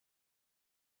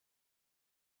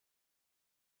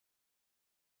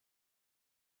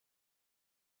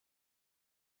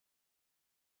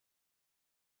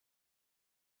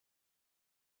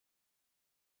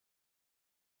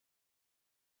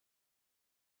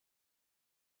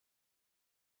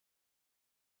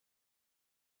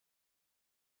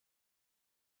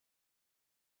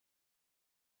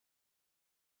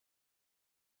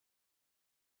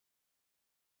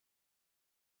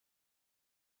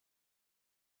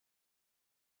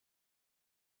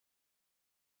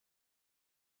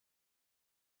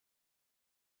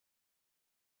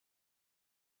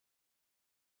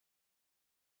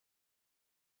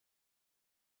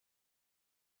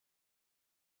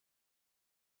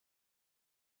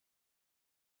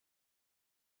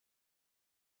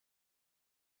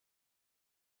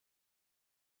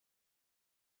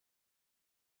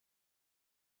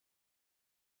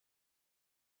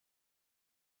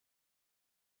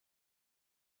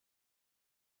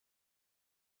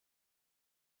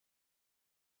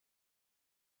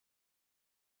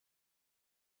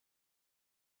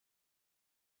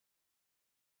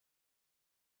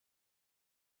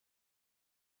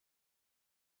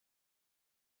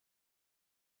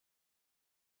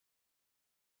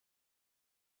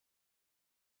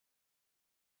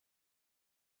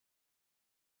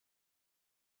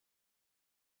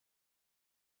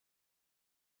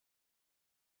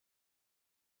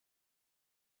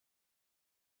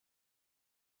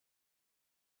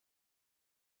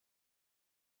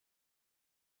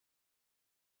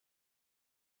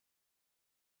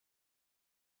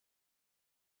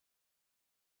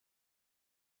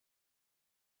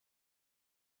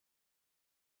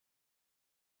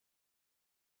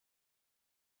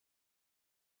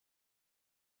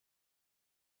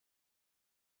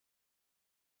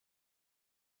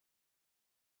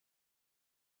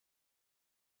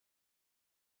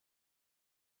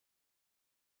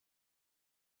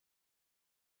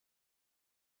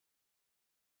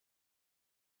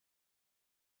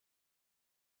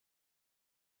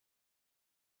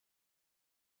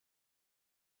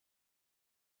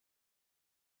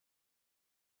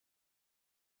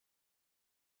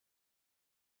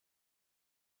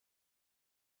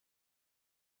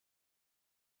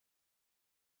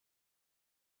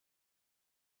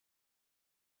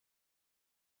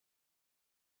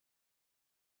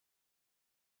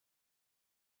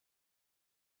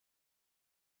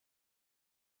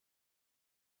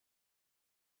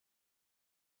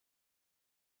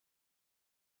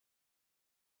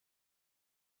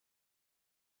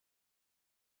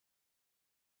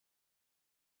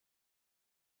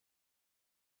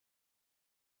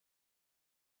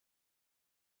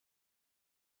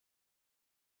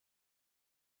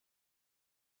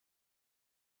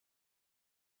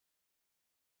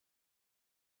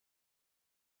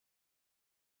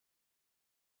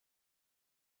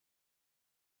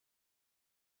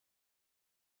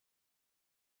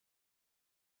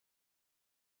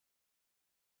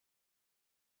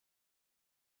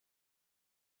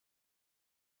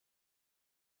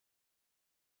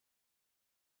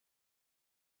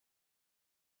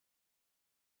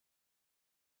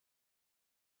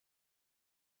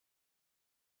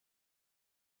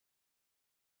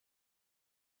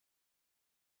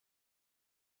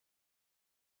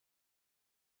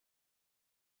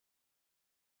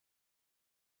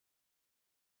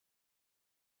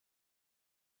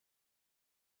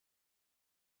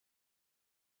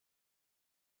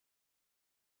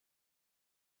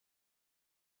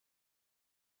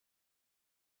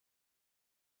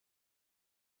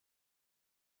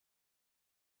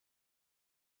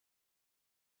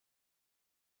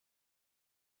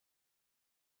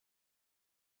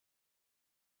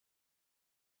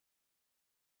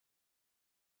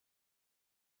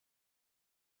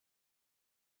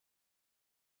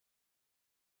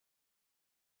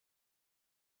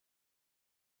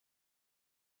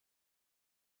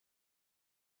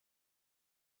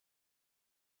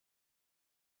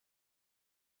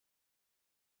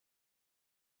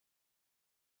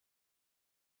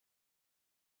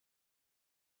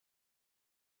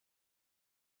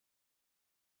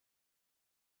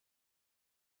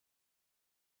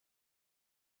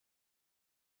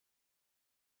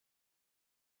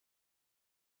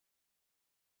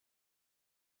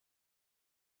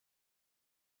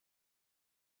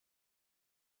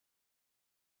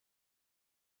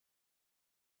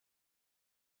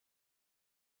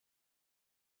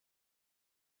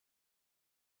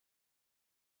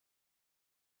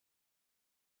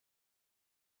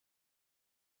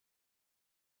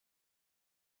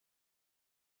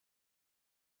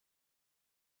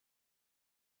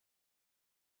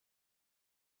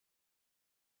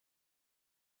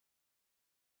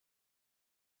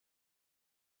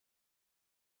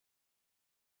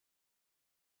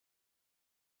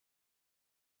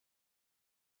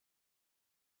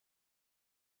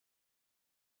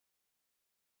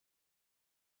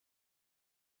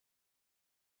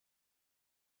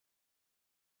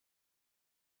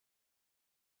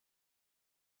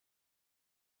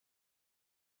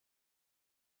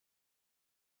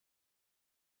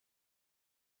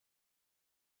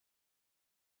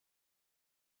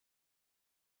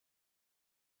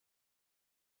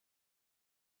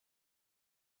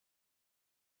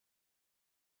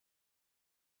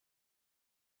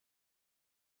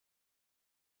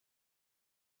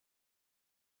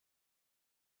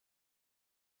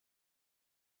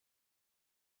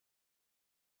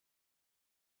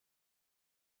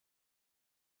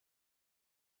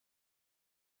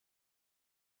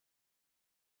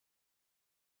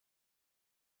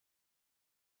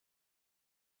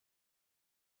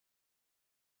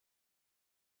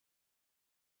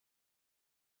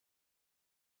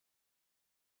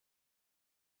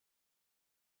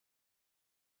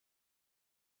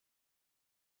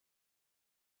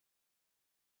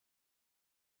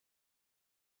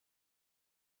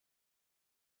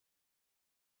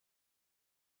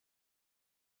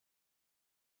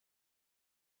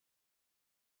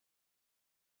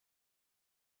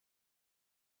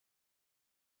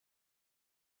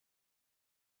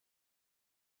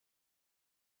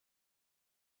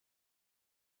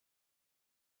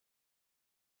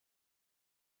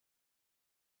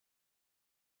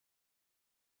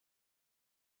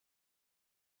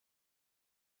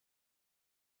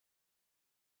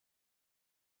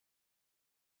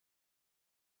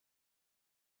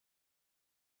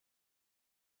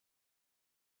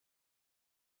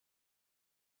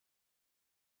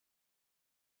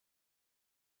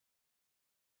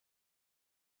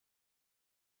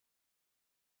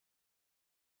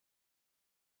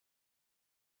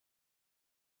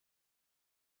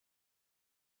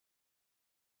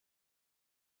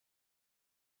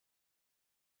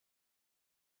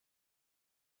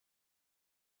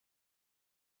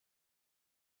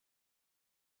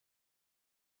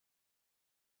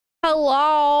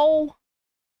Hello.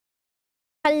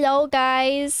 Hello,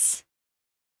 guys.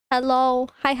 Hello.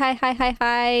 Hi, hi, hi, hi,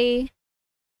 hi.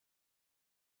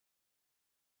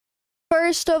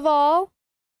 First of all,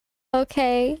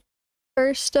 okay.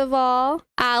 First of all,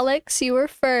 Alex, you were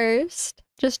first.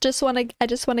 I just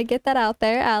wanna get that out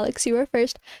there. Alex, you were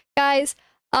first. Guys,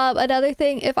 another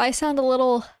thing, if I sound a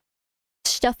little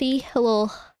stuffy, a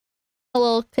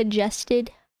little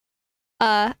congested,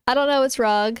 I don't know what's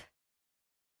wrong.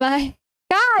 My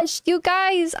gosh, you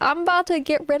guys, I'm about to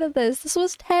get rid of this. This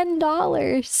was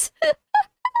 $10.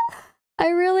 I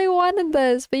really wanted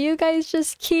this, but you guys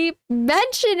just keep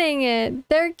mentioning it.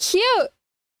 They're cute.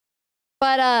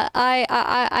 But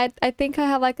I think I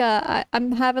have like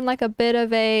I'm having like a bit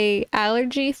of a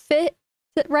allergy fit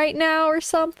right now or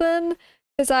something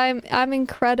because I'm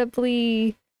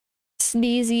incredibly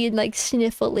sneezy and like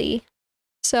sniffly.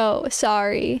 So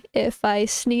sorry if I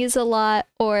sneeze a lot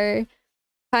or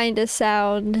kind of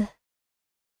sound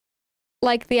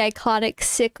like the iconic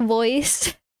sick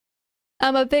voice.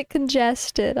 I'm a bit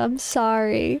congested. I'm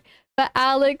sorry. But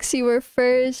Alex, you were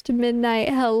first. Midnight,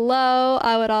 hello.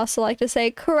 I would also like to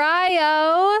say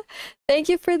Cryo. Thank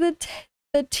you for the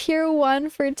tier 1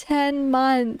 for 10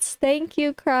 months. Thank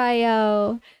you,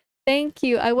 Cryo. Thank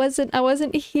you. I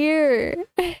wasn't here.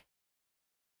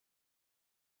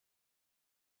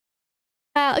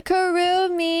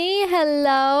 Karumi,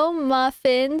 hello.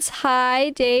 Muffins,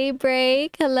 hi.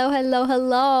 Daybreak, hello, hello,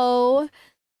 hello.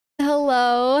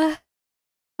 Hello.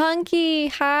 Hunky,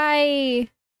 hi.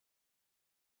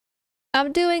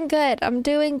 I'm doing good. I'm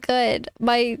doing good.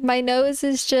 My nose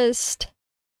is just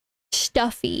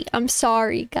stuffy. I'm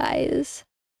sorry, guys.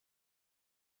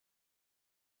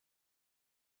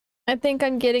 I think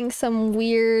I'm getting some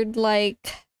weird,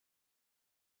 like,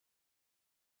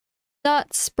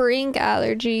 not spring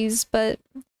allergies, but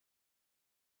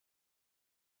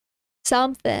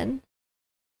something.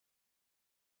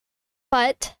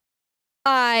 But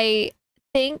I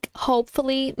think,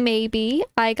 hopefully, maybe,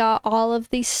 I got all of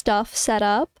the stuff set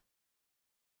up.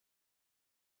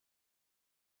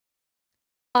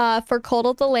 For Cult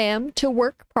of the Lamb to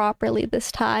work properly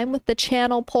this time with the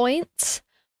channel points,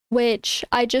 which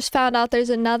I just found out there's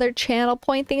another channel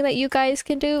point thing that you guys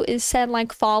can do is send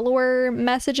like follower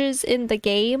messages in the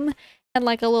game and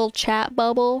like a little chat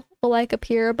bubble will like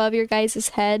appear above your guys'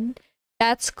 head.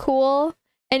 That's cool.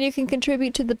 And you can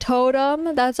contribute to the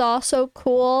totem. That's also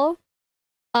cool.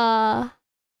 Yeah.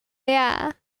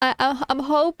 I'm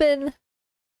hoping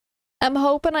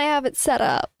I have it set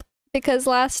up. Because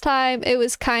last time it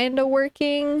was kind of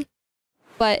working,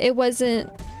 but it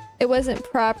wasn't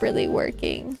properly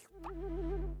working.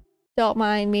 Don't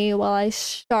mind me while I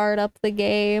start up the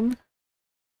game.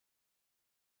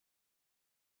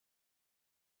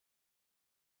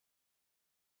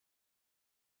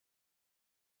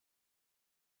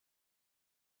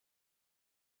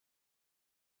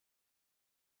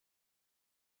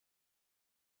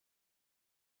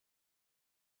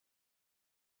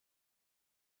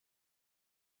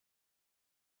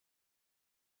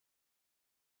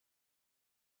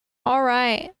 All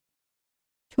right.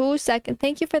 2 seconds.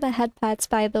 Thank you for the head pats,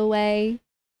 by the way.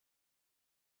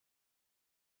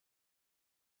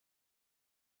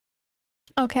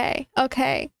 Okay,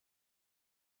 okay.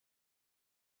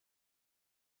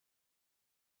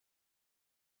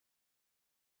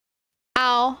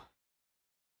 Ow.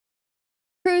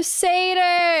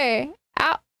 Crusader!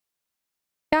 Ow.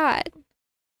 God.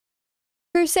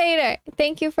 Crusader,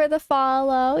 thank you for the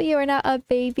follow. You are now a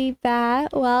baby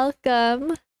bat.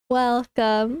 Welcome.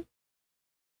 Welcome.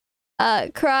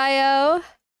 Cryo.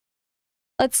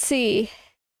 Let's see.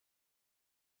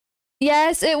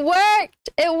 Yes, it worked!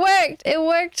 It worked! It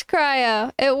worked,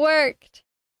 Cryo. It worked.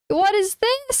 What is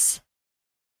this?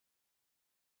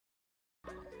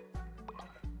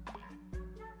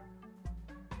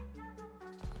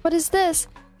 What is this?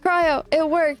 Cryo, it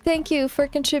worked. Thank you for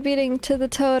contributing to the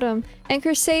totem. And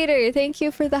Crusader, thank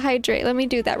you for the hydrate. Let me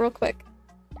do that real quick.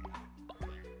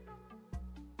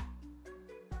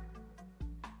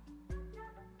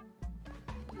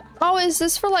 Oh, is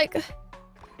this for like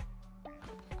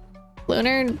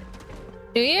Lunar New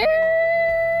Year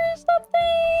or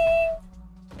something?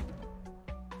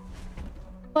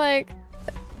 Like,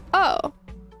 oh.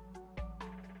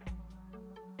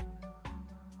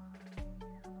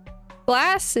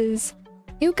 Glasses.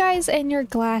 You guys and your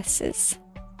glasses.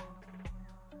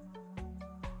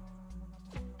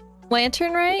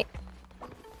 Lantern, right?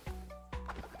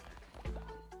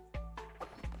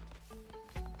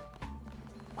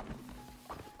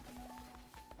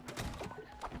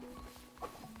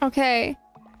 Okay.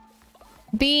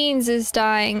 Beans is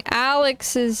dying.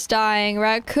 Alex is dying.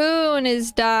 Raccoon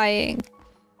is dying.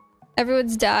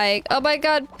 Everyone's dying. Oh my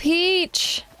god,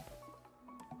 Peach!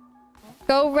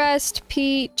 Go rest,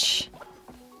 Peach.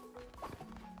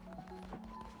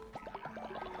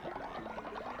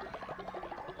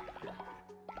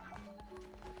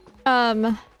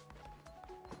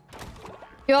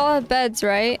 You all have beds,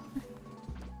 right?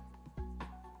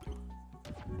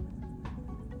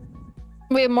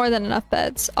 We have more than enough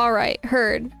beds. Alright,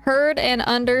 heard. Heard and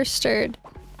understood.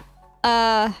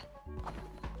 Oh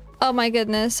my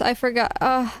goodness, I forgot.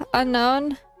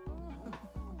 Unknown?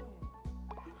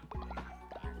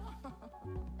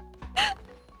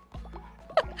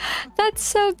 That's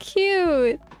so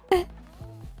cute!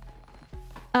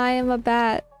 I am a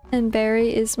bat, and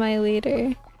Barry is my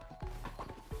leader.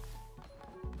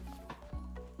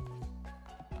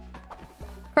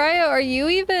 Cryo, are you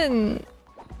even...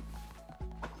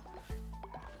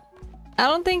 I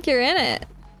don't think you're in it,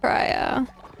 Cryo.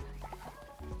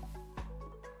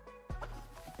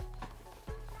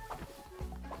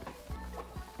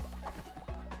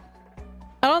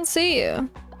 I don't see you.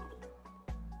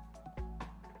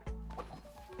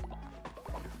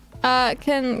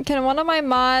 Can one of my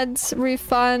mods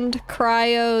refund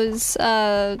Cryo's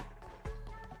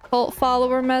cult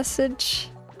follower message?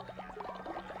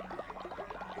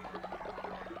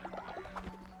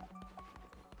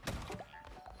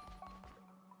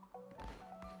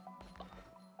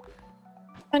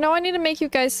 I know I need to make you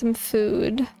guys some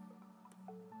food.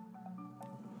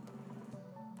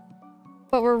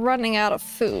 But we're running out of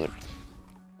food.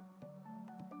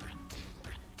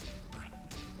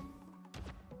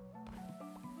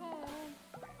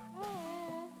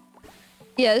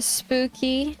 Yes,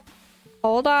 Spooky.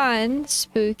 Hold on,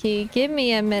 Spooky. Give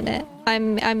me a minute.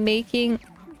 I'm making...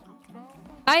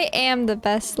 I am the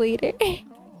best leader.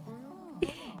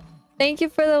 Thank you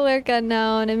for the lurk,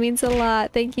 Unknown. It means a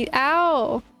lot. Thank you.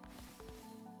 Ow!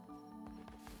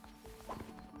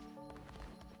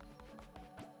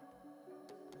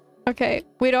 Okay,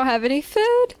 we don't have any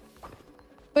food?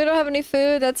 We don't have any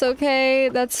food. That's okay.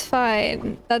 That's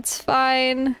fine. That's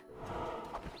fine.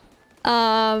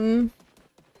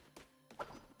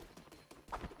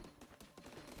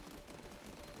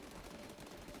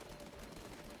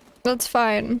 That's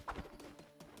fine.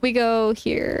 We go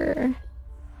here.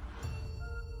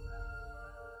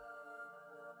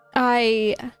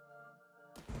 I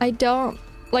don't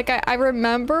like I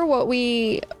remember what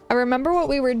we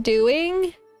were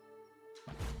doing,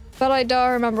 but I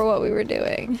don't remember what we were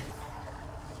doing.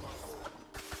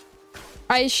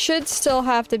 I should still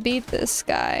have to beat this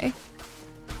guy.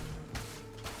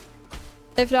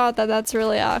 If not, that's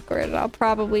really awkward and I'll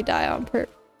probably die on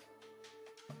purpose.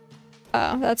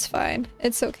 Oh, that's fine.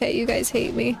 It's okay. You guys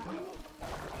hate me.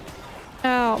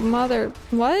 Ow, mother.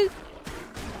 What?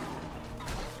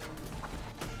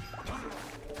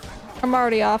 I'm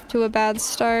already off to a bad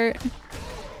start.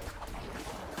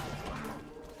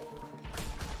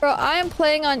 Bro, I am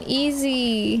playing on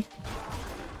easy.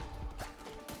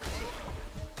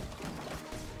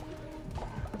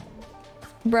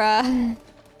 Bruh.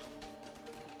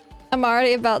 I'm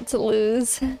already about to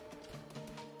lose.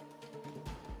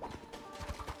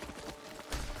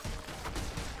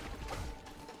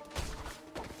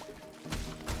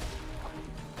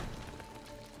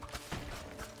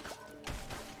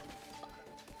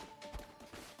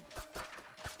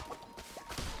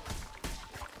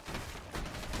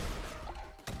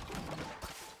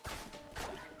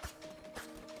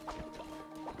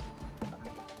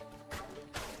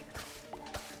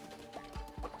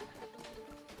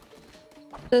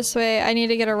 This way, I need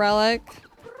to get a relic.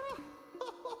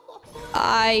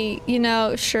 You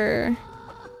know, sure.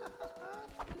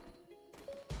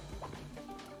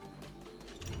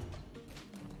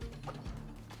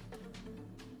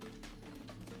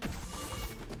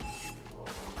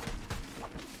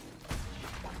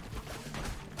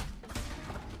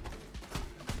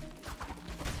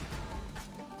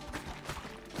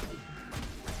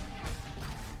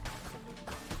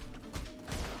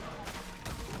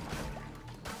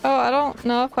 Oh, I don't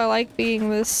know if I like being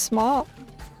this small.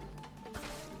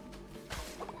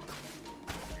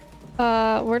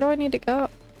 Where do I need to go?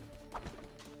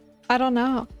 I don't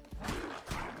know.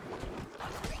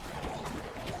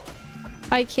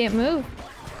 I can't move.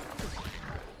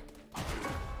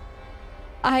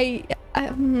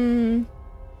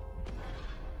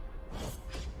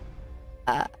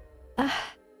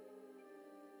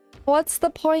 What's the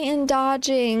point in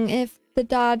dodging if the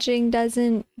dodging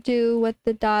doesn't do what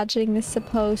the dodging is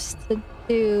supposed to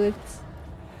do?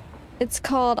 It's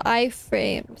called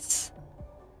iframes.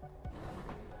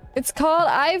 It's called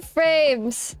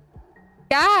iframes.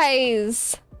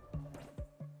 Guys.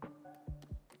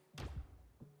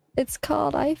 It's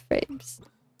called iframes.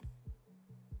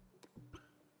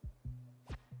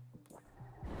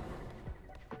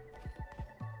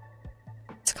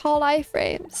 It's called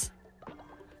iframes.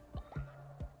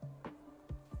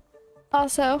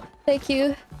 Also, thank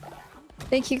you.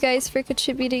 Thank you guys for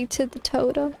contributing to the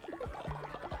totem.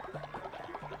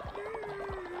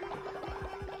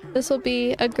 This will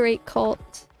be a great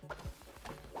cult.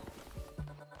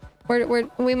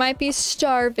 We might be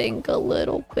starving a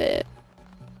little bit.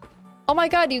 Oh my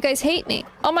god, you guys hate me.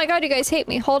 Oh my god, you guys hate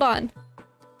me. Hold on.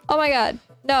 Oh my god.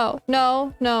 No,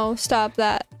 no, no. Stop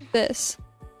that. This.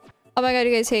 Oh my god,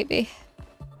 you guys hate me.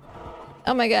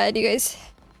 Oh my god, you guys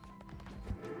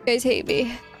hate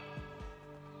me.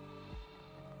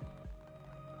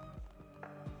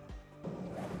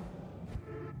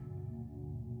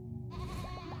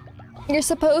 You're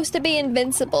supposed to be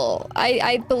invincible.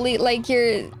 I believe, like,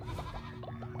 you're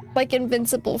like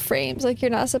invincible frames. Like,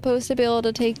 you're not supposed to be able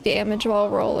to take damage while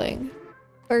rolling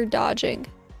or dodging.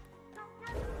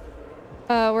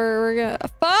 We're gonna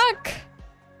fuck.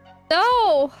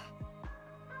 No.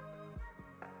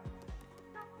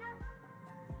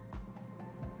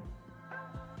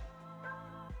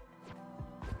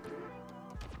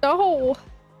 No.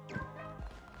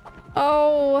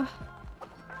 Oh.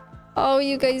 Oh,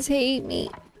 you guys hate me.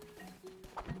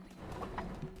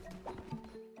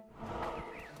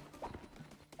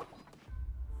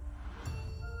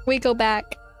 We go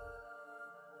back.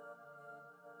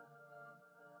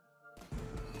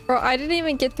 Bro, I didn't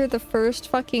even get through the first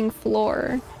fucking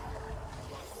floor.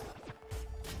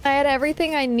 I had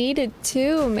everything I needed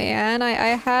too, man. I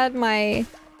had my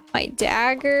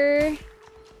dagger.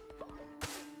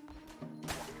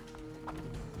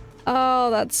 Oh,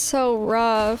 that's so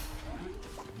rough.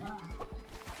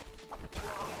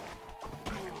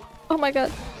 Oh my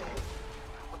god.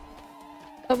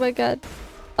 Oh my god.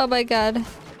 Oh my god.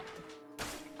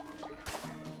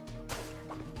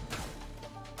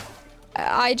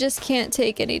 I just can't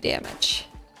take any damage.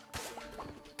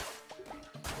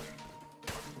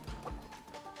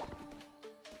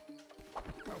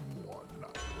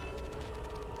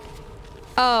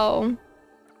 Oh.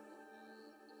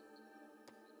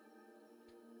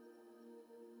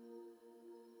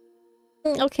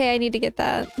 Okay, I need to get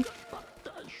that.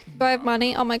 Do I have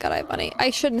money? Oh my god, I have money. I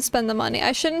shouldn't spend the money.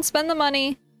 I shouldn't spend the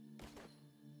money.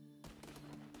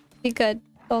 Be good.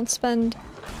 Don't spend.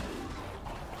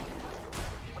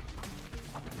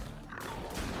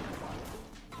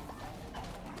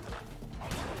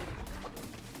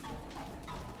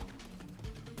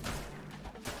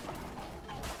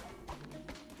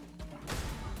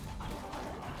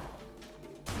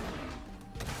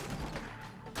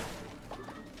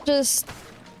 Just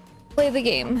play the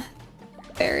game.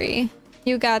 Barry,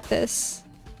 you got this.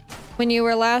 When you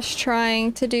were last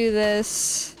trying to do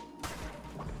this,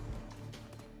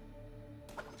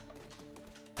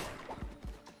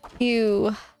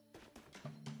 you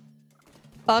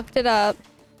fucked it up.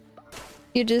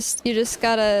 You have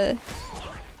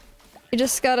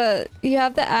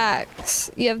the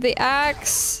axe. You have the axe,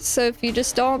 so if you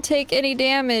just don't take any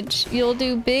damage, you'll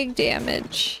do big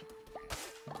damage.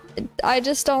 I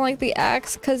just don't like the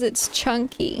axe because it's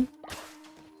chunky.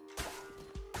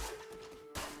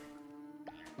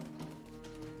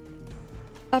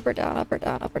 Up or down, up or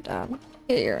down, up or down.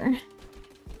 Here.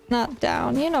 Not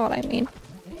down, you know what I mean.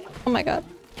 Oh my god.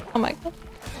 Oh my god.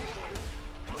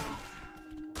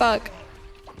 Fuck.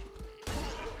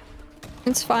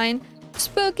 It's fine.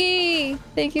 Spooky!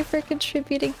 Thank you for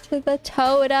contributing to the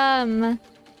totem.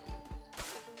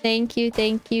 Thank you,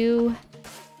 thank you.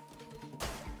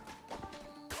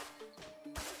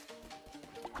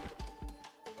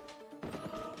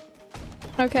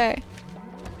 Okay.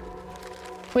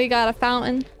 We got a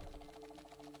fountain.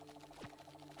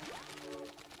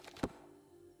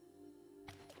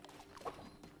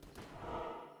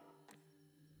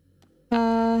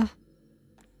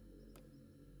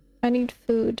 I need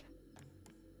food.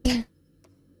 None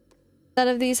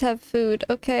of these have food.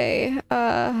 Okay.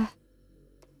 I'll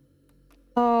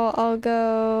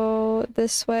go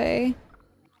this way.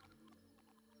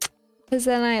 'Cause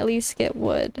then I at least get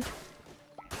wood.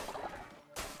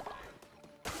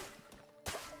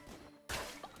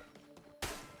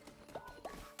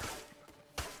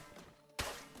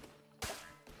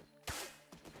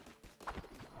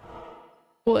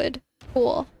 Wood.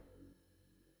 Cool.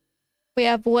 We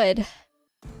have wood.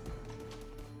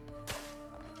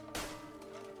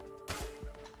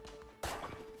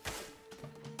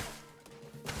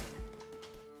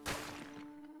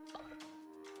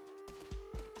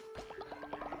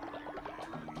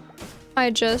 I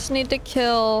just need to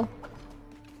kill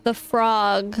the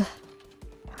frog.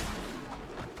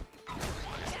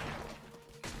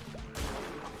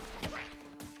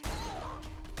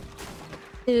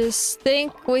 Just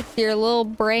think with your little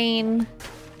brain.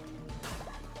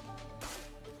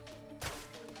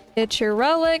 It's your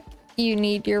relic. You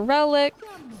need your relic.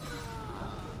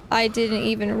 I didn't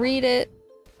even read it.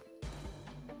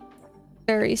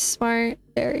 Very smart.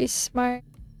 Very smart.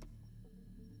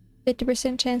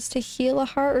 50% chance to heal a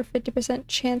heart or 50%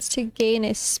 chance to gain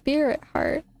a spirit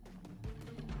heart.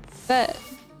 Bet.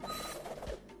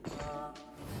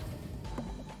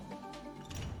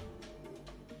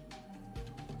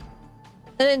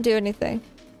 I didn't do anything.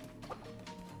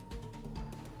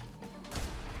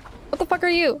 What the fuck are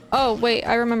you? Oh, wait,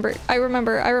 I remember. I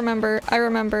remember. I remember. I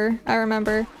remember. I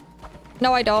remember.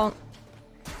 No, I don't.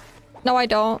 No, I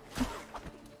don't.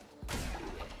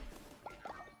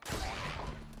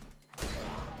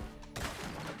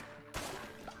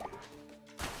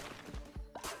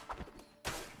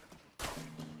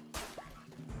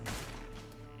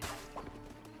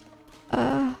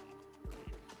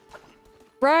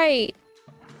 Right.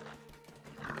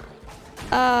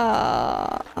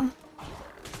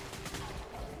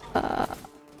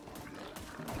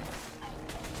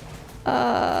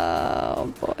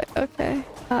 Oh boy, okay.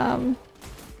 Oh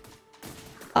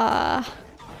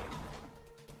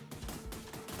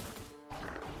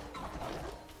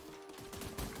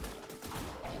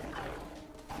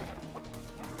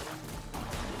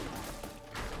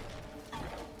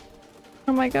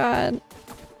my god.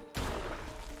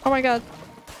 Oh my god.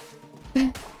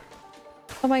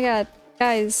 Oh my god.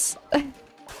 Guys.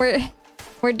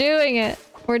 We're doing it.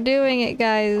 We're doing it,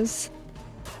 guys.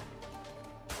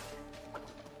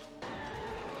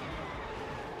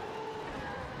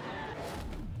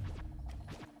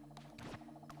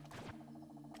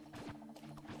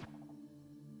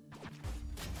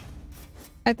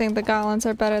 I think the gauntlets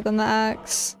are better than the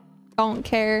axe. Don't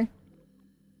care.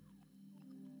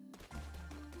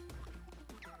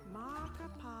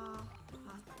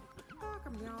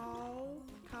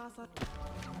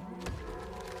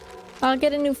 I'll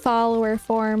get a new follower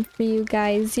form for you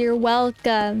guys. You're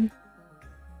welcome.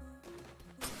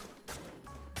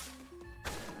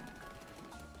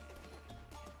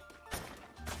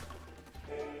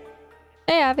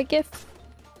 Hey, I have a gift.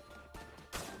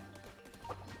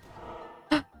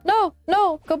 No,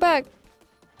 no, go back.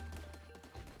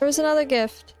 There was another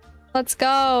gift. Let's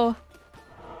go.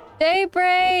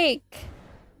 Daybreak.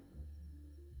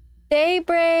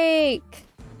 Daybreak.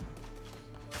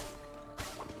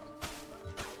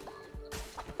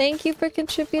 Thank you for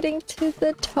contributing to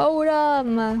the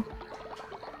totem.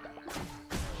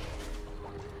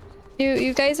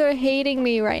 You guys are hating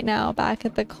me right now back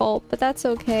at the cult, but that's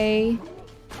okay.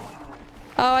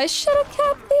 Oh, I should have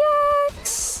kept the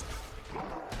axe.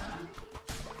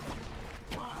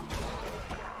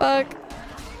 Fuck.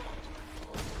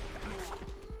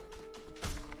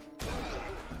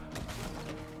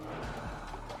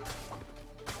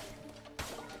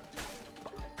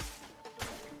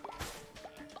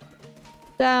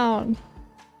 Down.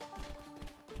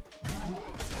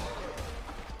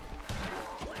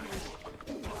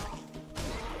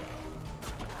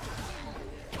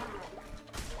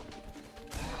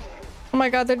 Oh my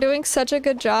god, they're doing such a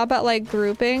good job at like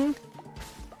grouping.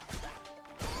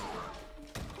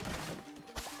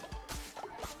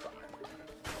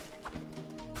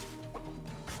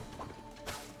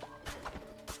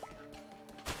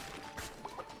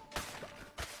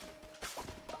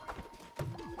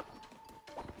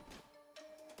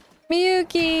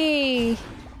 Miyuki!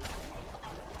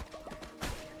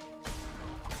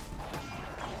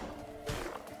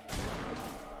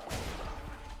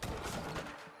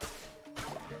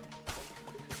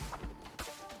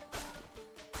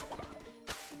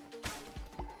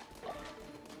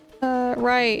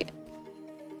 Right.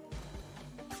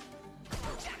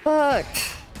 Fuck.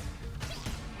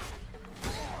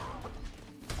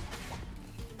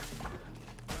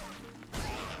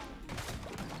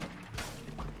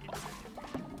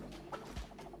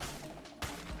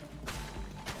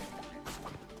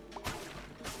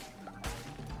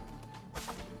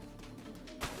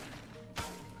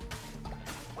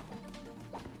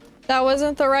 That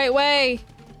wasn't the right way.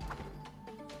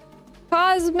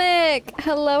 Cosmic!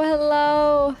 Hello,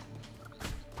 hello.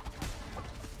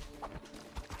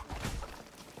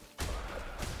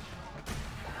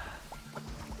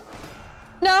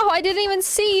 No, I didn't even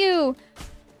see you.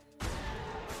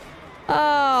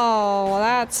 Oh,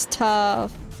 that's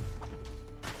tough.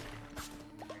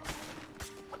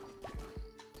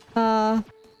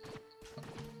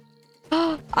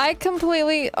 I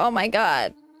completely, oh my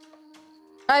god.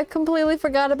 I completely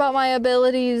forgot about my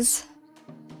abilities.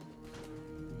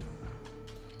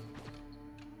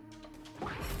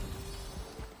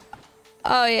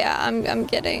 Oh yeah, I'm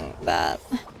getting that.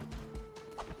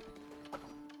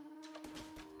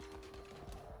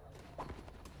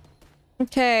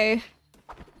 Okay.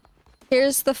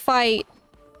 Here's the fight.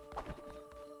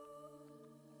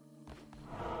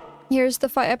 Here's the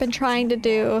fight I've been trying to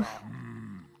do.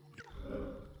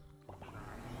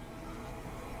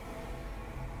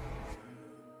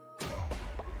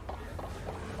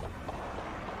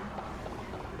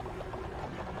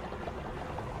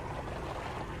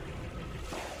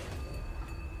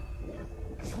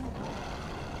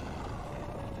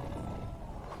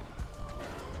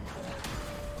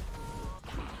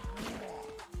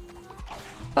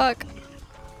 Fuck.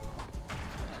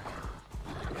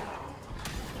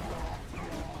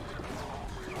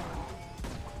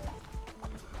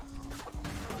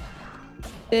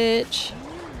 Bitch.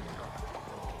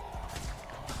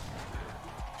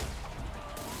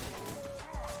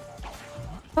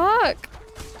 Fuck.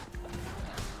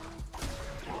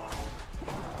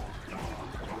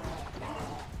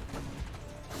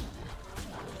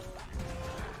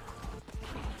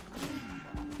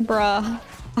 Bruh.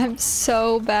 I'm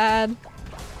so bad.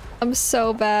 I'm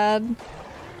so bad.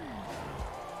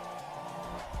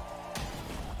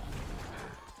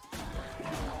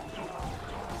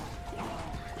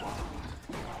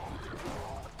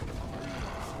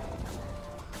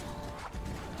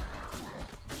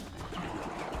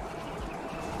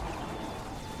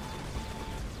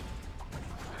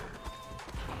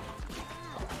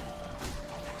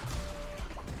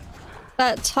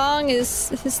 That tongue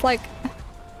is like...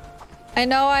 I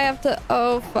know I have to...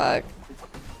 Oh, fuck.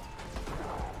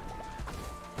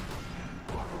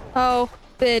 Oh,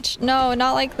 bitch. No,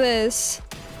 not like this.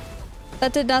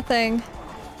 That did nothing.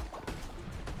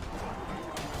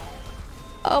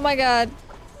 Oh my god.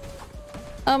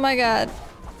 Oh my god.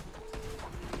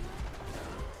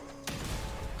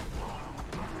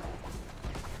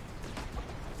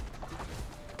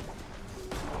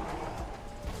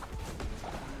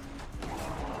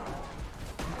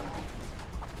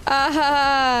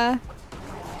 Ah!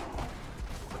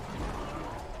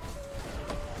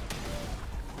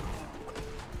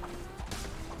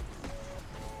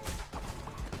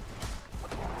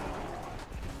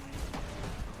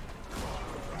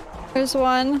 There's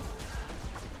one.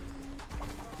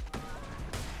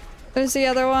 There's the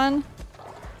other one.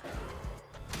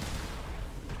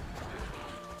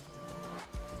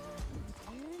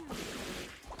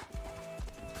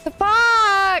 The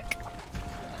fuck!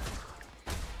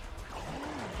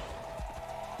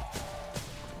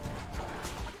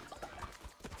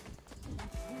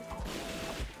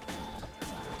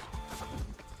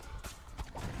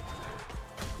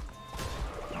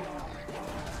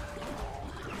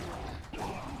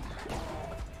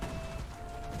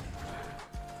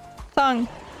 Tongue.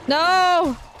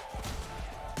 No!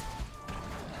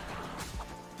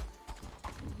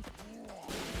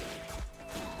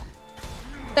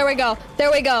 There we go.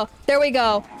 There we go. There we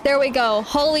go. There we go.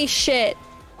 Holy shit.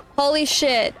 Holy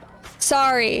shit.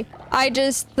 Sorry. I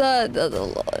just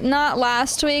not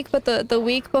last week, but the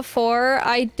week before,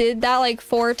 I did that like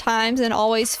 4 times and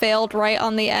always failed right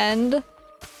on the end.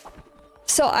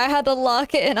 So I had to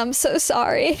lock it and I'm so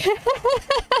sorry.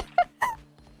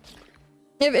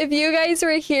 If you guys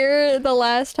were here the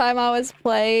last time I was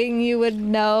playing, you would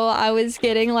know I was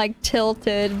getting like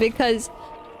tilted because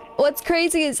what's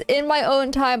crazy is in my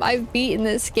own time I've beaten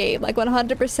this game like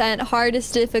 100%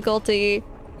 hardest difficulty,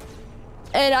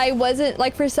 and I wasn't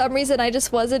like, for some reason I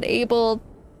just wasn't able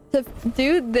to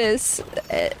do this.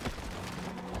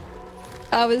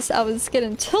 I was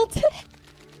getting tilted.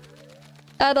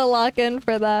 I had to lock in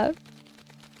for that.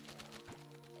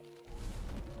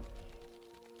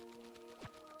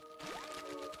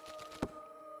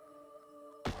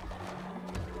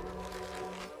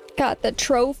 Got the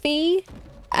trophy,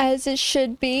 as it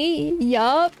should be.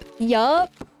 Yup,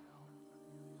 yup.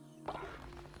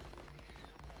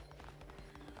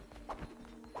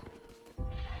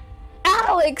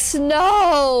 Alex,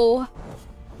 no!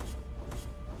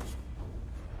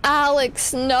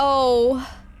 Alex, no!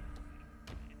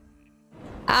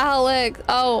 Alex,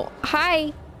 oh,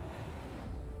 hi!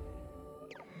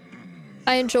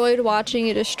 I enjoyed watching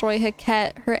you destroy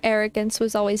Haket. Her arrogance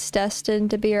was always destined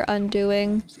to be your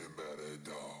undoing.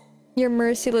 Your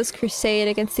merciless crusade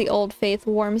against the old faith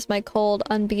warms my cold,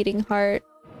 unbeating heart.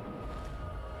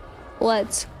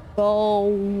 Let's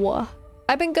go.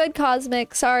 I've been good,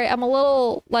 Cosmic. Sorry, I'm a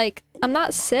little, like, I'm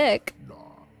not sick.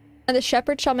 And the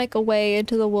shepherd shall make a way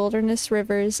into the wilderness,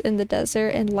 rivers in the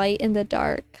desert, and light in the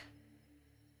dark.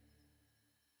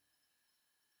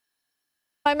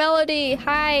 Hi, Melody.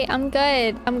 Hi, I'm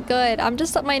good. I'm good. I'm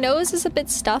just, my nose is a bit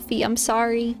stuffy. I'm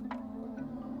sorry.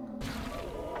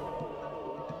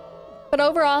 But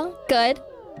overall, good.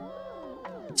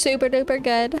 Super duper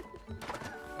good.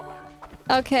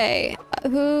 Okay.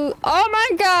 Who? Oh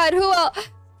my god, who else?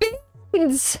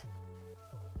 Beans!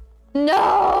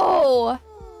 No!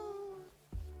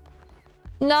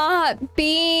 Not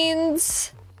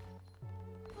beans.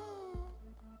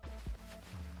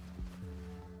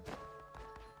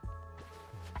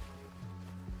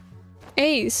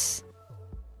 Ace.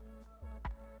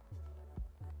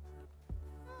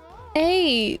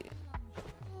 Hey.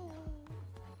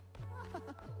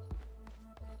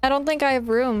 I don't think I have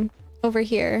room over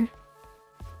here.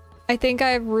 I think I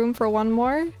have room for one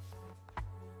more.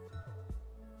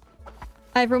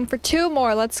 I have room for two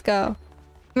more. Let's go.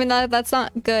 I mean, that's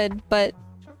not good, but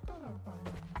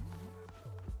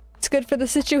it's good for the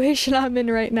situation I'm in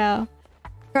right now.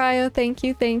 Cryo, thank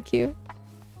you, thank you.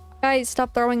 Guys,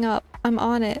 stop throwing up. I'm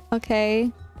on it,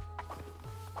 okay?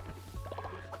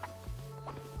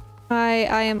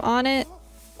 I am on it.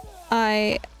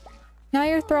 Now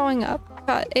you're throwing up.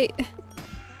 God,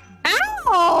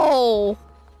 Ow!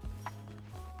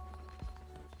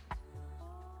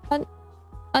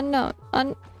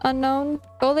 Unknown.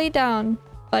 Go lay down,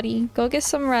 buddy. Go get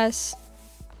some rest.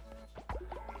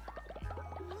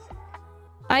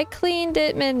 I cleaned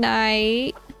at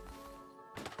midnight.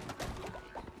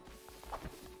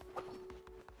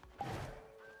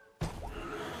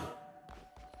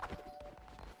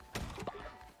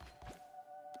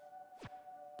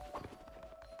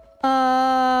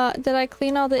 Did I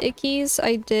clean all the ickies?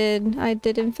 I did. I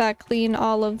did in fact clean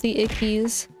all of the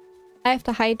ickies. I have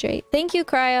to hydrate. Thank you,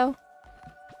 Cryo.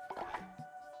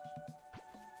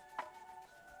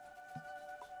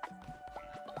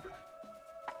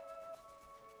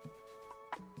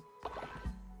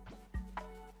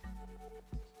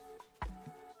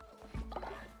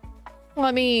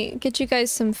 Let me get you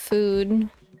guys some food.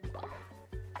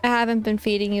 I haven't been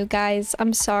feeding you guys.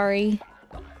 I'm sorry.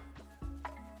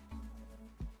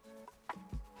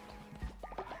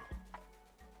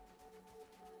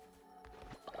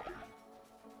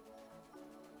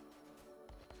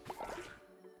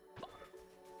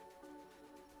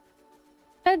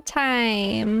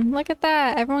 Bedtime. Look at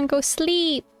that. Everyone go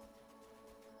sleep.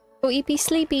 Go eepy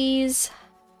sleepies.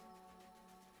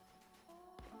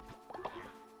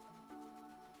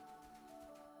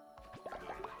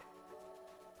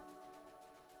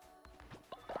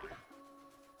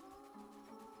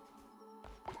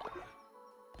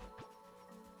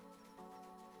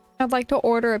 I'd like to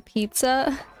order a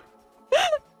pizza.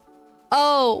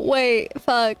 Oh, wait.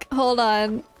 Fuck. Hold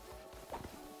on.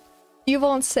 You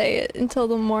won't say it until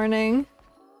the morning.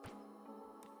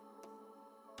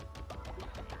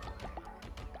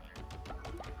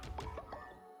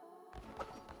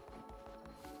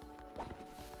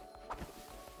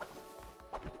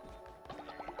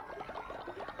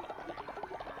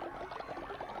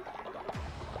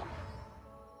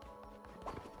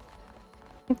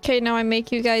 Okay, now I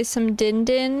make you guys some din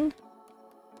din.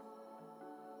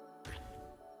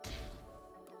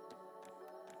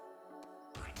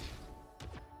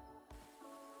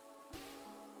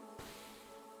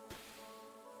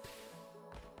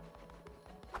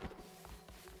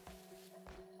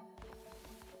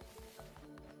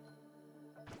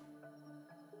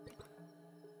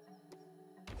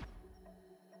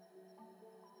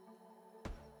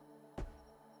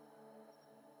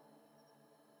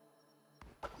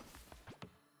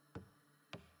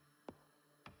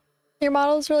 Your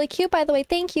model is really cute, by the way.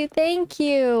 Thank you, thank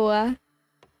you.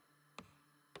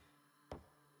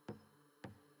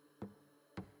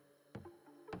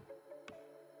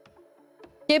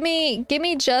 Give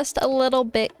me just a little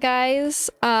bit, guys.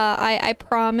 I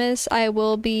promise I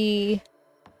will be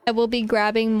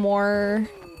grabbing more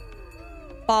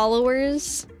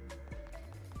followers.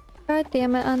 God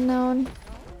damn it, unknown.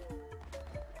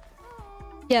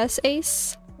 Yes,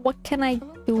 Ace. What can I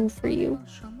do for you?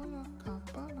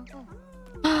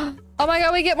 Oh my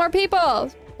god, we get more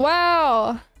people!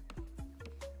 Wow!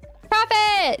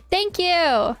 Profit! Thank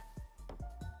you!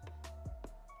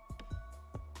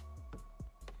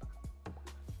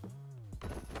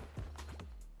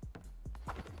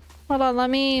 Hold on, let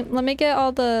me get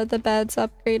all the beds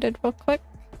upgraded real quick.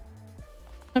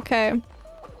 Okay. And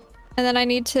then I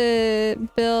need to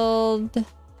build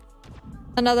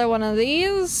another one of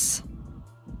these.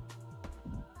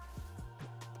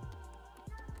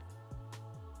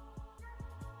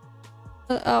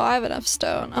 Oh, I have enough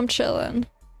stone. I'm chilling.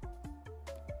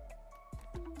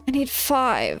 I need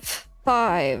 5.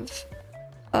 5.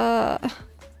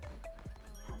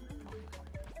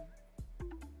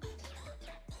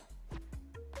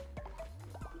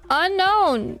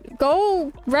 Unknown!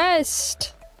 Go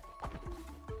rest!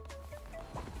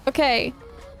 Okay.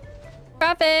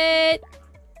 Profit!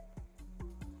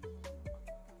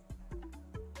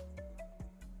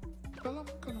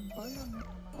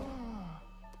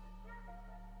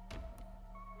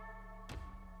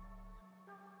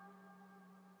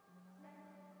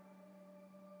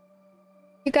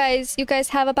 You guys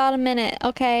have about a minute,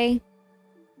 okay?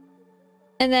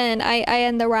 And then I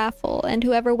end the raffle, and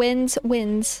whoever wins,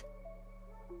 wins.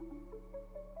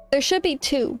 There should be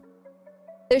 2.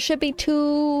 There should be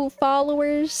 2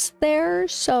 followers there,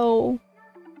 so...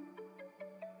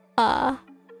 yeah.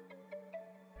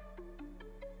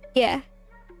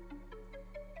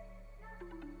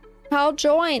 I'll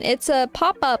join. It's a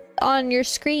pop-up on your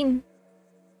screen.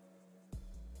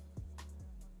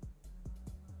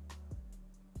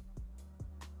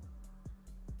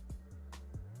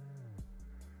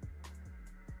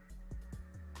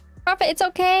 Prophet, it's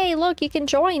okay. Look, you can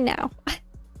join now.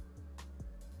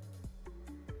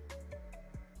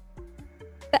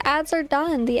 The ads are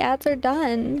done. The ads are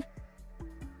done.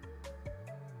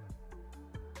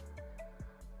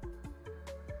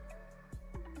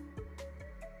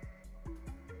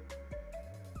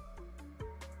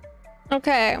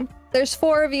 Okay. There's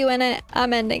 4 of you in it.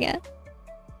 I'm ending it.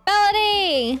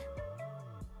 Melody!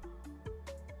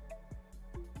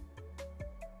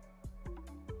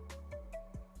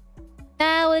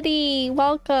 Melody,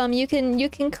 welcome. You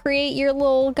can create your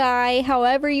little guy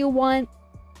however you want.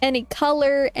 Any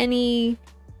color, any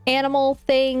animal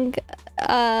thing.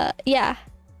 Yeah.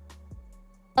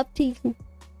 Up to you.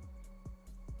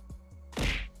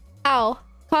 Ow.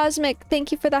 Cosmic,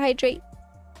 thank you for the hydrate.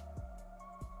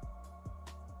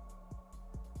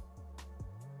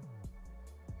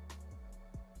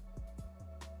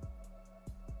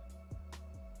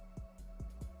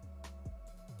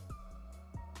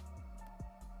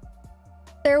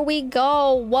 There we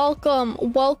go. Welcome.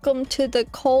 Welcome to the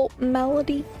cult,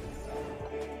 Melody.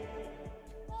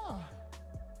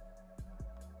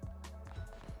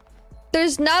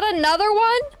 There's not another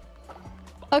one?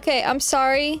 Okay, I'm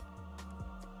sorry.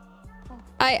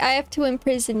 I have to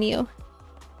imprison you.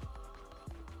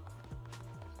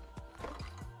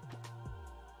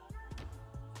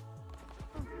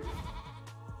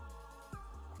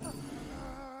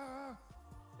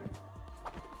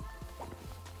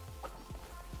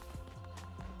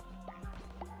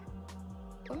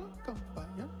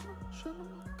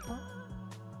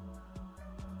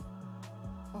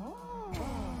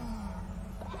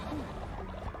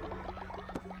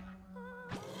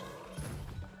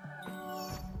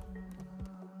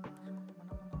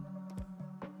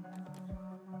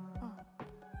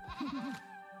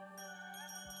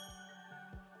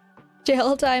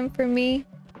 Jail time for me.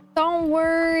 Don't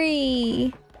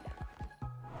worry.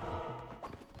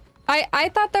 I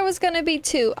thought there was gonna be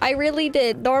 2. I really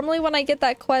did. Normally when I get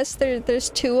that quest, there's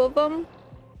 2 of them.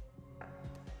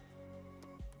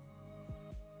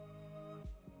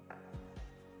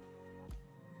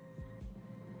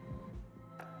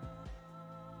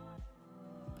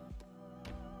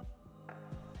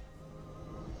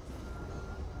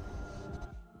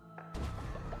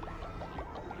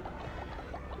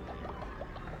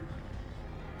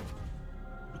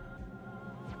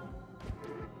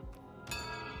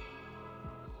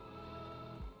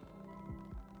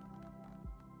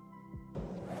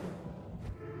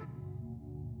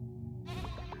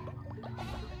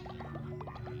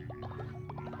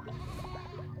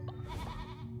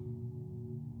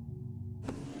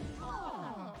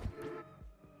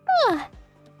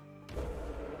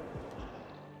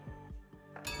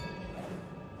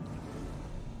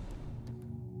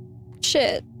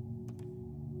 Shit.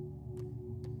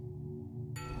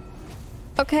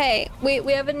 Okay, we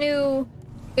have a new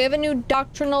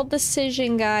doctrinal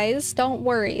decision, guys. Don't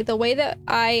worry. The way that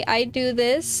I do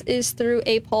this is through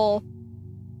a poll.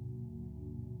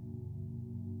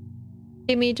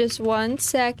 Give me just 1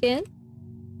 second.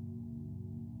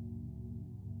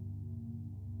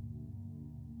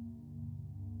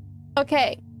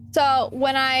 Okay. So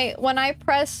when I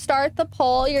press start the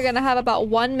poll, you're gonna have about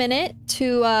 1 minute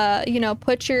to you know,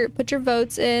 put your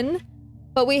votes in.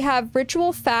 But we have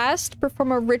ritual fast.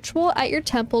 Perform a ritual at your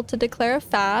temple to declare a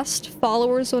fast.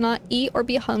 Followers will not eat or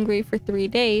be hungry for 3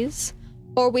 days.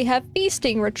 Or we have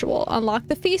feasting ritual. Unlock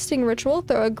the feasting ritual.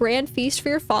 Throw a grand feast for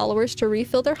your followers to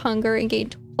refill their hunger and gain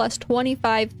plus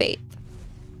 25 faith.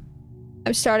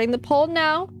 I'm starting the poll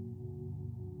now.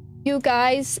 You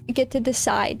guys get to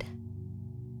decide.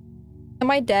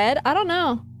 Am I dead? I don't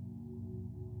know.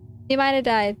 You might have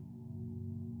died.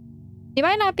 You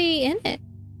might not be in it.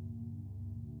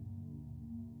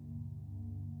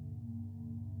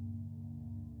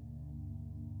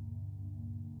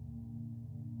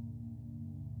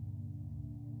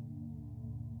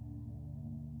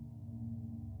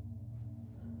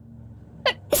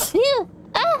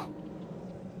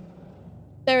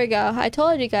 There we go. I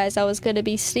told you guys I was gonna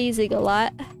be sneezing a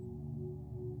lot.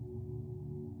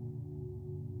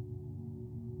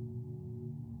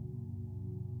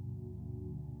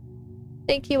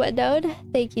 Thank you, Unknown.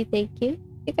 Thank you, thank you.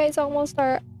 You guys almost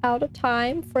are out of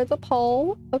time for the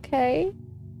poll. Okay.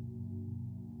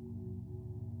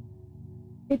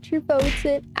 Get your votes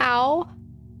in. Ow.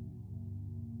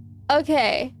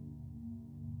 Okay.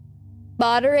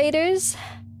 Moderators.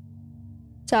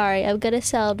 Sorry, I'm gonna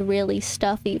sound really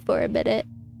stuffy for a minute.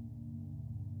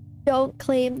 Don't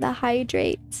claim the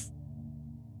hydrates.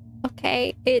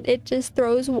 Okay, it just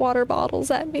throws water bottles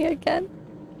at me again.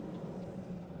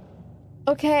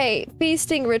 Okay,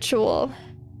 feasting ritual.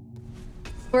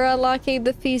 We're unlocking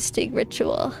the feasting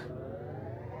ritual.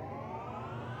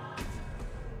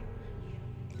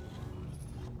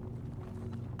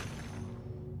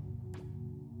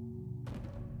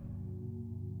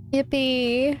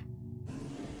 Yippee.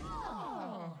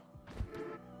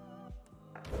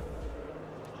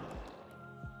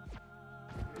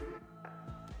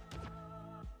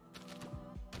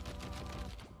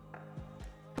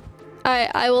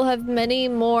 I will have many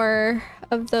more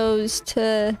of those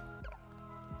to...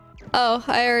 Oh,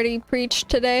 I already preached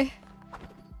today.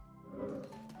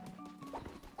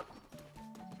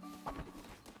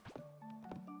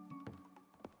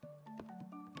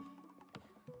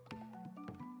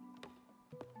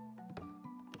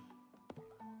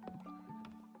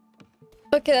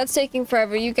 Okay, that's taking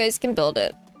forever. You guys can build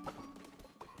it.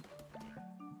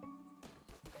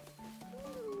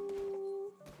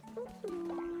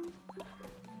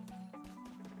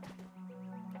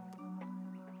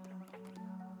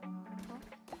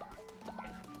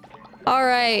 All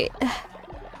right.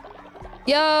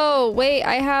 Yo, wait,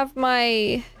 I have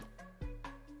my...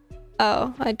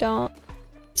 Oh, I don't.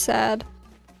 Sad.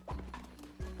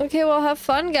 Okay, well, have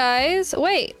fun, guys.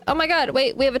 Wait, oh my god,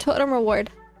 wait, we have a totem reward.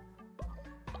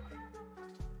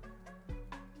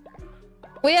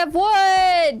 We have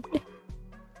wood!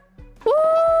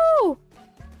 Woo!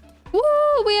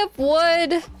 Woo! We have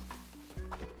wood!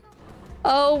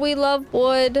 Oh, we love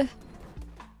wood.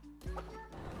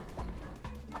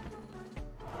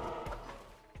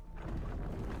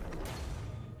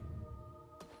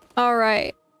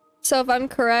 Alright. So if I'm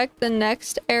correct, the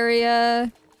next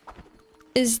area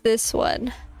is this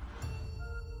one.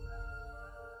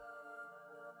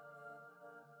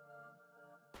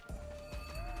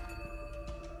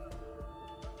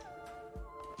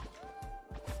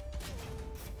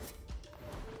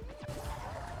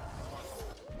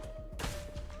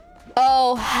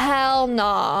 Oh, hell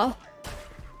nah.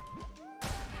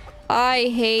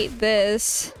 I hate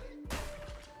this.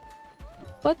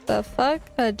 What the fuck?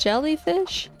 A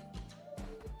jellyfish?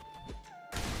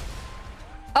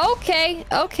 Okay,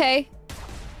 okay.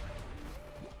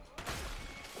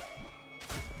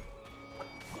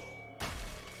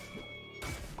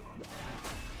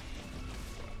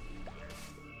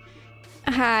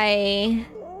 Hi.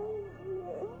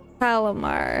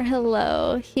 Palomar,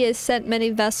 hello. He has sent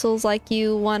many vessels like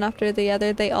you, one after the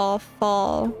other, they all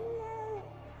fall.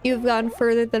 You've gone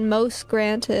further than most,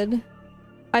 granted.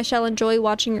 I shall enjoy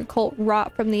watching your cult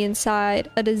rot from the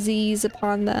inside, a disease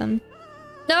upon them.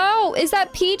 No! Is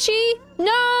that Peachy?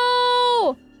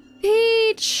 No!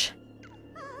 Peach!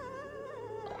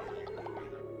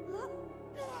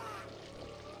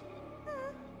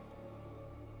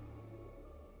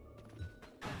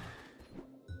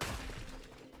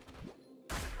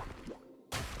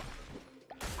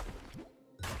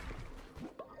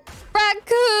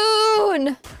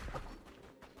 Raccoon!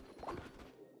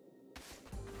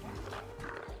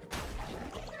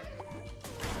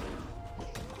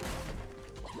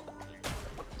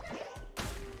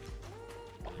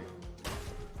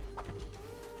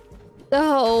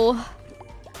 No.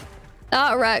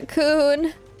 Not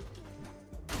raccoon.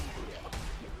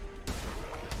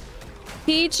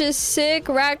 Peach is sick.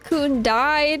 Raccoon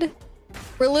died.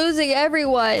 We're losing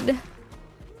everyone.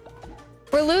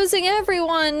 We're losing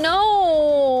everyone.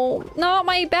 No. Not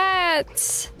my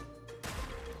bats.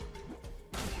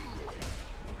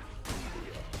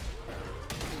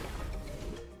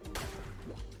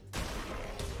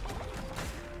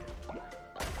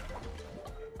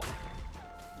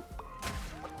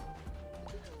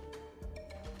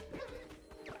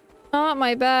 not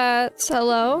my bats.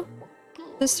 Hello?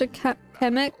 Mr.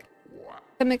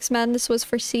 Chemic's madness was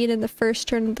foreseen in the first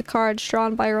turn of the cards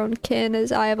drawn by your own kin,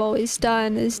 as I have always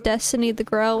done. Is destiny the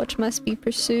grail which must be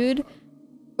pursued?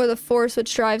 For the force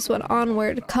which drives one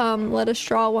onward, come, let us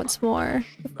draw once more.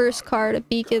 The first card, a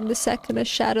beacon, the second, a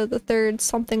shadow, the third,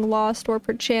 something lost or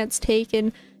perchance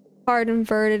taken. Card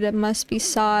inverted, it must be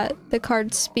sought. The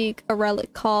cards speak, a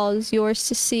relic calls, yours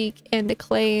to seek and to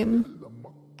claim.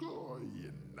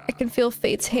 I can feel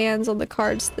fate's hands on the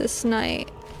cards this night.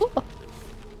 Ooh.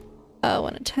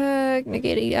 One attack,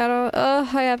 negating,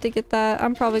 I have to get that.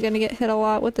 I'm probably gonna get hit a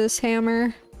lot with this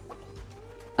hammer.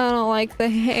 I don't like the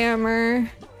hammer.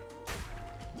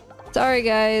 Sorry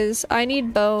guys, I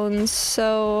need bones,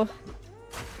 so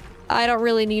I don't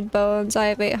really need bones. I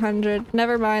have 800.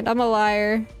 Never mind, I'm a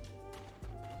liar.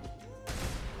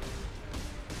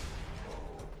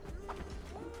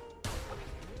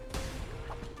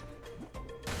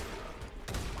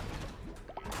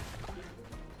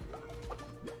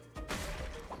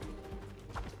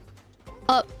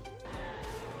 Up.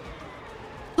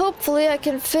 Hopefully I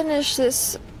can finish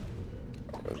this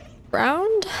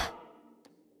round.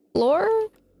 Floor?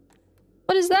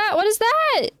 What is that? What is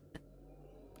that?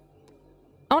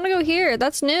 I want to go here.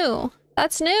 That's new.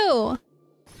 That's new.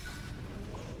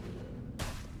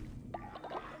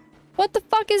 What the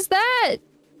fuck is that?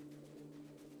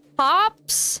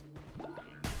 Hops?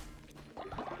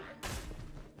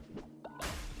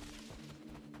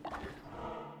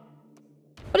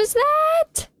 What is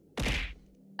that?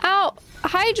 Ow.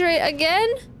 Hydrate again?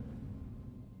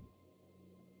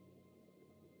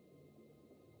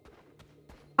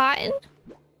 Cotton?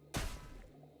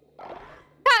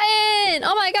 Cotton!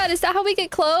 Oh my god, is that how we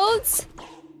get clothes?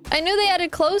 I knew they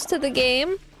added clothes to the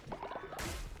game.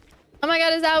 Oh my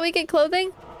god, is that how we get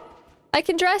clothing? I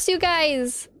can dress you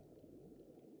guys!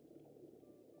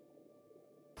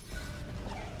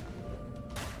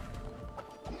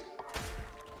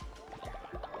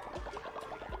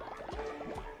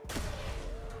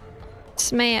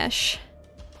 Smash.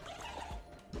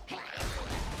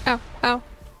 Ow, ow.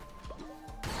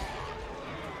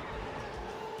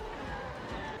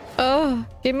 Oh,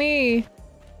 give me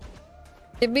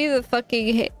the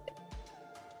fucking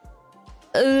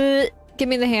give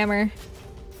me the hammer.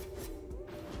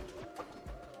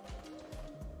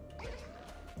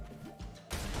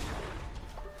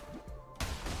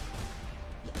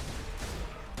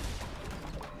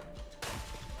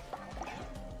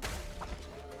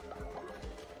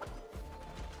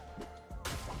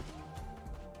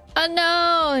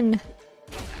 Unknown.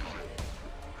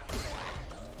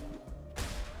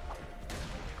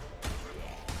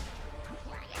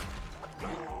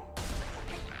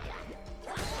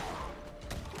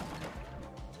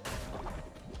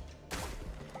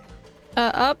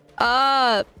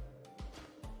 Up.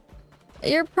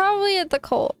 You're probably at the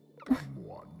cult.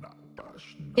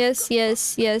 Yes.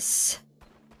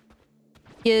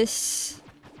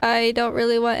 I don't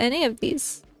really want any of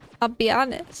these. I'll be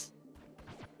honest.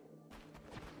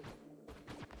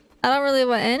 I don't really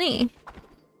want any.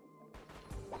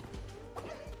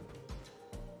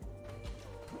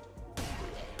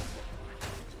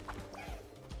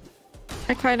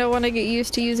 I kind of want to get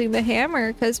used to using the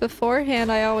hammer, because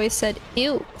beforehand I always said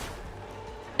ew.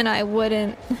 And I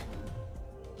wouldn't.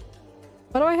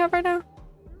 What do I have right now?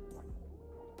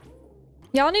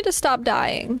 Y'all need to stop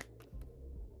dying.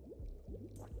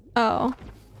 Oh.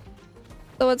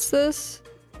 So what's this?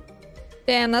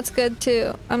 Damn, that's good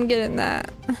too. I'm getting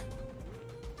that.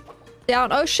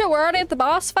 Down. Oh shit, we're already at the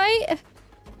boss fight?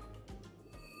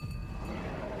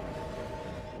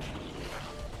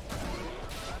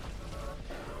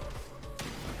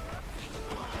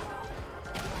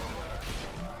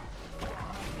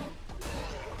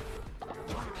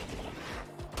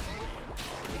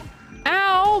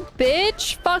 Ow,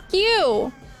 bitch! Fuck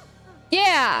you!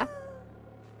 Yeah!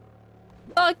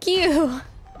 Fuck you!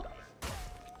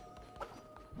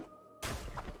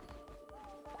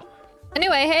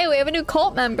 Anyway, hey, we have a new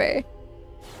cult member.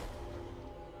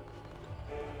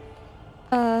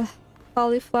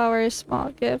 Cauliflower,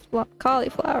 small gift.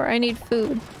 Cauliflower, I need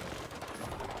food.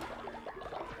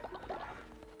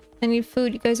 I need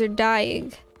food, you guys are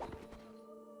dying.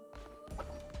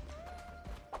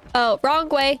 Oh, wrong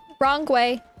way. Wrong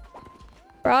way.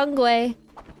 Wrong way.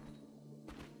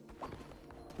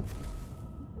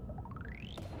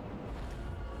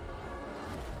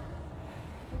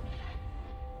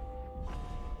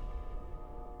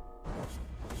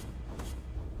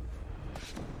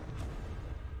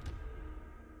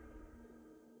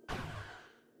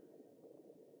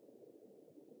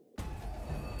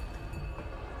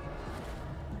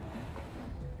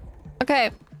 Okay,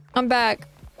 I'm back.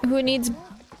 Who needs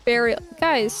burial?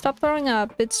 Guys, stop throwing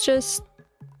up. It's just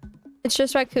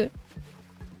raccoon.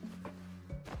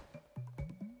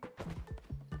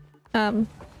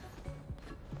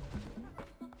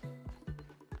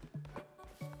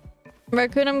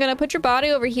 Raccoon, I'm gonna put your body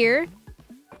over here.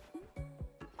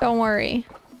 Don't worry.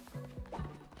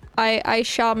 I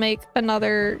shall make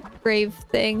another grave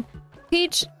thing.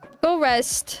 Peach, go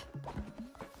rest.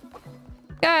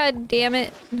 God damn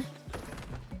it.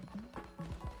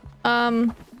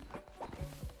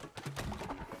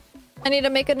 I need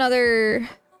to make another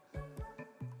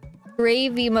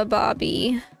gravy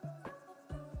mabobby.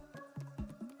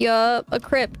 Yup, a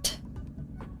crypt.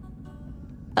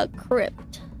 A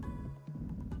crypt.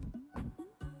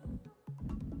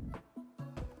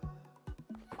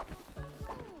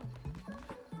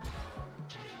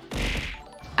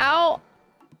 Ow!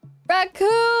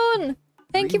 Raccoon!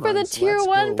 Thank you for the tier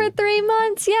 1 for 3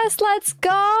 months. Yes, let's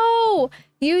go!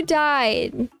 You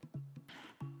died.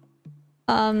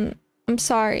 I'm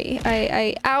sorry.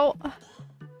 Ow.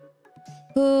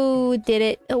 Who did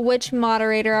it? Which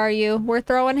moderator are you? We're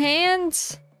throwing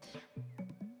hands.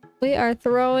 We are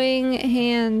throwing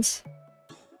hands.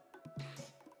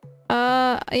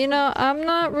 You know, I'm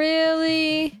not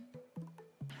really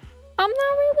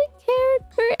cared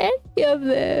for any of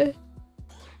this.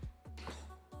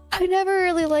 I never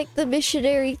really liked the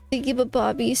missionary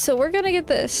thingy-mabobby, so we're gonna get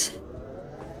this.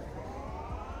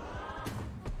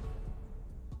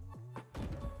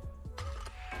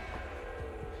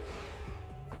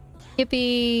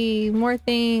 Yippee! More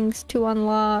things to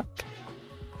unlock.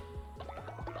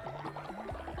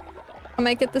 I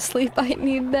might get the sleep I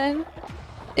need then.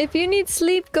 If you need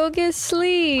sleep, go get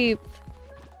sleep.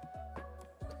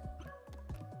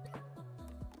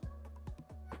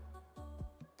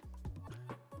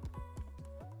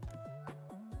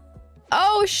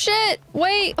 Oh shit!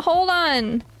 Wait, hold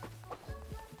on.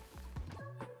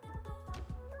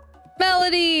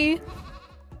 Melody!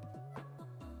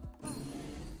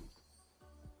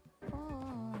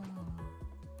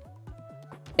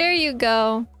 There you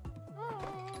go.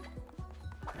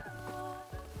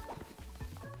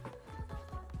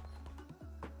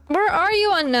 Where are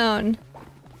you, unknown?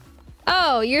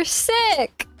 Oh, you're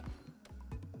sick!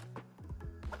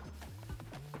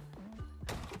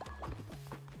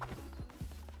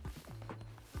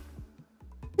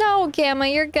 No, Gamma,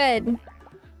 you're good.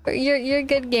 You're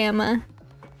good, Gamma.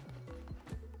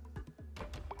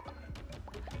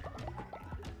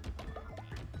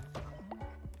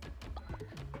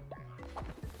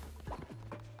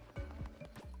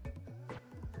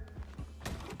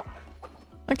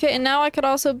 Okay, and now I could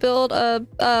also build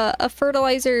a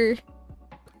fertilizer,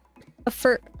 a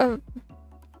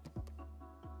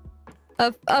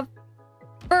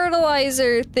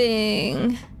fertilizer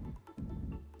thing.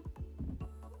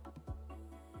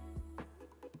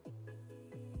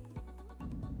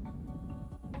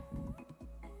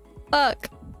 Fuck.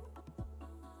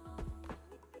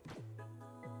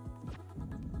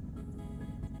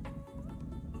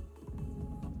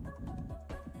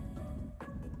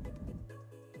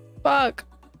 Fuck.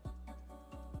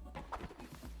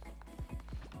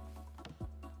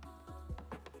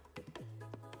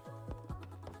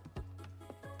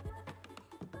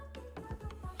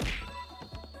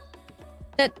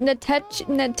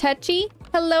 Natechi?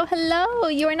 Hello, hello!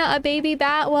 You are not a baby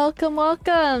bat. Welcome,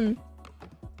 welcome.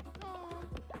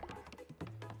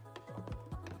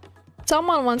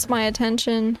 Someone wants my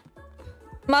attention.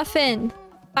 Muffin.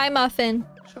 Hi, Muffin.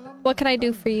 What can I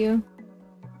do for you?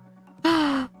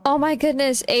 Oh my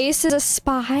goodness, Ace is a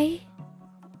spy?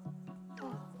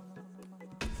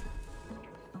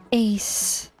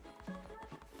 Ace.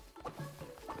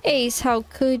 Ace, how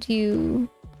could you?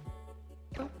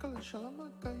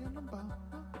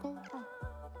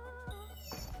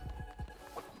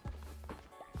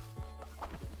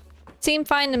 Seemed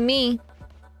fine to me.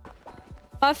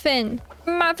 Muffin.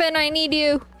 Muffin, I need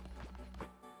you.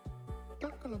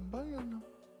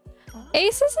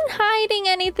 Ace isn't hiding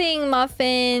anything,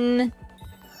 Muffin.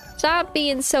 Stop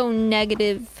being so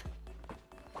negative.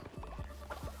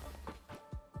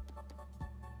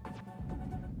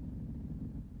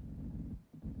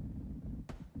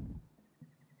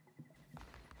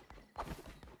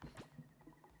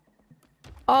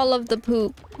 All of the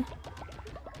poop.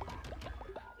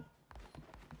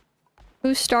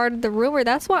 Who started the rumor?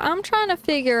 That's what I'm trying to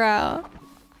figure out.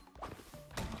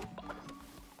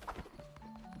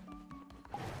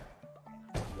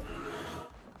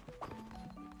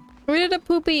 We did a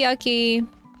poopy yucky.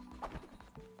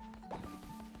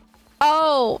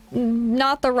 Oh,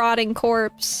 not the rotting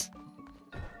corpse.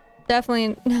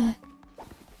 Definitely.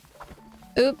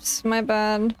 Oops, my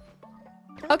bad.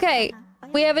 Okay,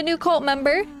 we have a new cult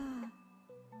member.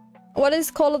 What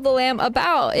is Cult of the Lamb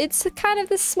about? It's kind of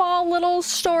this small little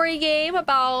story game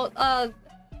about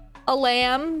a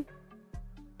lamb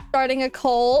starting a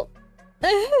cult.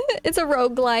 It's a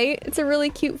roguelite. It's a really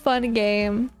cute, fun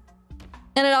game.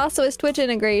 And it also has Twitch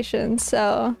integration,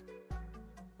 so...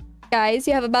 Guys,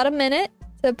 you have about a minute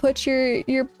to put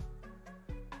your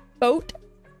vote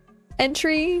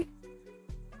entry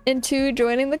into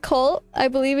joining the cult. I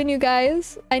believe in you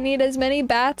guys. I need as many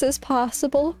bats as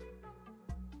possible.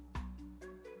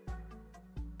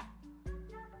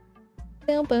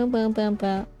 Boom, boom, boom, boom,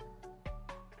 boom.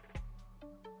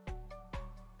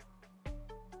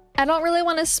 I don't really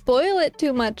want to spoil it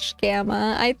too much,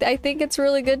 Gamma. I think it's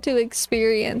really good to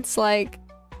experience, like,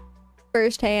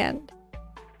 firsthand.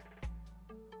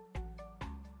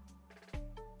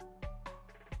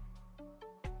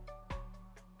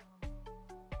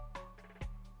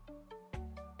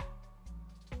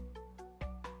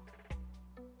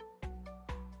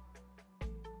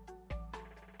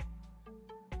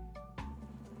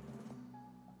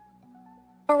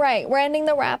 All right, we're ending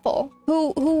the raffle.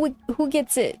 Who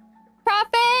gets it?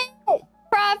 Prophet!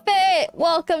 Prophet!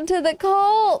 Welcome to the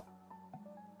cult!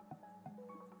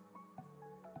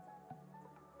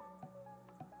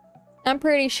 I'm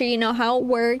pretty sure you know how it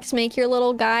works. Make your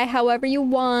little guy however you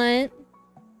want.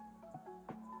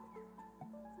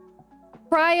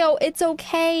 Cryo, it's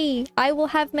okay. I will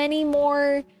have many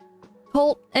more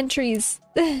cult entries.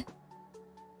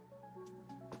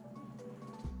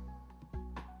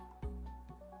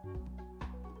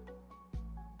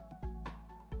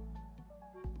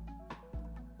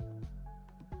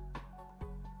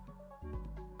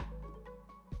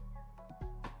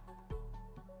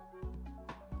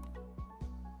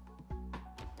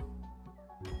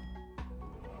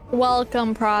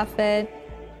 Welcome, Prophet.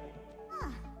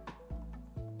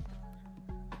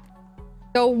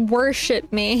 Go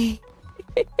worship me.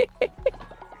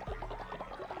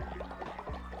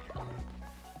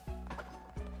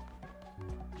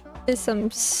 There's some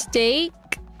steak.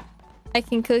 I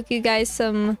can cook you guys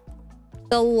some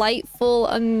delightful,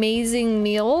 amazing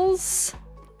meals.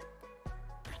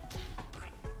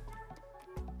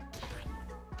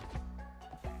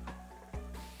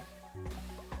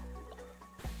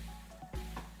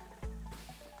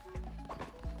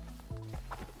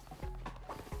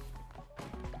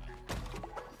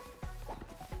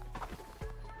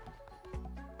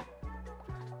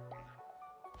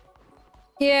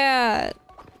 Yeah,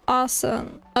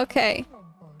 awesome. Okay.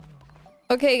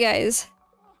 Okay, guys.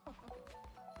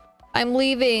 I'm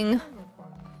leaving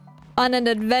on an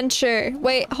adventure.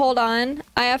 Wait, hold on.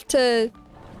 I have to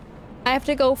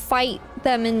go fight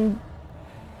them in...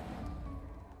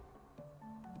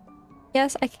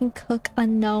 Yes, I can cook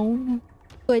unknown.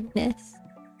 Goodness.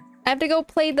 I have to go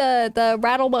play the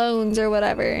rattle bones or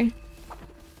whatever.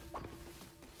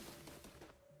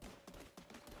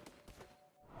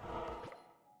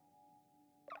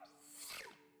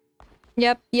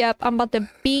 Yep, I'm about to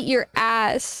beat your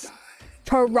ass.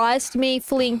 Trust me,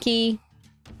 Flinky.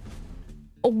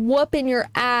 Whooping your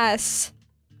ass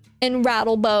in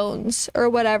rattle bones or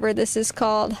whatever this is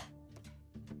called.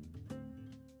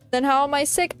 Then how am I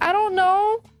sick? I don't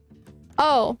know.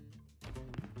 Oh.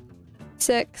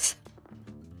 6.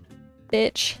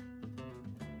 Bitch.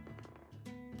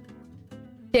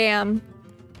 Damn.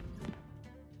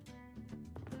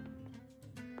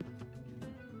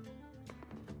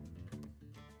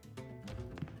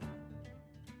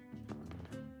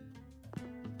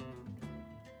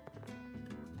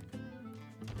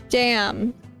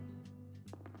 Damn.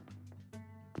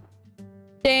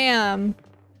 Damn.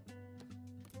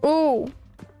 Ooh.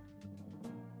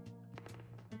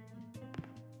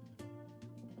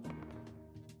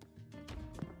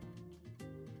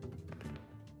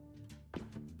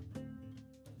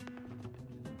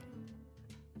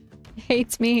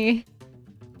 Hates me.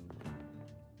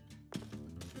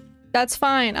 That's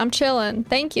fine. I'm chilling.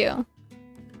 Thank you.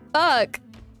 Fuck.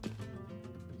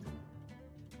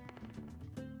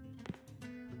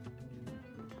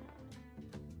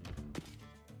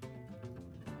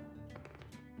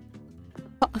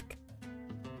 Fuck.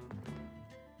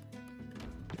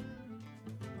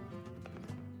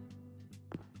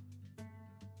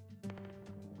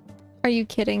 Are you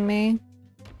kidding me?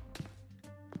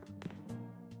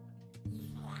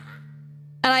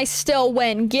 And I still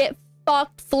win. Get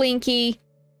fucked, Flinky.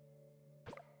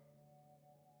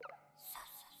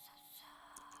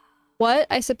 What?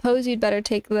 I suppose you'd better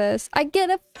take this. I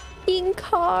get a fucking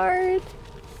card.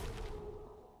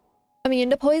 I'm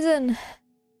immune to poison.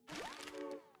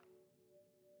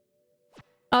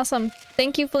 Awesome.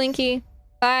 Thank you, Flinky.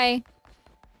 Bye.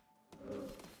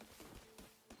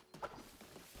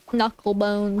 Knuckle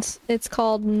bones. It's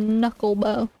called knuckle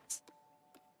bones.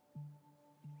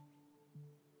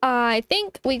 I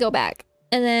think we go back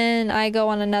and then I go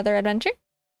on another adventure.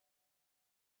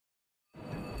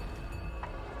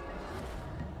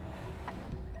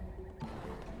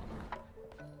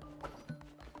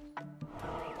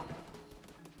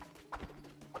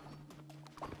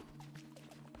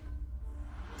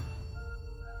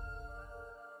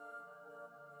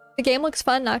 The game looks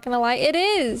fun, not gonna lie. It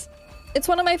is! It's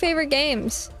one of my favorite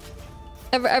games.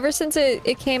 Ever since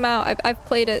it came out, I've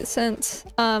played it since.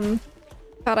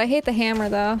 God, I hate the hammer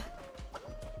though.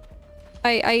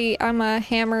 I'm a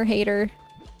hammer hater.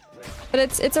 But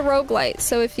it's a roguelite,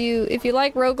 so if you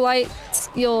like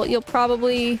roguelites, you'll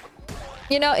probably,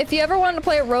 you know, if you ever want to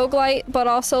play a roguelite but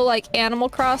also like Animal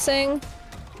Crossing,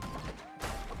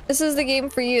 this is the game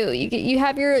for you. You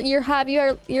have your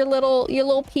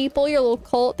little people, your little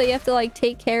cult that you have to like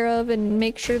take care of and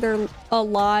make sure they're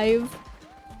alive.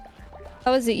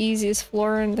 That was the easiest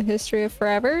floor in the history of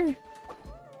forever.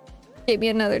 Gave me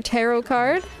another tarot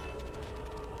card.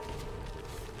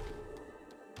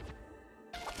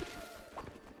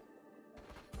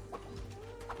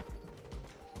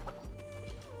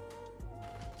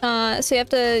 So you have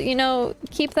to, you know,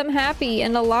 keep them happy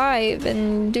and alive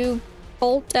and do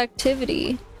cult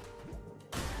activity.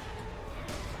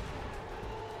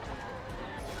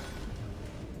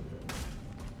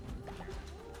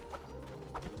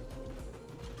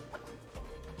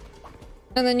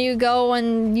 And then you go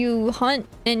and you hunt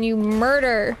and you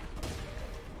murder.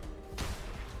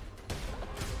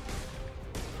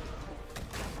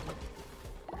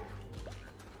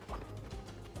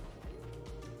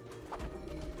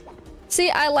 See,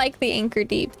 I like the Anchor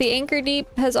Deep. The Anchor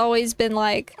Deep has always been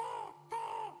like...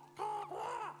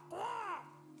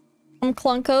 I'm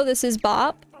Clunko, this is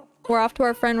Bop. We're off to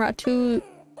our friend Ratau's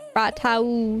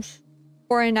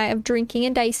for a night of drinking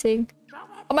and dicing.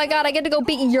 Oh my god, I get to go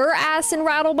beat your ass in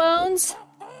Rattlebones?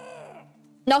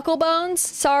 Knucklebones?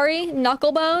 Sorry,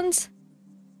 Knucklebones?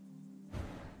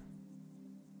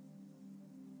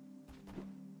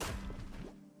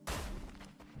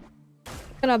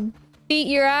 Gonna beat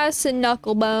your ass in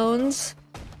Knucklebones.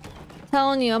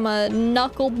 Telling you, I'm a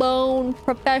Knucklebone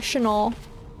professional.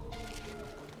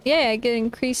 Yeah, I get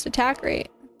increased attack rate.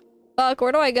 Fuck,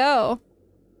 where do I go?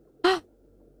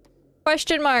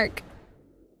 Question mark.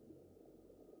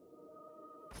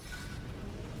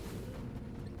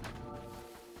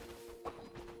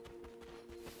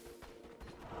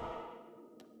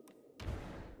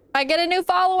 I get a new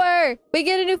follower! We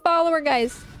get a new follower,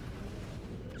 guys.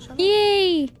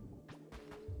 Yay!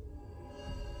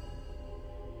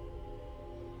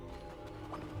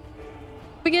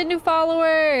 We get a new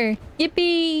follower!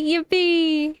 Yippee!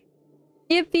 Yippee!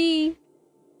 Yippee!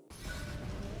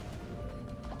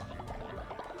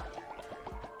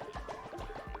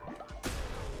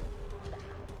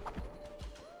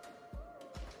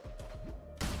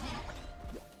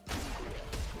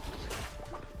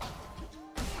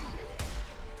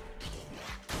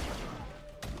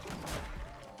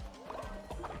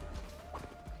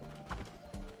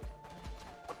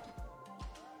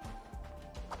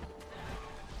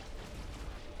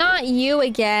 Not you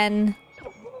again.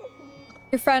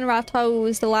 Your friend Ratau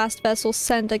was the last vessel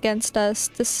sent against us.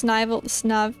 The snively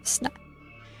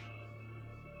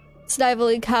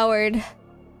coward.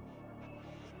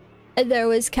 And there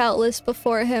was countless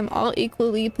before him, all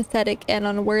equally pathetic and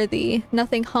unworthy.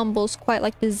 Nothing humbles quite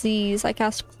like disease. I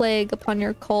cast plague upon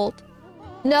your cult.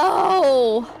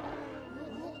 No!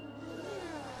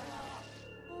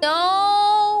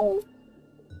 No!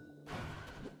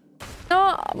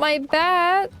 Not my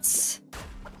bats!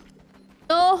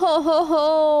 No! Ho, ho,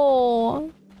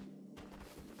 ho.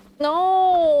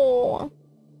 No!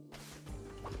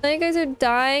 Now you guys are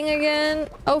dying again?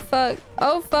 Oh fuck.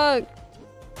 Oh fuck.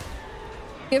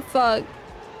 Get fucked.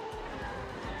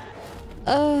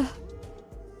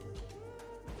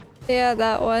 Yeah,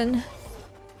 that one.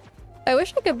 I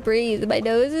wish I could breathe. My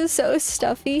nose is so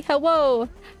stuffy. Hello!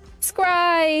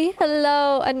 Scry!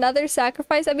 Hello! Another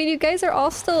sacrifice? I mean, you guys are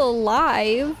all still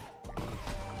alive.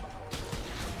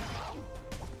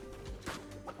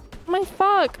 Oh my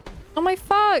fuck! Oh my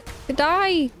fuck!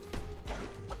 Die!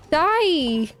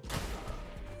 Die!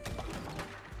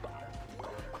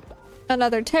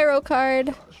 Another tarot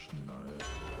card.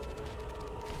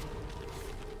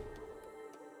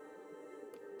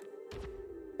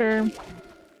 Sure.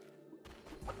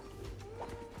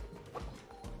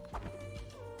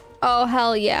 Oh,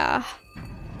 hell yeah.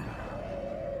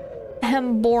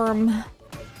 Hemborm.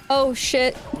 Oh,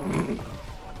 shit.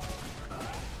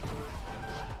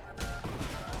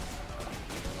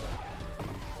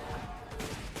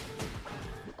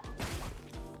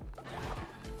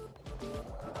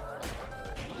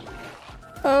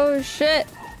 Oh shit.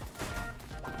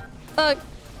 Fuck.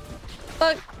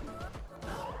 Fuck.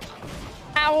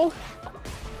 Ow.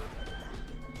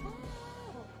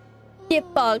 Get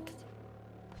fucked.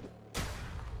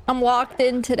 I'm locked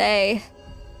in today.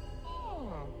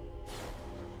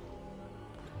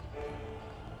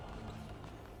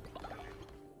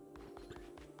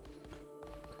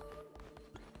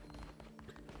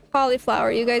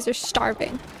 Cauliflower, you guys are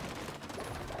starving.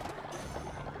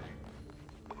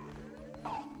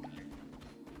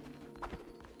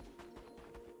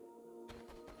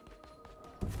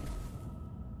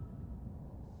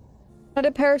 How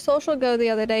did Parasocial go the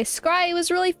other day? Scry, it was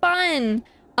really fun.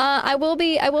 I will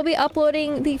be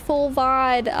uploading the full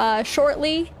VOD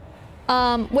shortly.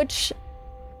 Which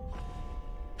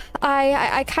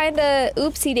I kind of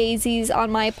oopsie daisies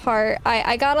on my part.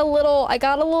 I got a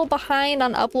little behind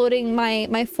on uploading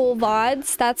my full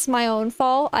VODs. That's my own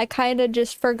fault. I kind of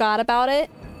just forgot about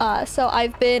it. So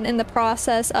I've been in the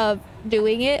process of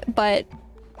doing it, but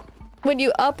when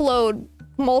you upload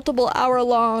multiple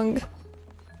hour-long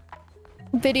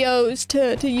videos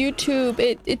to YouTube,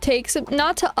 it takes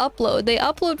not to upload. They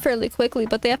upload fairly quickly,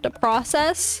 but they have to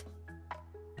process.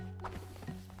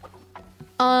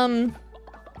 So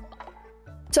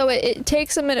it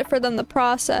takes a minute for them to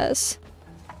process.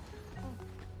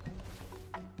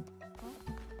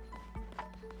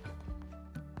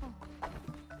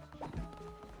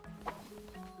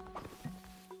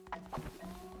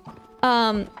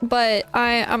 But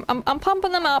I'm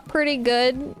pumping them out pretty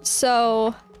good,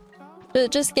 so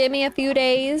just give me a few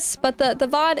days. But the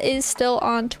VOD is still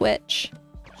on Twitch.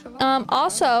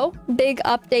 Also, big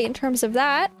update in terms of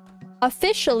that.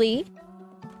 Officially,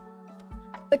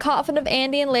 The Coffin of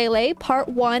Andy and Lele Part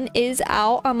 1 is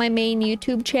out on my main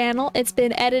YouTube channel. It's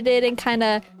been edited and kind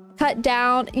of cut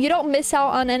down. You don't miss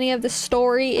out on any of the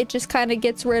story. It just kind of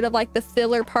gets rid of like the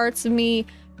filler parts of me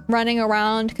running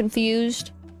around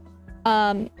confused.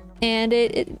 And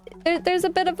there's a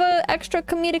bit of a extra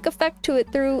comedic effect to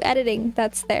it through editing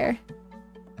that's there.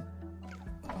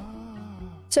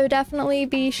 So definitely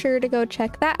be sure to go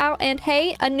check that out. And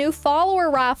hey, a new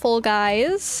follower raffle,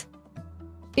 guys.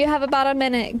 You have about a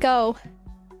minute. Go.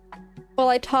 While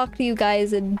I talk to you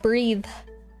guys and breathe.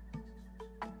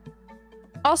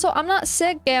 Also, I'm not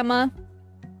sick, Gamma.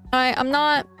 I'm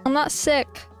not sick.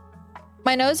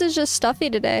 My nose is just stuffy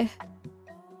today.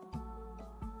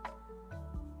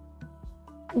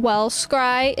 Well,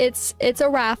 Scry, it's a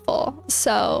raffle,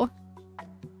 so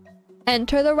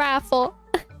enter the raffle.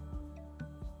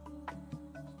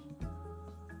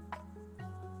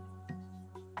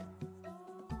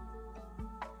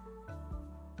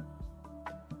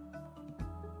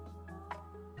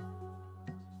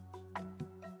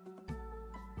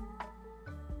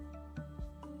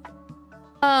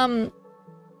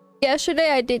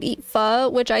 Yesterday I did eat pho,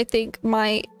 which I think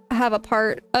might have a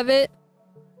part of it.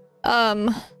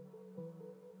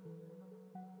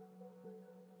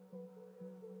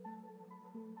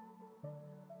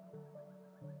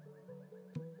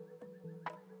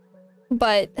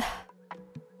 But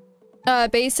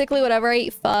basically whatever I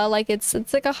eat pho, like it's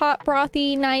like a hot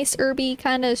brothy, nice herby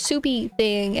kind of soupy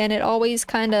thing, and it always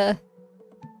kind of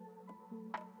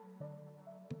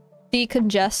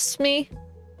decongests me.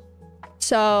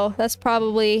 So that's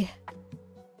probably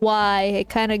why it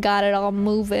kind of got it all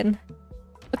moving.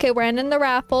 Okay, we're ending the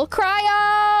raffle.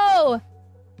 Cryo!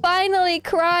 Finally,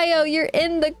 Cryo, you're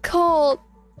in the cult.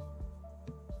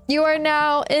 You are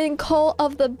now in Cult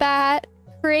of the Bat.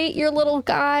 Create your little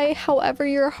guy however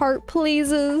your heart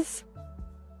pleases.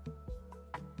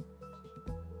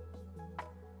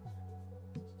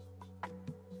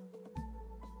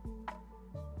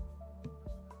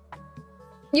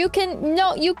 You can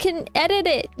edit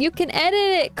it. You can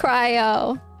edit it,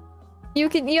 Cryo. You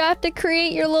have to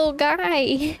create your little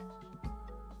guy.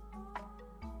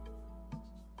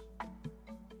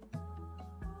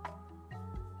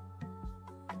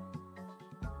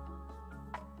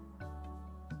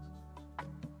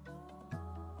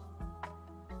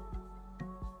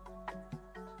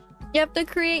 You have to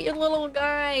create your little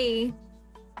guy.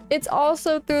 It's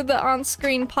also through the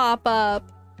on-screen pop-up.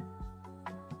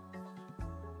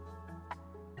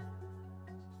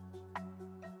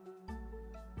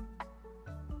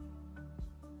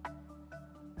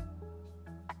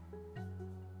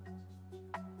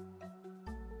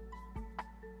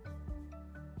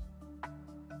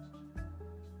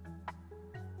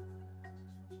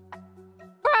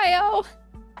 Cryo!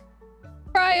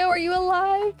 Cryo, are you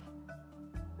alive?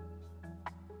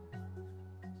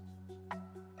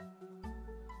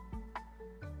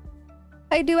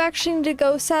 I do actually need to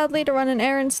go, sadly, to run an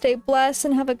errand. Stay blessed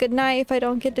and have a good night if I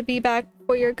don't get to be back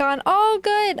before you're gone. All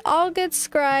good,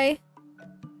 Scry.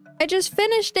 I just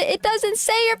finished it. It doesn't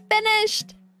say you're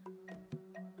finished.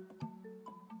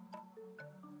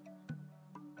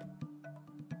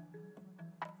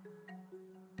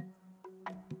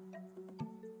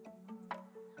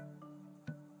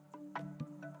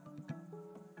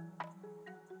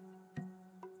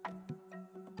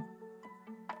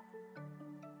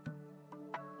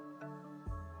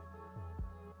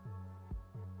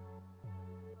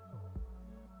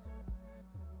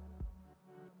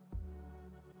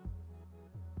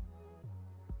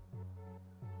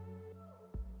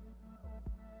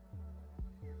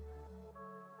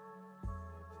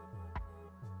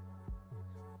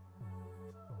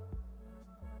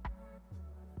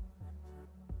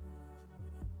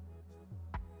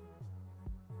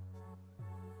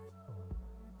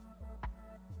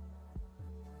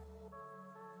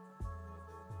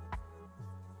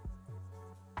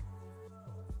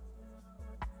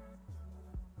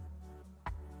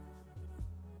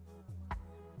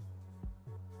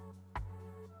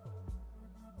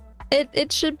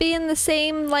 It should be in the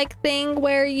same like thing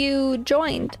where you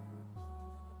joined.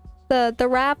 The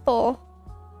raffle.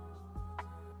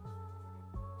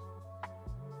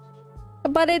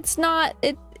 But it's not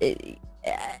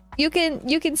you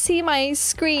can see my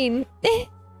screen.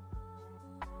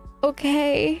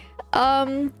 Okay.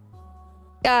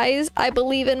 Guys, I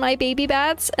believe in my baby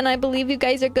bats and I believe you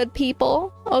guys are good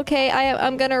people. Okay,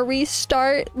 I'm gonna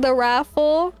restart the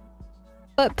raffle.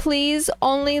 But please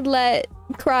only let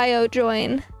Cryo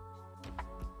join.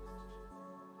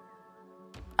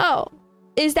 Oh,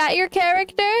 is that your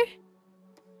character?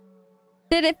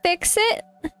 Did it fix it?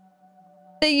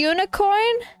 The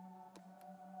unicorn?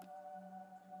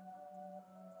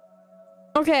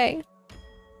 Okay.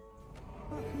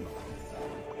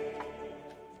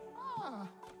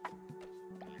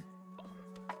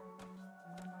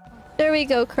 There we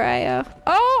go, Cryo.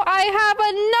 Oh, I have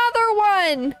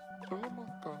another one!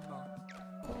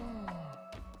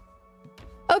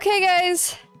 Okay,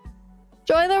 guys.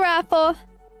 Join the raffle.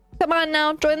 Come on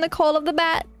now, join the Call of the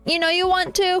Bat. You know you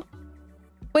want to.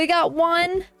 We got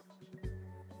one.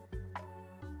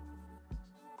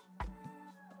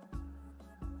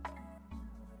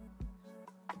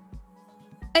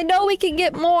 I know we can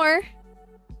get more.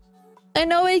 I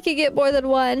know we can get more than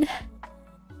one.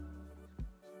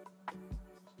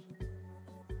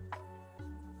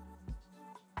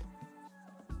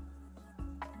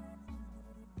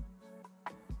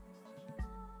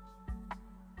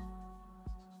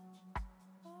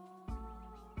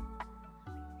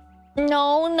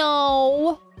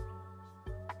 No.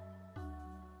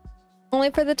 Only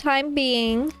for the time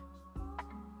being.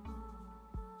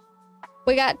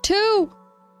 We got two.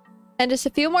 And just a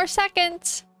few more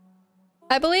seconds.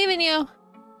 I believe in you.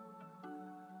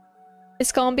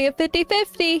 It's gonna be a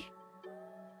 50-50.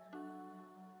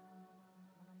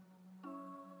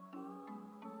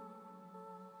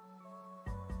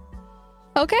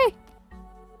 Okay.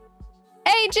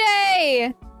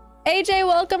 AJ! AJ,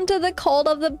 welcome to the Cult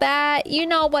of the Bat. You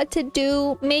know what to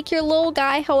do. Make your little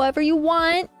guy however you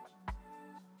want.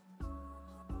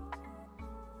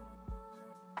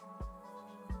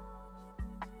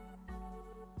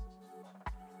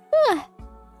 I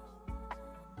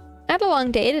had a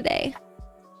long day today.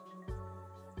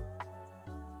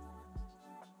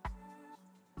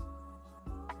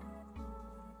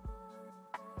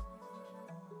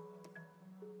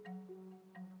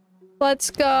 Let's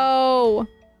go.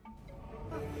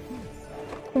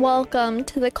 Welcome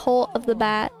to the Cult of the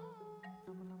Bat.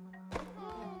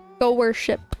 Go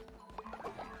worship.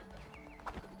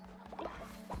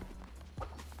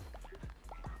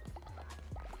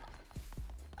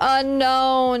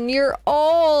 Unknown, you're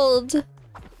old.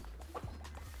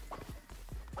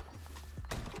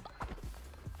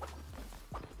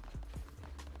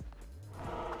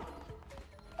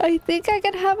 I think I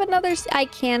could have another. I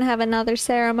can have another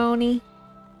ceremony.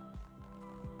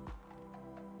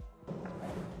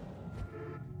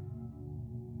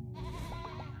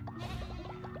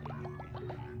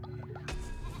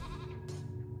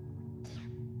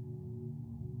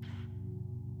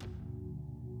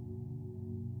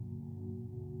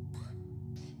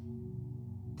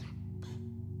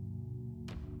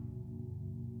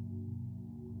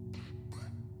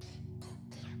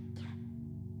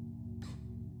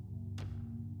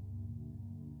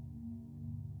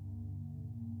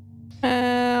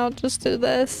 I'll just do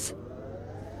this.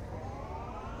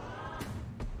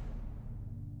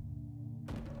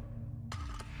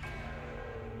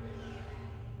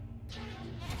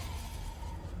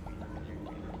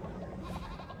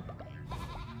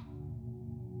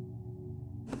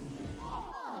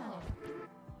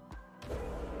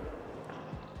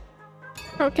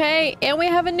 Okay, and we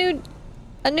have a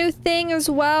new thing as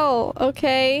well.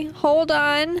 Okay, hold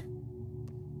on.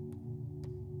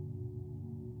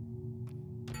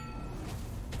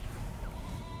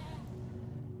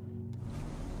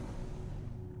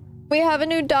 We have a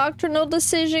new doctrinal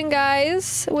decision,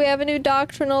 guys. We have a new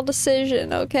doctrinal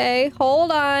decision, okay?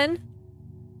 Hold on.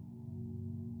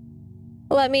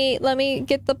 Let me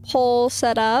get the poll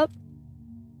set up.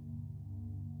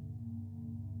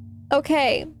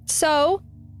 Okay, so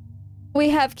we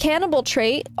have cannibal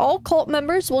trait. All cult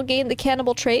members will gain the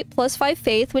cannibal trait plus 5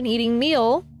 faith when eating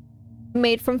meal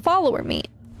made from follower meat.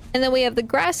 And then we have the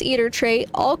grass eater trait.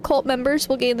 All cult members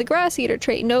will gain the grass eater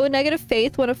trait. No negative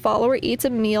faith when a follower eats a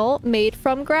meal made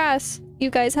from grass. You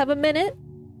guys have a minute?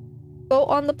 Vote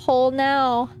on the poll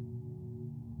now.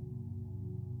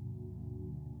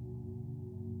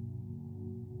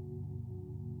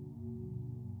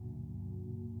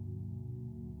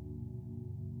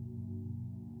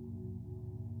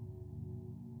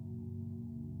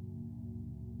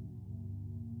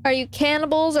 Are you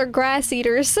cannibals or grass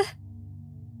eaters?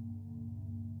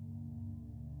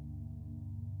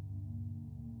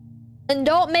 And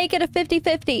don't make it a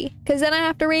 50-50, because then I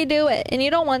have to redo it, and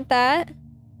you don't want that.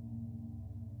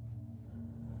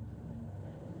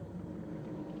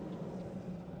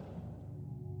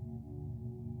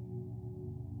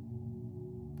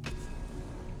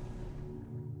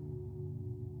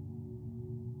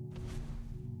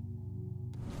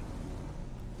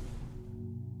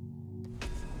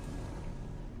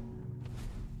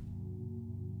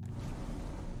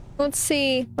 Let's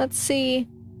see. Let's see.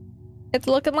 It's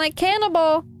looking like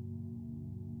cannibal.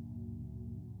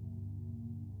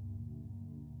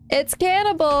 It's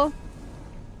cannibal.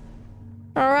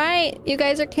 Alright, you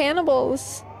guys are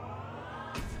cannibals.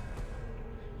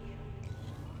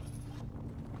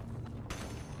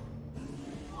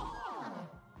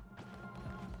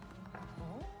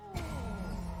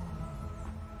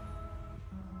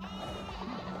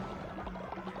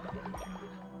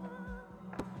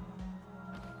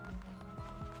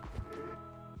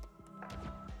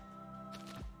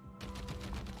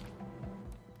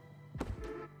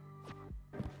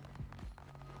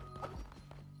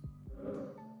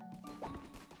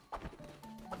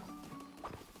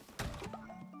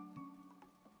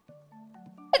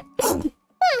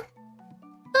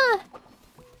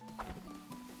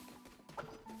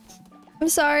 I'm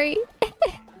sorry.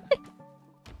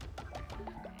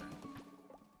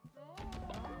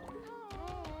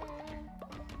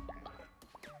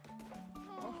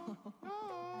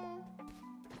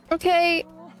 Okay.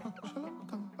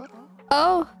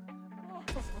 Oh.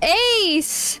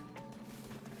 Ace!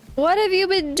 What have you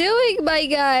been doing, my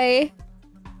guy?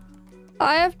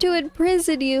 I have to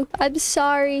imprison you. I'm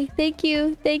sorry. Thank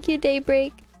you. Thank you,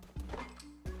 Daybreak.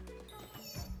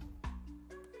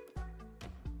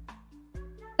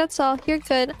 That's all. You're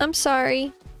good. I'm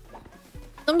sorry.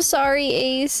 I'm sorry,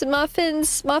 Ace.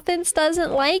 Muffins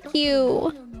doesn't like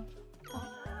you.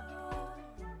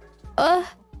 Ugh.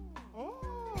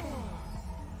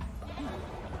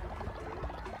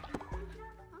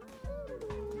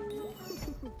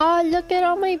 Oh, look at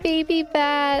all my baby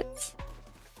bats.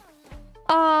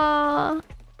 Aww.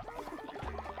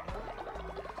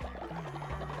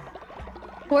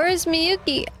 Where is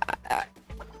Miyuki?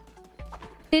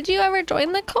 Did you ever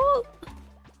join the cult?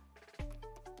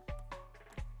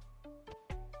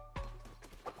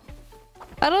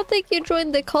 I don't think you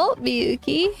joined the cult,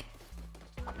 Miyuki.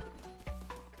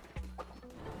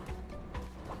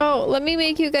 Oh, let me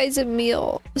make you guys a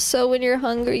meal. So when you're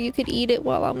hungry, you could eat it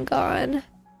while I'm gone.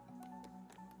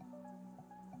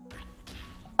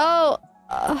 Oh,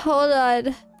 hold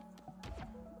on.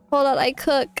 Hold on, I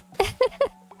cook.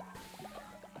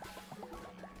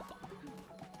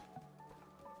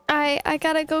 I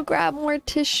gotta go grab more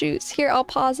tissues. Here, I'll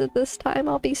pause it this time.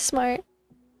 I'll be smart.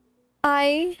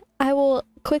 I will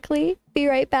quickly be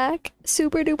right back.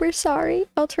 Super duper sorry.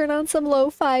 I'll turn on some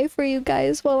lo-fi for you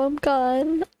guys while I'm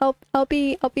gone. I'll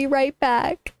be right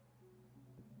back.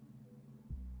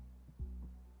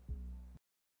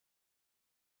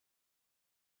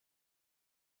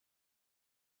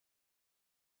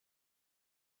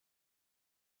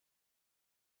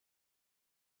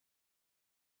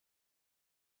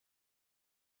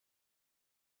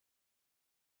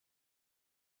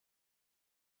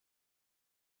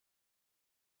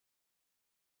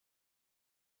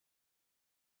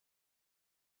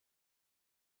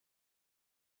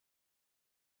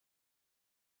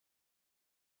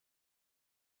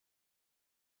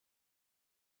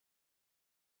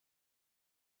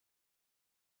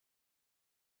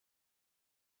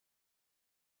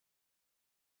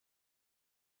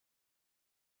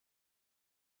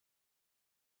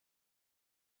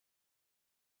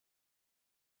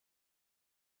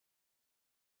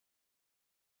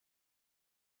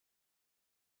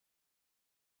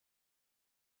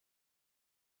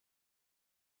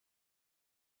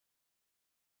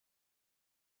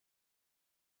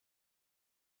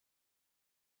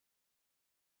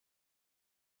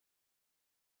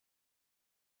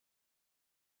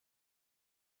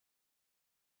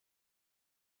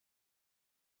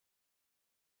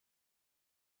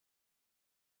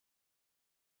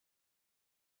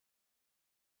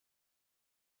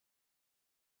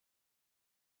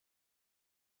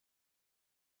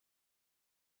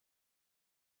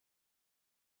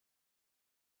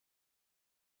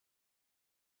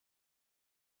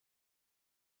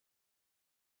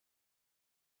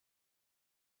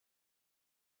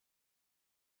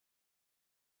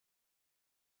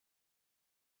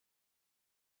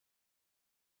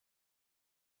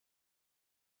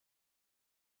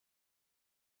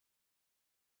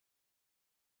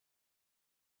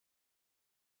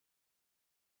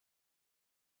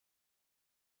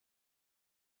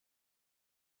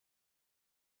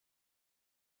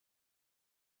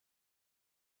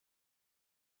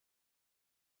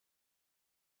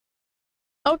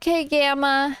 Okay,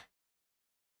 Gamma.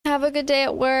 Have a good day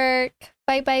at work.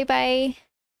 Bye, bye, bye.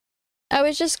 I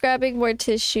was just grabbing more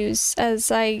tissues as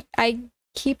I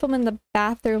keep them in the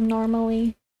bathroom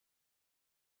normally.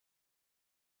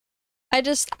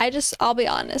 I'll be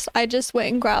honest, I just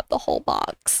went and grabbed the whole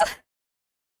box.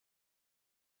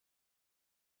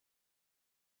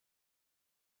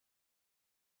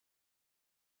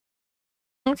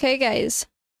 Okay, guys.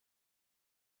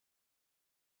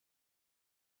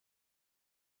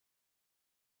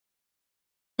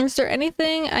 Is there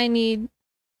anything I need?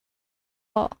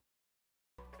 Oh.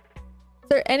 Is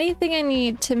there anything I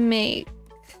need to make?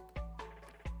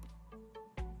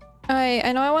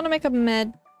 I know I want to make a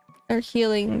med or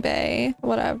healing bay,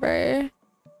 whatever.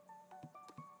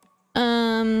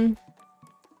 I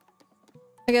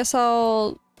guess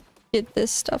I'll get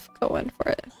this stuff going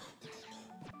for it.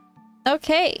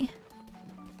 Okay.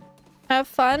 Have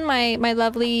fun, my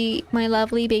lovely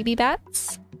baby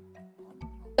bats.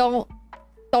 Don't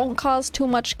cause too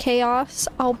much chaos.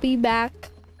 I'll be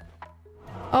back.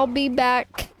 I'll be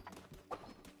back.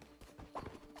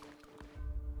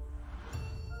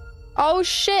 Oh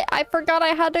shit, I forgot I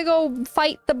had to go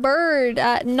fight the bird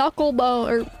at Knucklebone,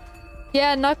 or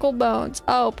yeah, Knucklebones.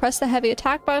 Oh, press the heavy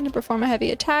attack button to perform a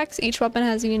heavy attacks. Each weapon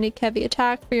has a unique heavy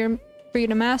attack for you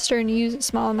to master and use a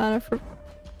small amount of.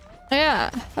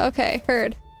 Yeah, okay,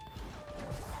 heard.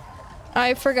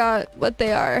 I forgot what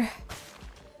they are.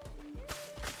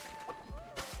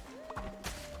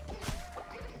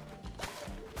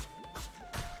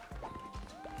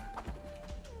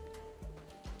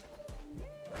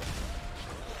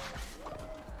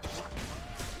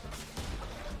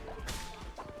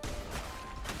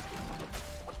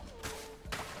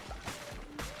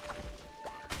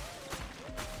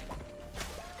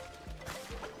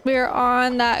 We're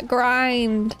on that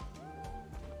grind.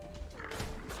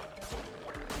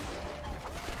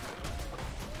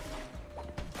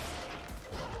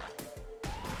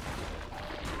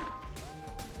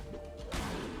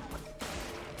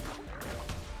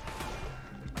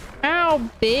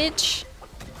 Ow, bitch.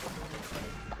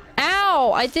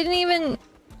 Ow, I didn't even...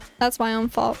 That's my own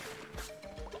fault.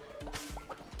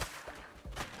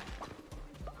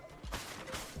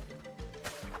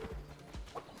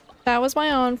 That was my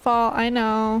own fault, I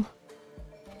know.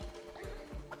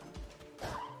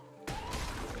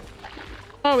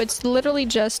 Oh, it's literally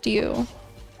just you.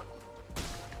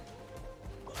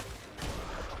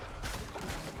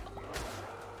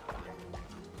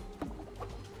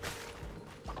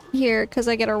 Here, because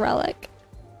I get a relic.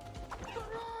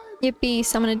 Yippee,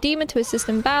 summon a demon to assist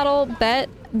in battle. Bet.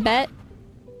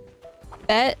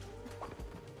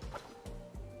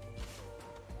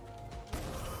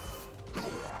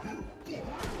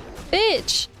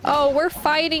 Bitch! Oh, we're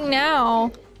fighting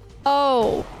now.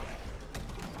 Oh.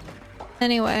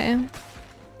 Anyway.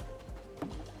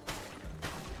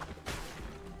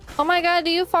 Oh my god,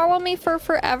 do you follow me for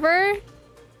forever?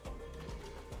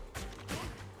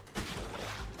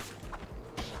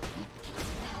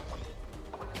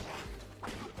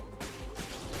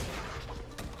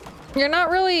 You're not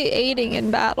really aiding in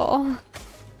battle.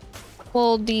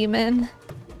 Little demon.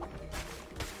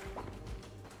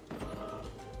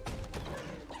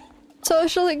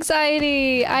 Social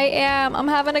anxiety. I am. I'm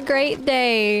having a great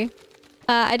day.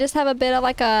 I just have a bit of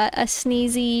like a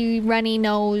sneezy, runny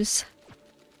nose.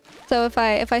 So if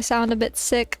I sound a bit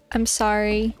sick, I'm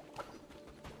sorry.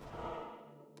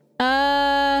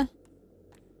 Well,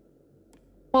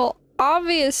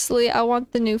 obviously I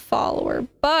want the new follower,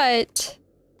 but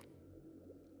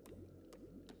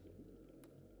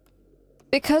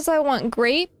because I want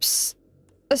grapes,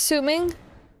 assuming,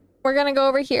 we're gonna go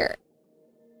over here.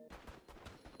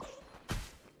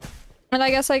 And I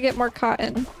guess I get more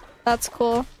cotton. That's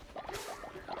cool.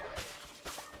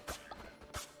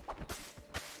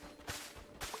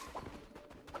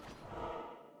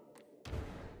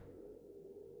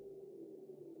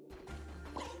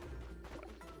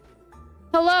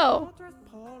 Hello!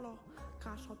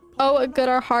 Oh, what good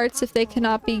are hearts if they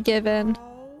cannot be given?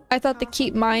 I thought to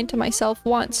keep mine to myself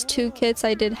once. 2 kits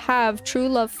I did have, true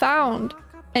love found.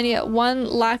 And yet one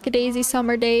lackadaisy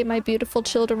summer day, my beautiful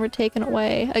children were taken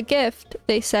away. A gift,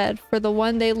 they said, for the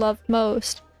one they loved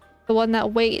most. The one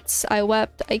that waits. I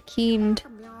wept, I keened.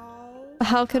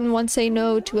 How can one say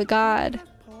no to a god?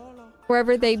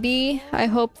 Wherever they be, I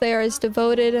hope they are as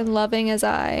devoted and loving as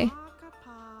I.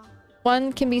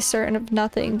 One can be certain of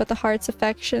nothing but the heart's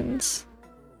affections.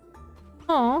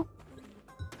 Aww.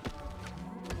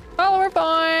 Follower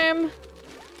farm!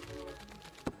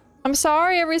 I'm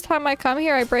sorry every time I come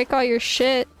here I break all your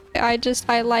shit. I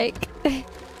like...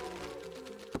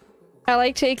 I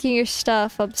like taking your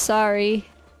stuff, I'm sorry.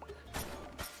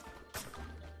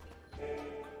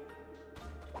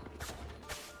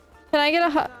 Can I get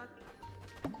a hug?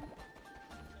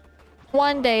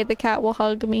 One day the cat will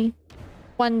hug me.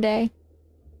 One day.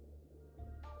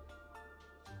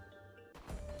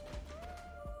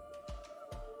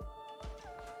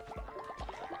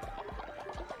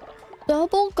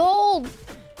 Double gold!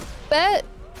 Bet!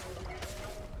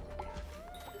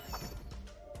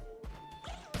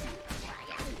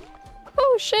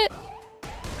 Oh shit!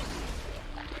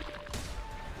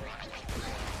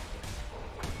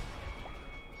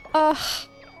 Ugh.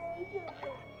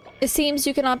 It seems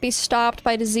you cannot be stopped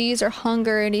by disease or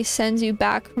hunger, and he sends you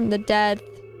back from the dead.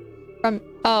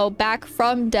 Back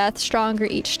from death stronger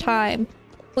each time.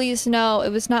 Please know, it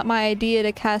was not my idea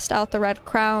to cast out the Red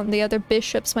Crown. The other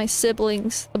bishops, my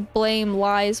siblings, the blame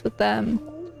lies with them.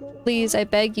 Please, I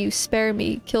beg you, spare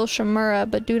me. Kill Shimura,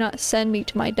 but do not send me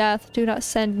to my death. Do not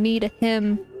send me to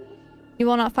him. You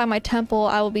will not find my temple.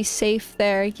 I will be safe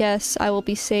there. Yes, I will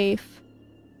be safe.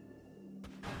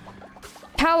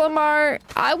 Calamar,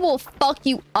 I will fuck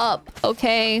you up,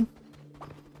 okay?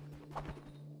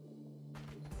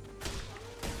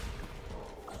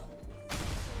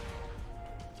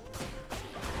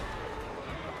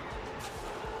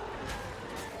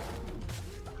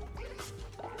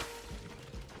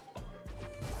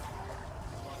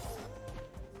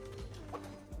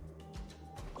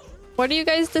 What do you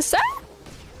guys decide?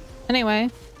 Anyway.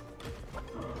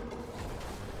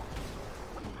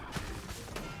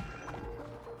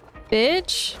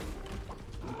 Bitch.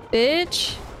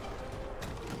 Bitch.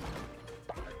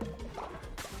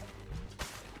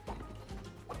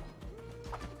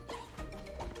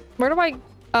 Where do I...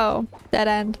 Oh, dead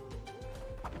end.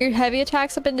 Your heavy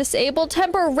attacks have been disabled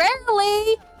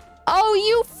temporarily? Oh,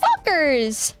 you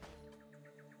fuckers!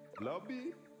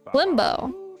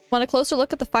 Limbo. Want a closer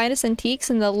look at the finest antiques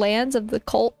in the lands of the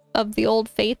cult of the old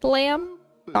faith lamb?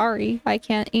 Sorry, I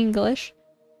can't English.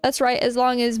 That's right, as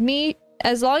long as me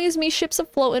ship's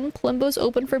afloat and Plimbo's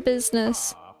open for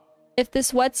business. If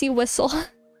this wets you, whistle.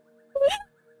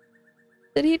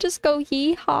 Did he just go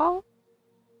hee-haw?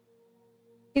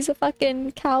 He's a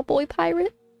fucking cowboy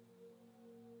pirate.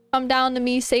 Come down to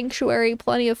me, sanctuary.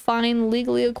 Plenty of fine,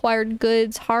 legally acquired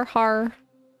goods. Har har.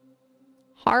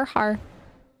 Har har.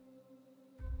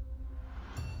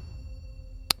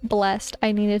 Blessed.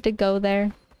 I needed to go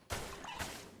there.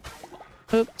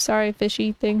 Oops, sorry,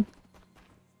 fishy thing.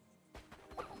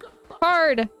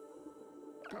 Card!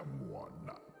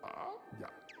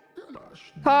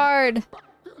 Card!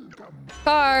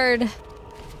 Card!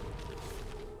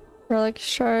 Relic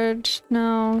shard.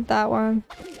 No, that one.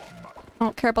 I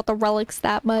don't care about the relics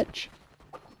that much.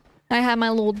 I have my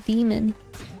little demon.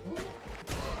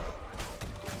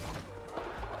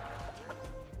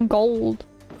 Gold.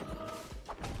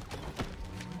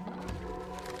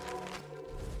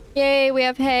 Yay, we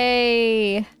have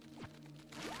hay.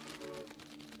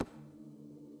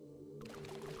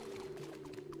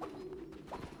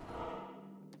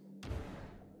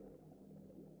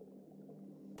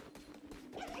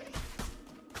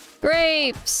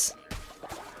 Grapes.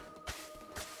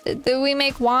 Do we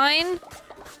make wine?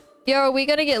 Yo, are we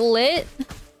gonna get lit?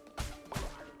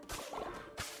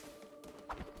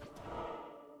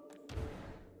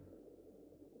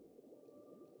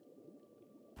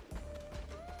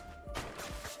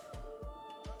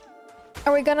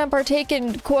 Are we gonna partake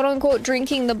in quote-unquote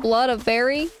drinking the blood of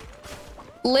Barry?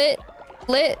 Lit.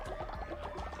 Lit.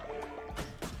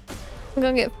 I'm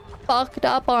gonna get fucked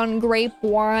up on grape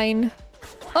wine.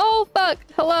 Oh, fuck.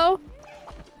 Hello?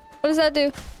 What does that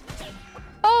do?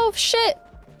 Oh, shit!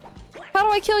 How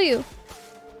do I kill you?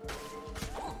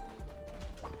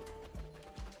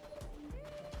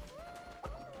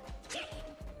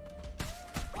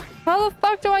 How the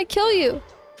fuck do I kill you?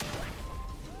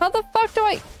 How the fuck do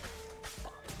I...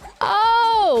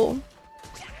 Oh!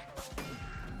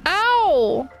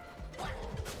 Ow!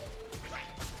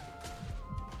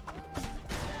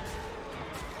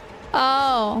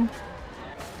 Oh.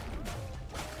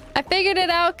 I figured it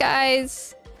out,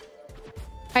 guys.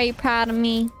 Are you proud of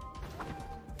me?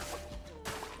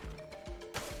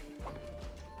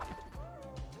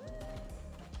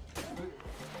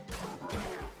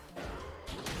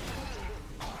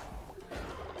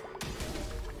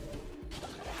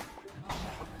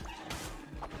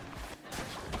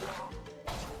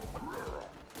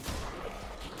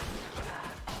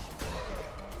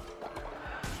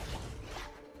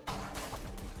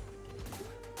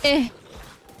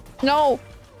 No.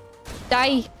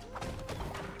 Die.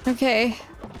 Okay.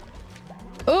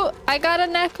 Oh, I got a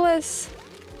necklace.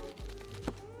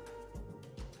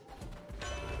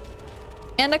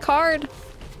 And a card.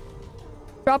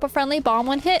 Drop a friendly bomb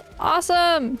when hit.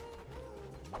 Awesome.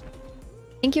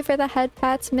 Thank you for the head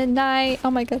pats, Midnight.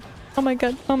 Oh my god. Oh my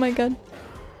god. Oh my god.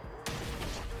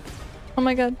 Oh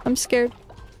my god. I'm scared.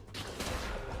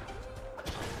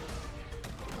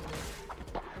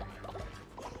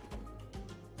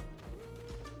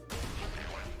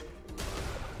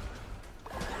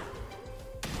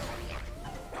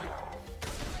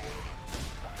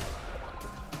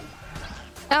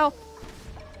 Ow.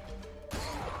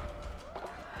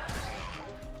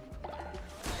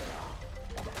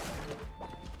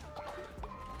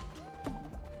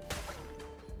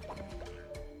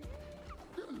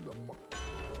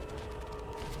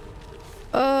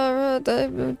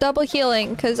 The double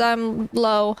healing because I'm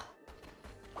low.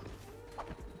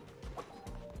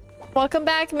 Welcome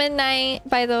back, Midnight,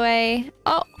 by the way.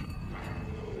 Oh.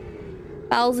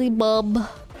 Bub.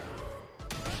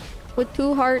 With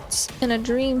 2 hearts and a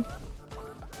dream.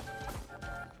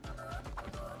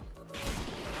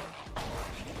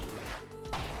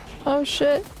 Oh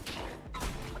shit.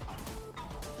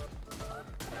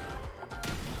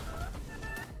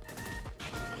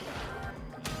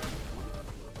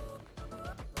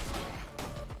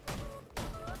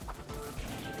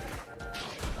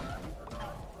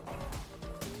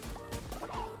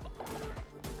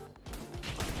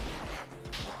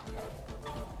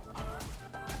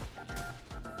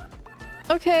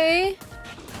 Okay.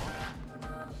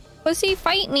 Pussy,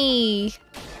 fight me.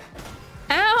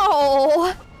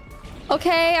 Ow!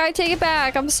 Okay, I take it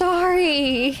back. I'm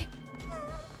sorry.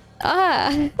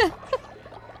 Ah.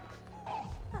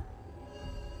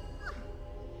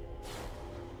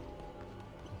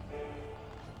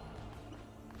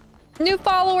 New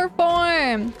follower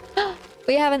form.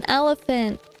 We have an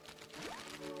elephant.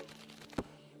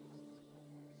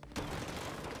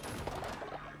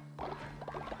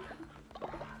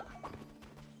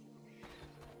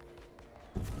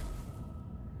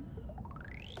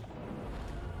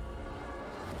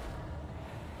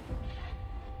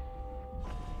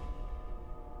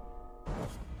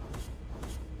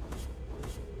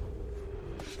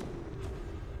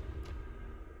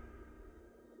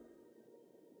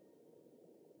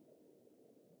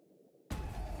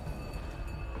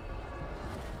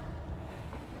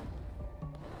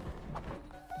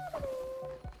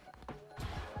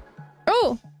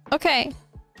 Oh, okay.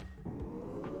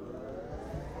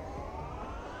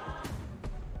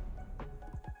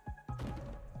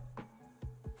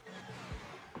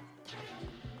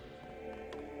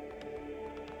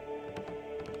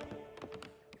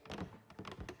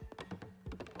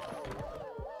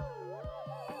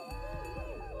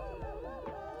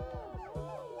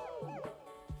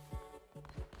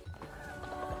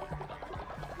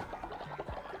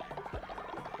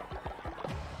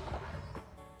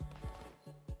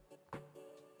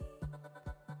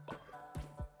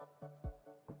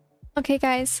 Okay,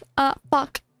 guys.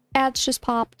 Fuck. Ads just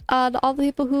popped. All the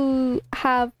people who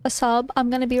have a sub, I'm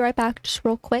gonna be right back just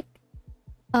real quick.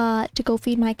 To go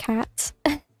feed my cats.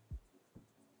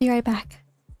 Be right back.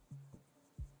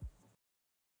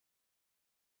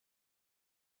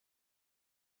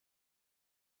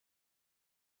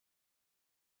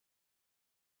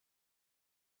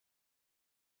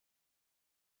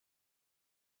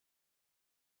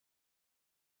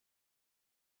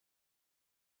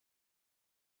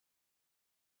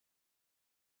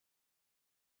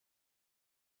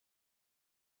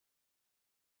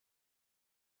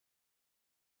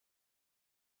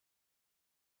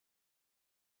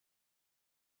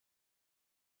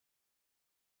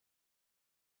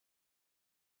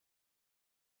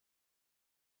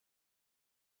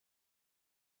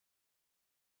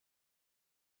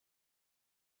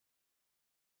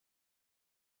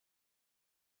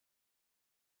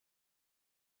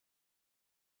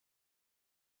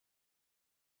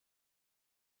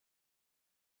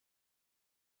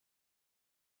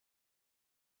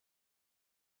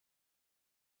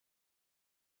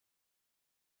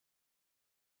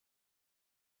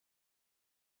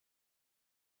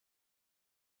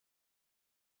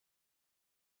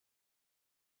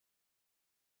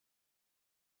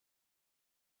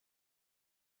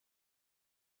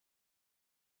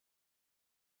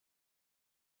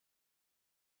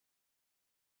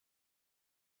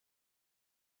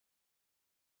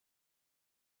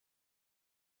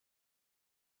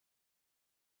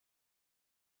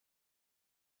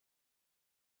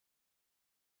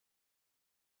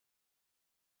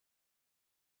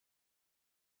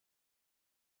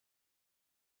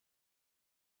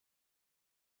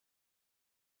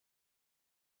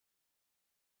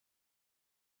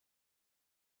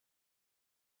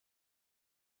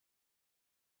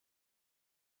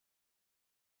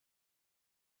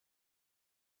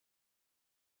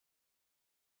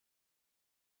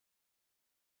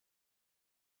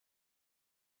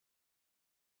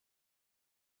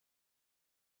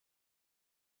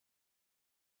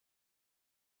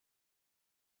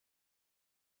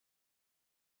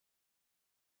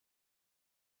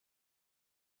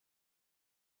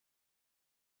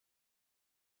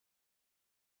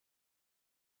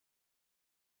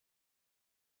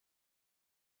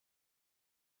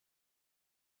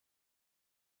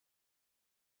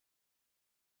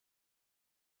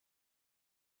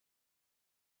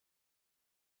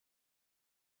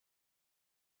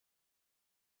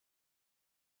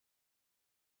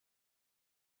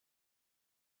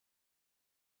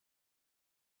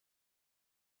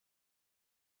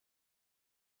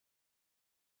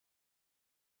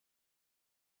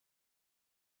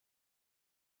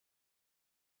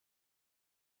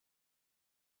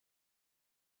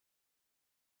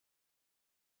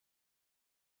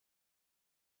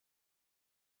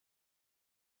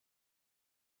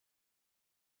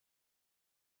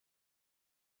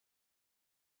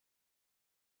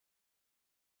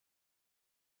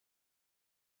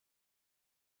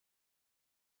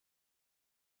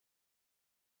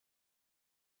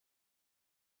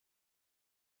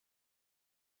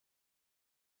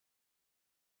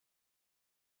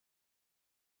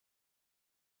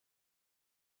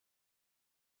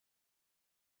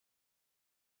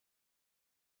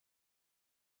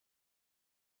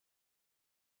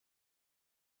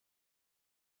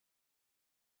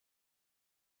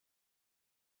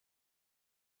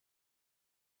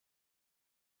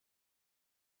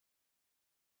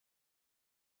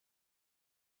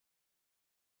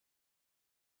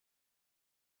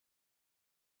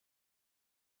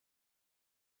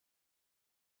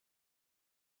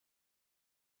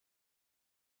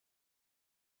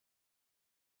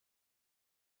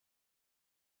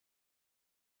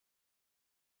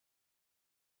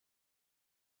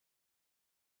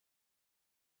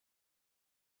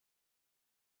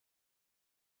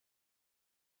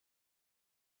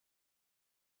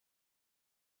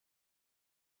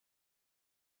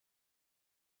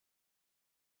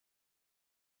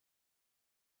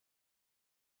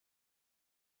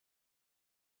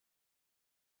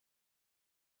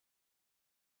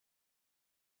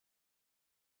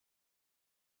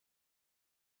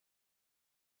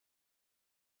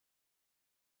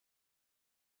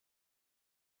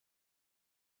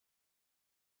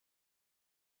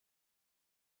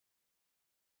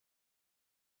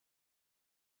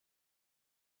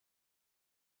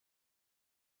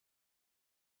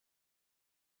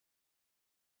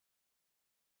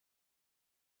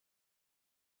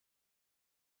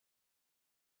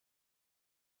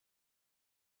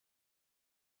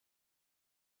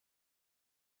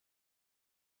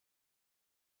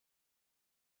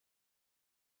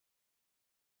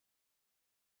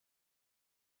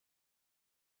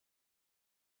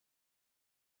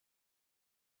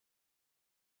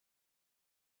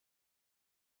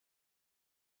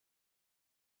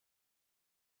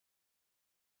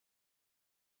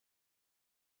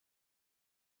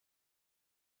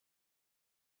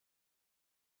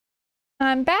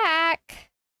 I'm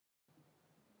back.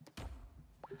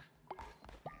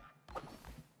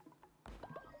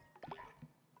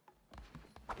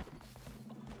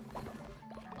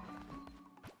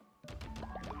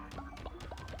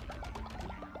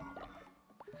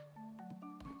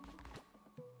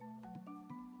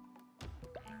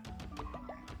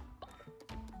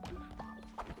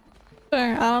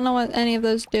 Sure, I don't know what any of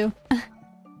those do.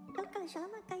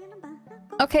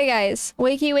 Okay, guys.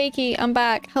 Wakey, wakey. I'm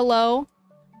back. Hello?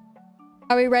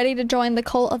 Are we ready to join the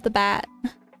cult of the bat?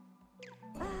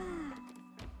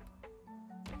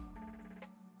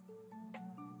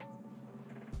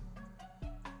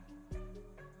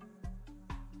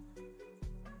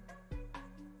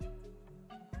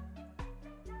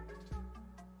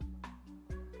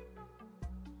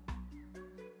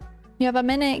 You have a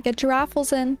minute. Get your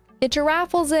raffles in. Get your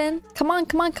raffles in. Come on,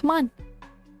 come on, come on.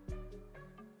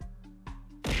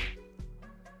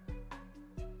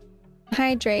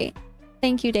 Hydrate.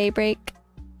 Thank you, Daybreak.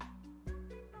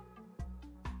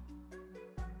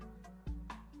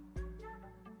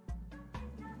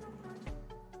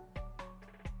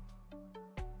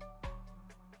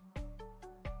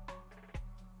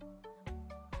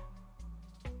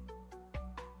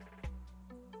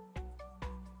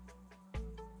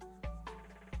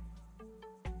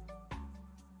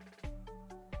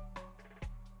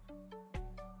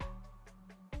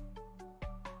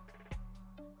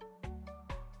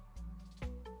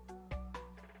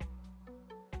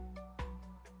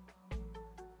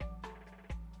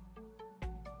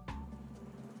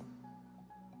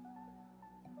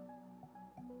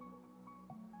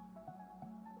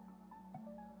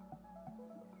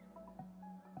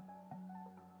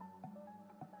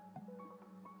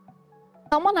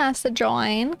 Someone has to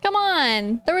join. Come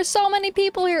on. There were so many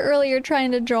people here earlier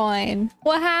trying to join.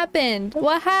 What happened?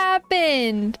 What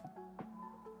happened?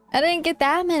 I didn't get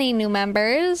that many new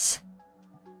members.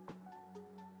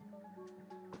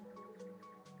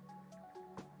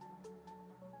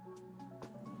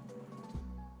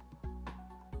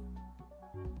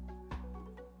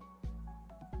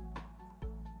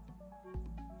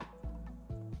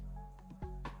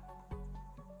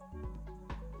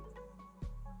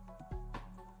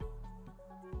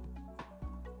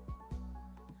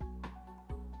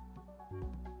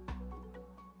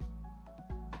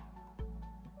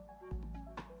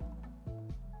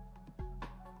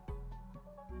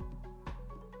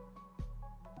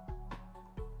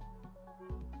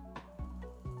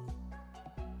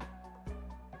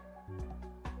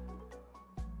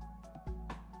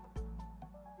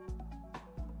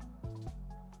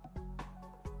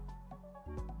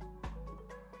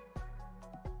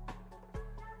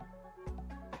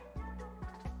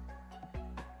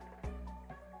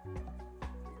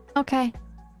 Okay.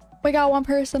 We got one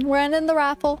person. We're ending the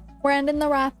raffle. We're ending the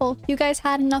raffle. You guys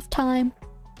had enough time.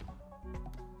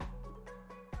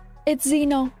 It's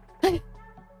Zeno.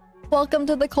 Welcome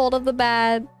to the cult of the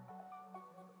bad.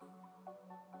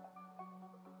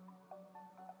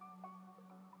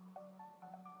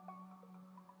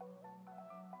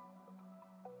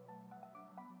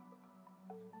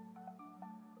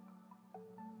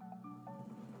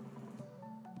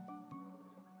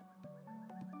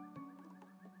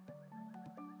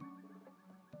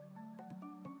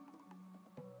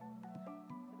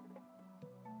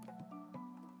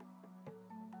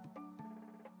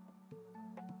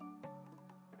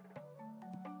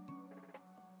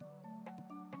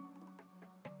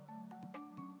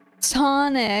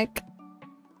 Sonic.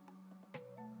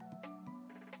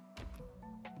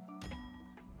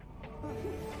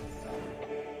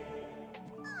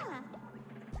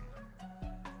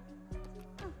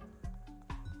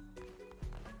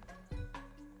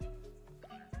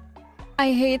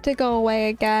 I hate to go away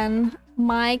again.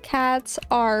 My cats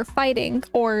are fighting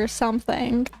or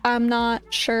something. I'm not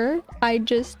sure. I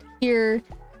just hear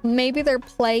maybe they're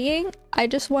playing. I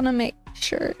just want to make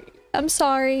sure. I'm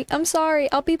sorry. I'm sorry.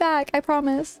 I'll be back. I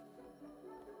promise.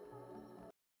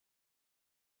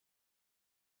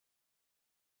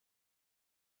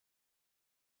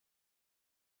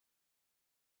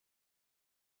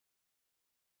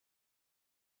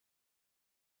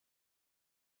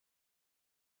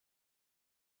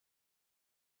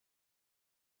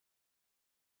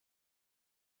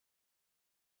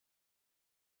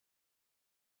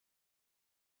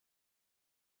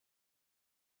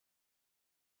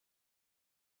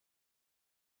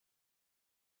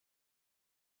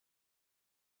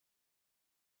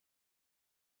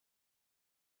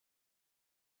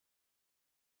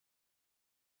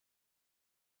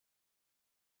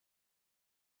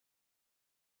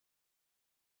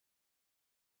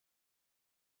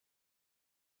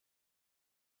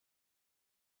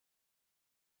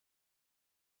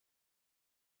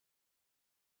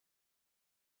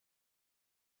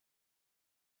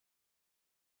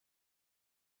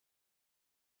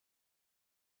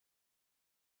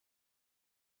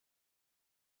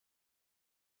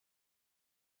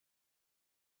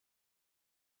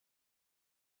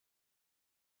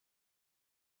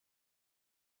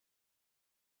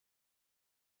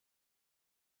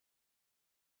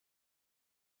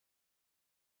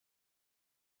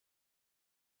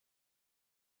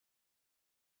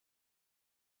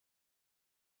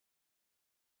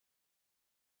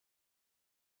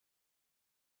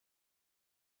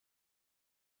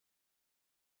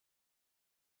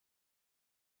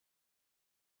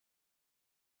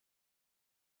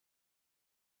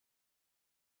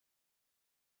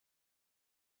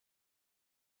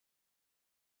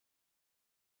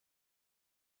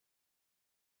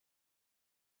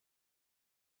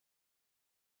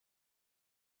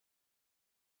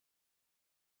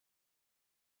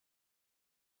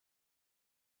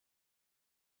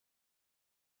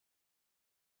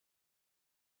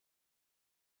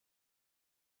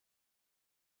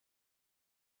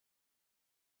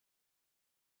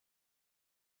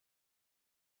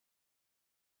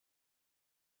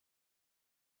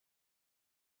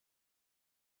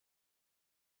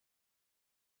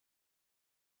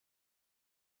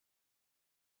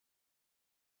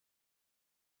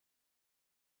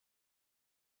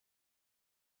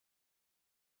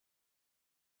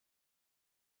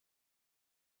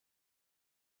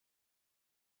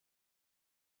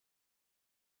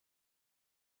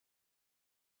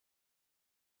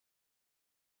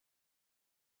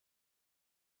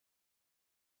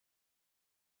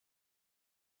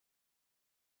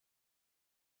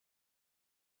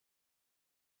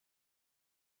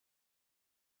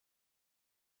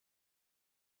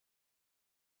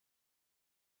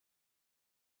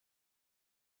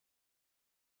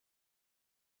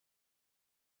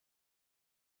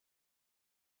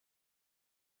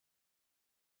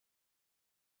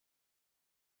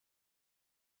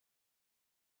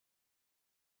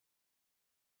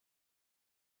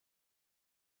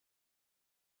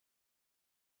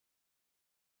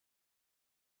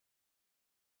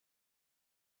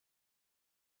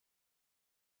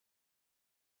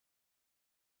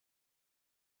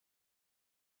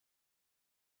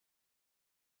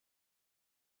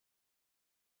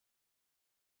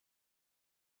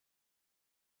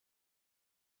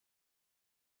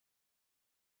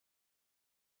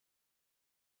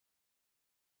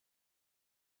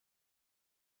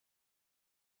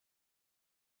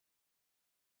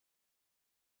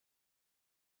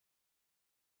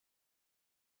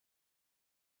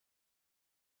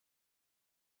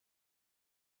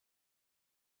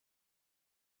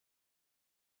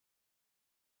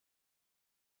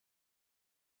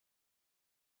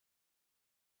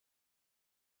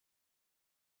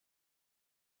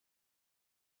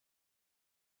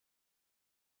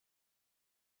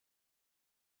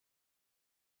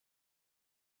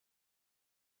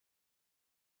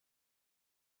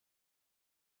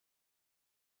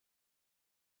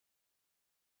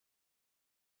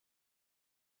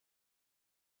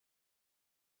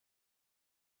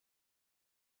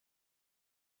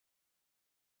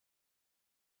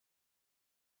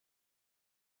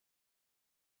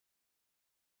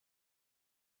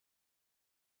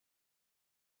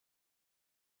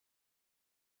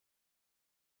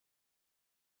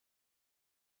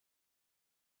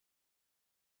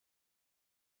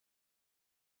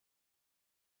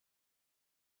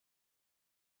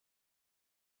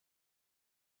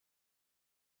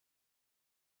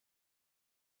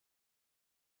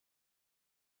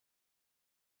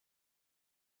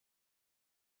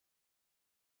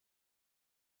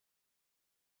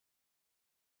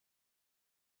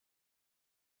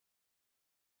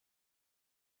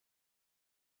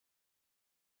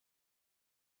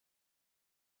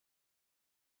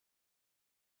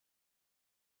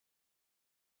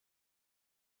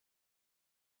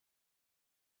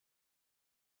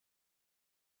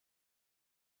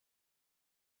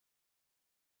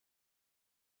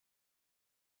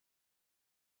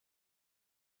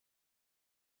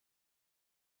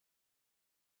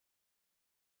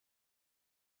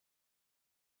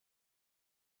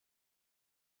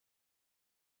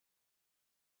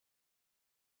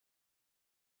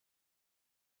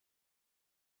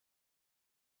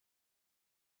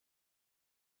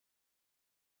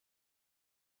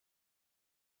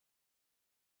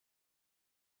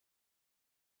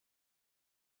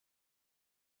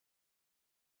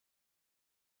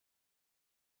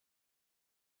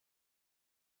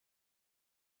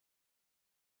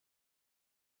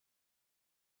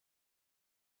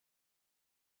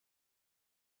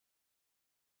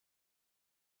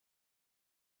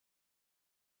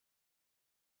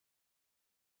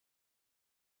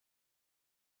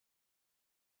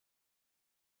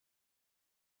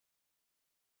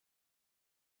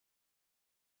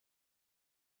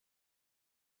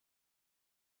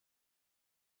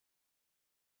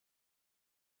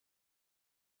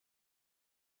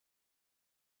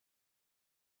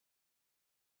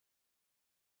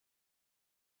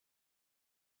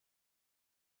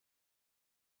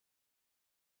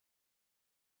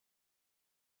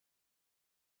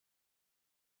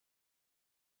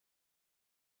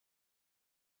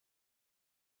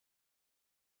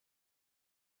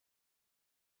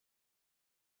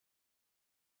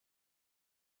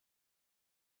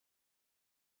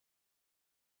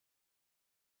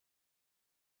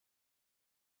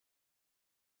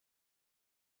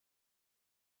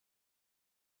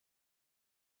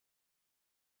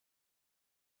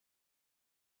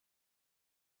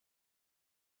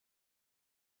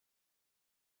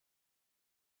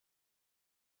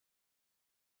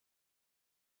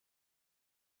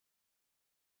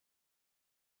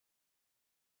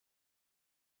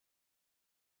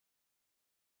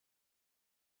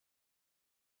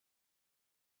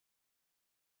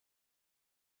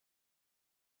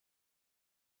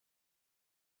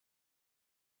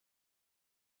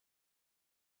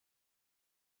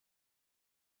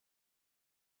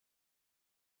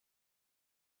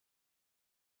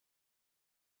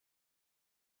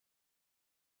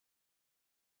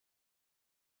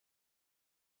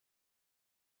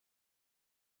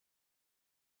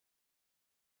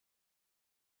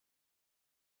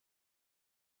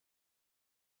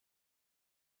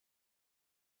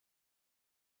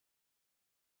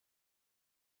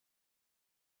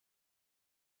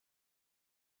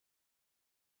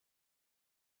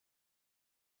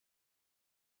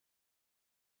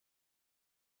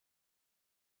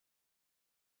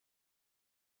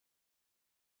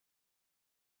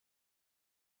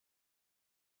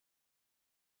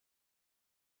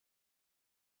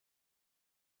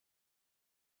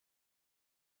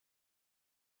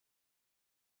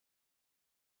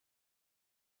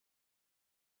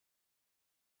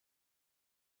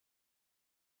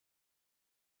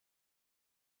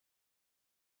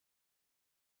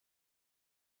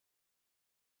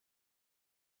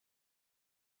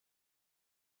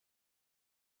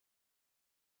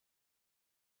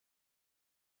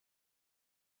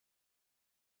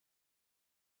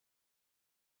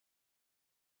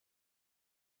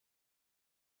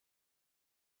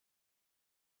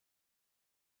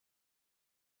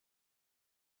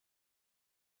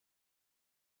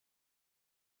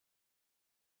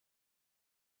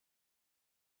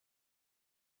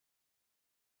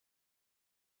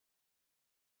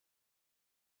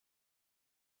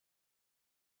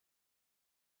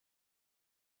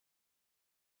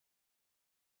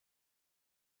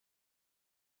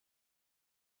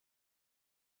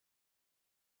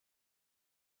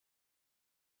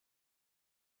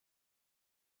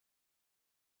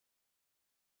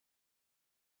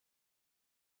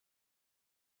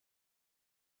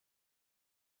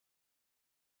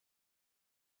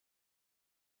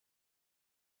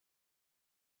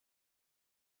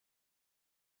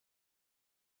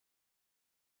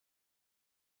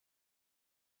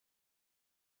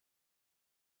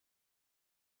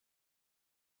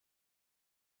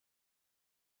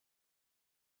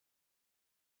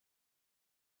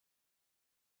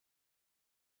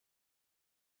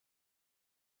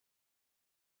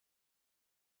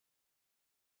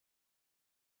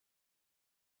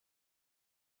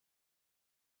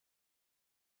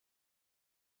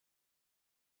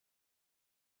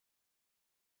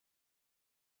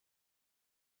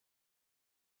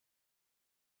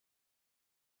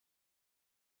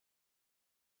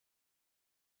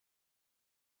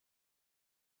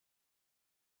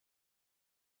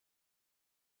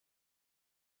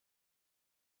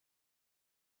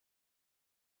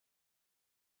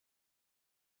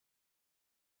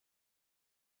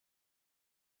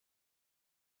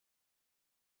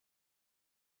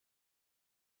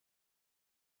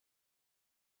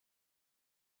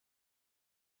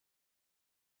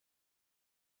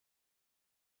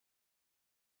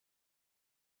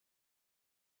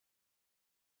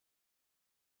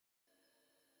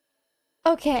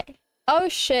 Okay. Oh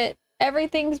shit.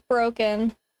 Everything's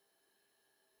broken.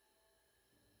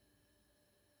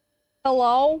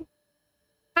 Hello?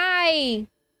 Hi!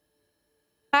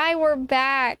 Hi, we're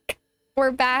back.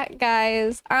 We're back,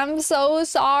 guys. I'm so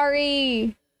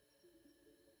sorry.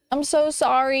 I'm so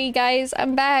sorry, guys.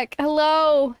 I'm back.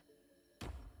 Hello.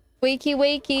 Wakey,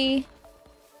 wakey.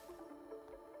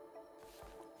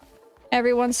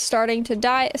 Everyone's starting to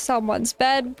die. Someone's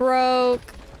bed broke.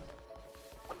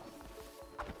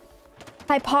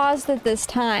 I paused it this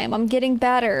time. I'm getting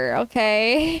better,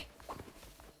 okay?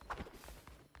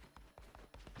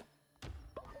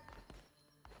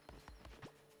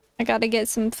 I gotta get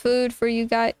some food for you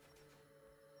guys.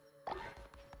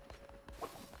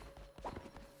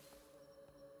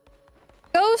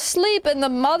 Go sleep in the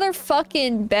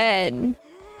motherfucking bed.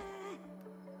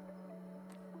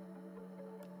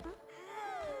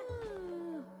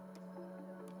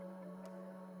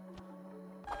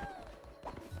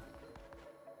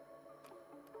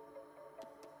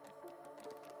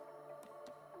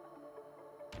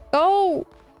 Go!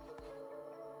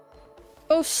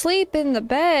 Go sleep in the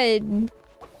bed.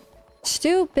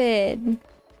 Stupid.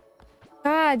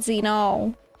 God,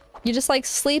 Zeno. You just like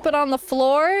sleeping on the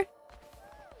floor?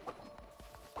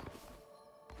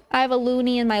 I have a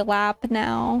loony in my lap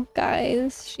now,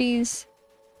 guys. She's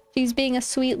being a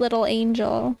sweet little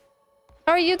angel.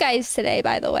 How are you guys today,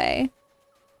 by the way?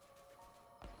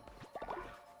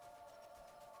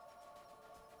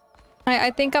 I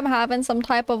think I'm having some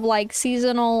type of like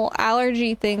seasonal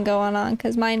allergy thing going on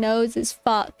because my nose is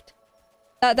fucked.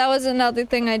 That was another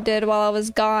thing I did while I was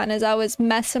gone, is I was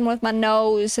messing with my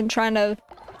nose and trying to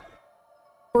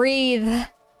breathe.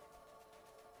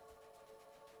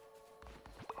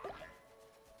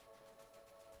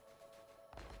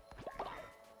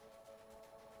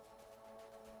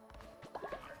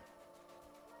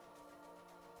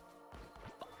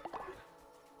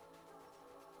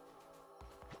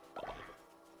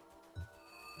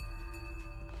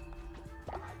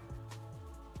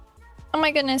 Oh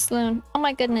my goodness, Loon. Oh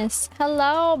my goodness.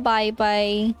 Hello,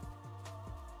 bye-bye.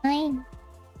 Hi.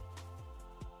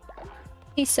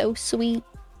 He's so sweet.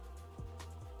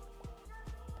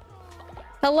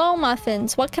 Hello,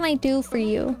 Muffins. What can I do for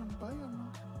you?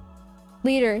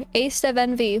 Leader, Ace of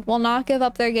Envy will not give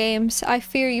up their games. I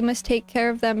fear you must take care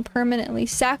of them permanently.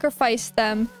 Sacrifice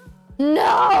them.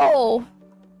 No!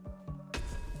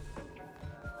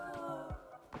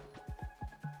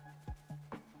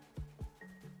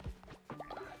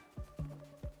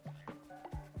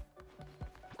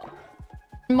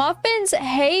 Muffins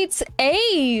hates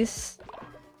Ace.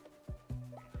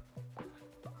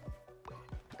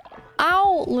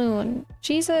 Ow, Loon.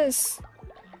 Jesus.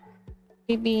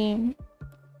 Baby.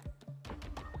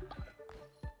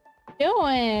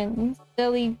 Doing,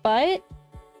 silly butt.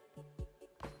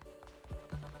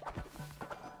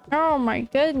 Oh my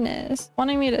goodness.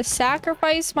 Wanting me to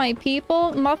sacrifice my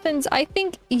people? Muffins, I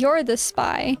think you're the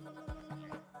spy.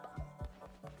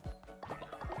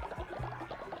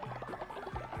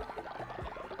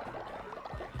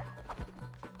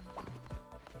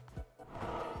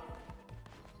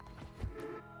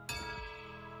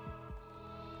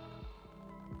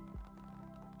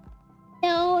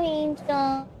 No,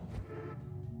 Angel.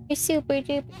 You're super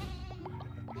duper.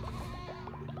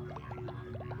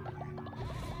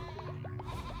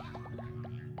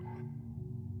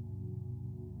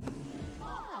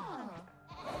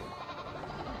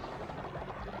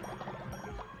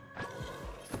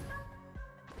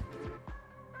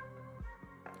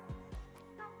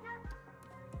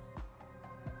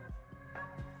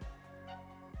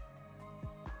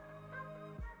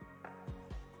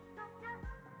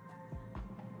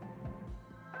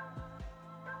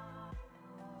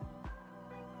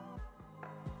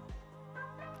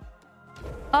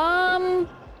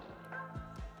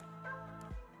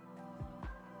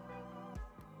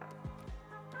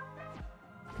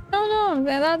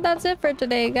 No, that's it for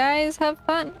today, guys. Have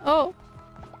fun. Oh.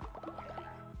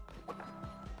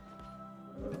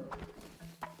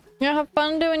 You know, have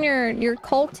fun doing your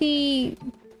culty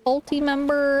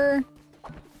member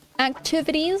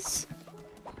activities.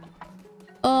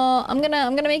 I'm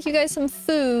gonna make you guys some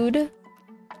food.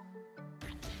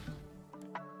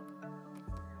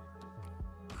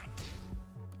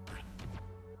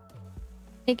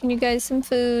 Making you guys some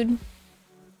food.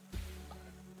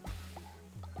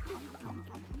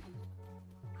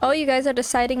 Oh, you guys are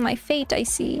deciding my fate, I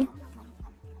see.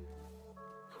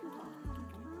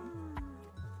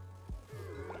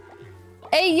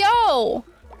 Hey, yo!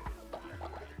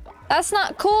 That's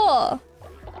not cool.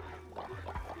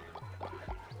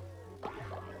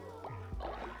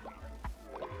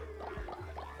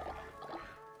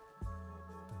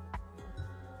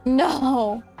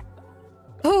 Oh.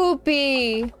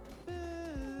 Poopy.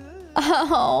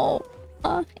 Oh.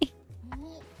 My.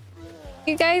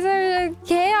 You guys are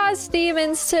chaos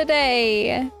demons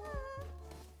today.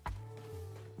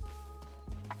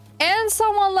 And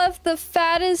someone left the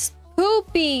fattest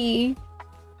Poopy.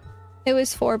 It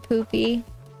was for Poopy.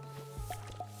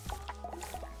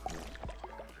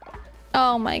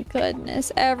 Oh my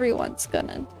goodness, everyone's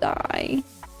gonna die.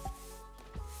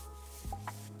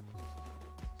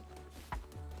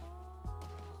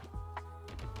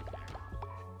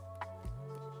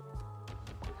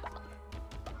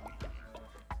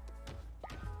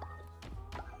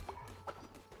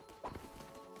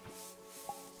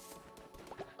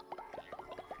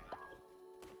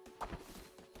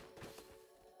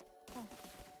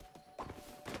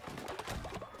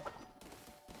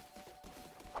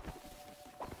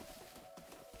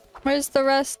 Where's the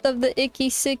rest of the icky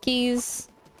sickies?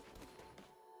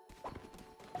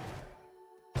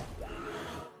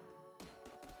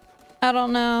 I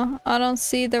don't know. I don't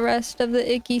see the rest of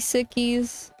the icky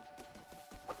sickies.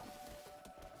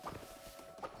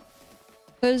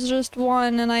 There's just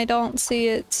one and I don't see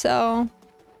it, so...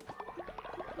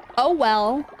 Oh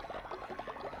well.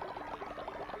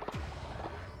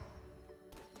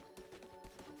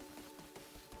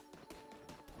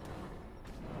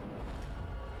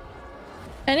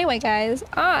 Anyway, guys,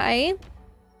 I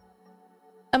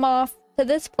am off to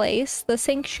this place, the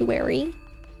sanctuary.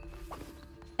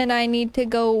 And I need to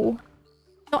go...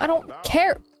 No, I don't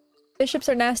care! Bishops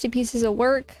are nasty pieces of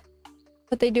work.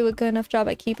 But they do a good enough job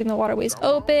at keeping the waterways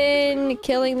open,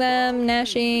 killing them,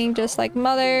 gnashing, just like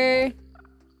Mother.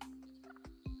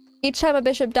 Each time a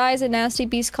bishop dies, a nasty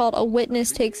beast called a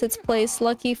witness takes its place.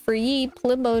 Lucky for ye,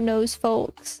 Plimbo knows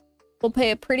folks will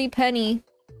pay a pretty penny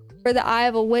for the eye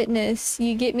of a witness.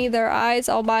 You get me their eyes,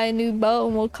 I'll buy a new bow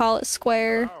and we'll call it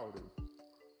square.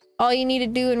 All you need to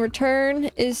do in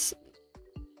return is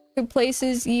to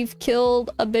places you've killed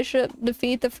a bishop,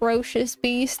 defeat the ferocious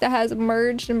beast that has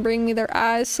emerged and bring me their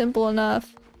eyes. Simple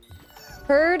enough.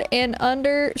 Heard and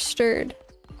understood.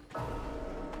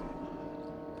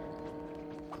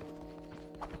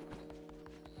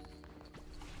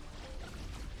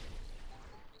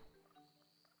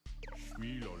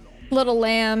 Little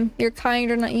lamb, your kind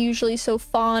are not usually so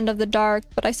fond of the dark,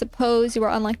 but I suppose you are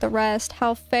unlike the rest.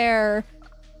 How fair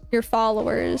your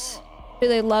followers. Do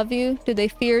they love you? Do they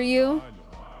fear you?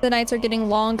 The nights are getting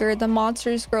longer. The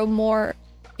monsters grow more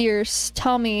fierce.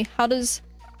 Tell me, how does...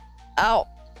 Ow.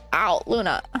 Ow,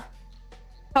 Luna.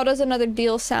 How does another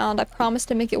deal sound? I promise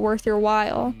to make it worth your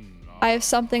while. I have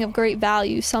something of great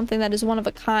value, something that is one of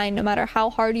a kind. No matter how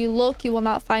hard you look, you will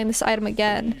not find this item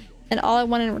again. And all I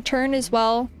want in return is,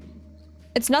 well...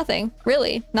 It's nothing.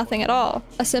 Really. Nothing at all.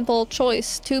 A simple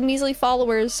choice. 2 measly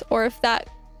followers, or if that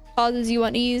causes you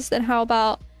unease, then how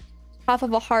about half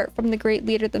of a heart from the great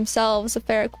leader themselves? A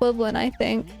fair equivalent, I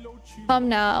think. Come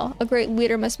now. A great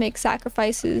leader must make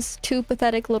sacrifices. 2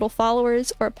 pathetic little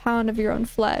followers, or a pound of your own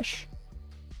flesh.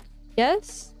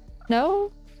 Yes?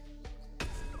 No?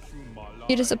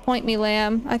 You disappoint me,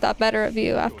 lamb. I thought better of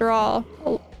you. After all,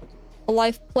 a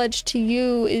life pledged to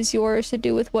you is yours to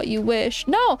do with what you wish.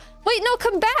 No! Wait, no,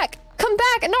 come back! Come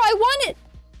back! No, I want it!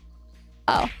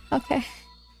 Oh, okay.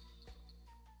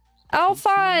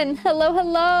 Alphon! Hello,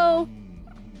 hello!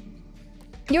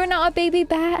 You're not a baby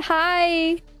bat.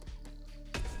 Hi!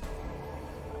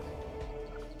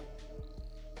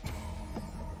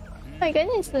 My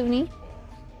goodness, Looney.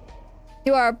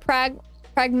 You are a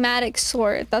pragmatic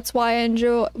sort. That's why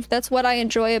that's what I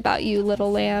enjoy about you,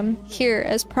 little lamb. Here,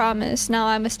 as promised. Now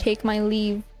I must take my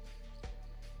leave.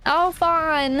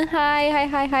 Alphon!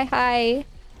 Hi.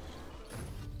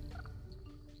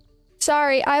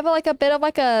 Sorry, I have like a bit of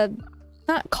like a...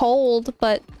 Not cold,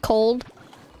 but cold,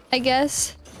 I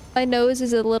guess. My nose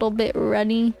is a little bit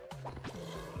runny.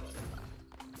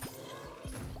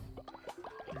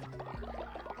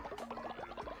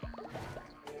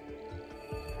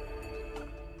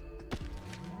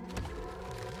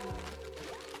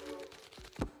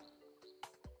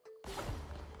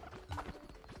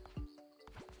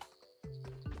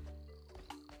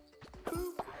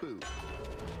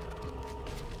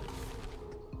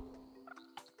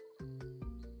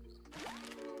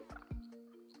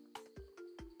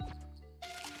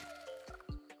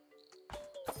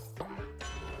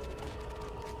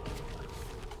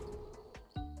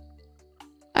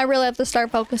 I really have to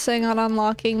start focusing on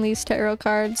unlocking these tarot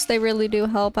cards. They really do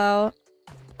help out.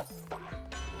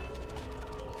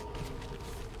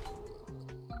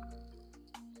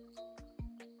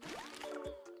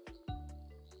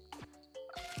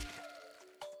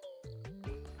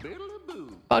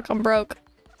 Fuck, I'm broke.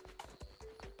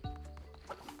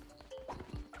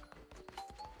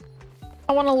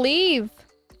 I want to leave.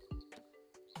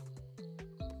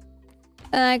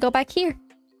 And I go back here.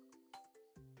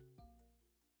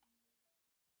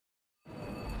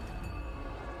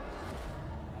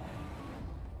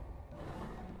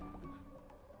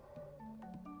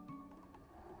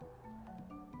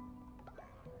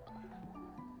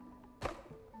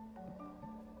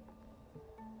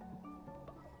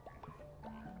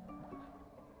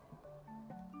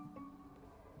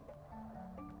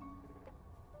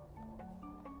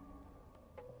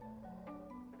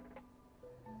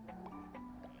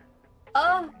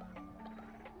 Oh.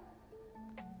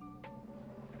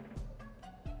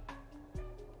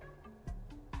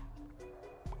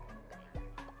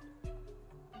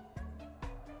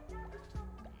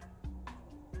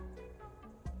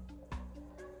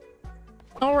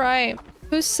 All right.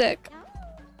 Who's sick?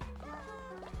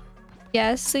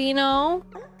 Yes, you know.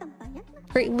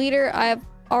 Great leader, I have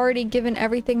already given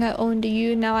everything I own to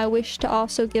you. Now I wish to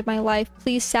also give my life.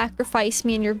 Please sacrifice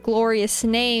me in your glorious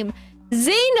name.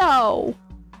 Zeno!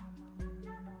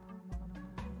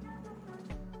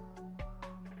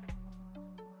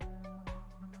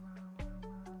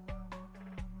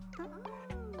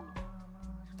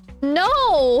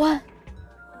 No!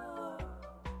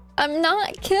 I'm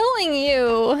not killing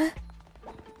you.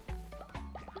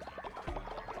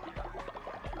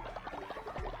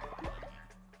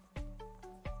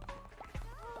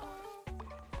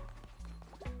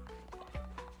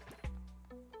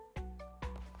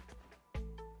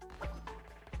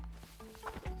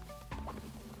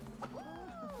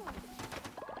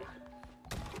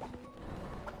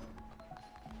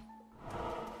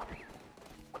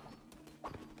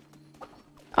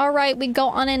 All right, we go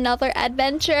on another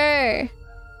adventure.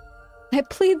 I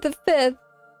plead the fifth.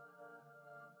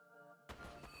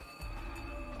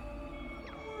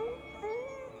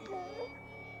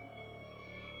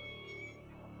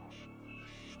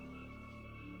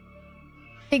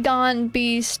 Begone,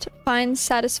 beast. Find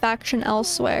satisfaction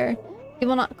elsewhere. You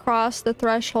will not cross the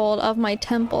threshold of my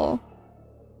temple.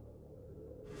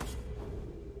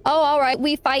 Oh, all right,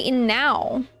 we fighting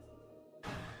now.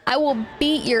 I will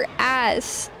beat your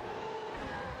ass.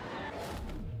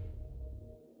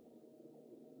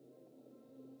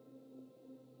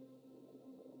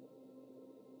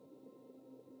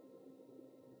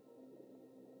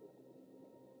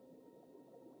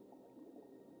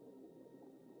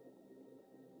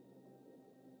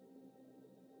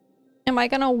 Am I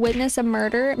gonna witness a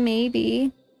murder?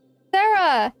 Maybe.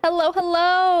 Sarah! Hello,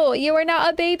 hello! You are now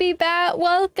a baby bat!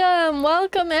 Welcome!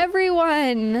 Welcome,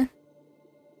 everyone!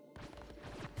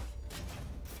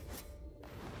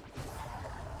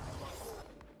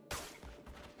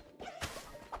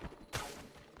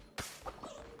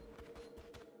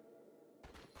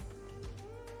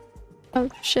 Oh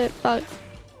shit, fuck.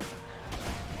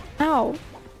 Ow.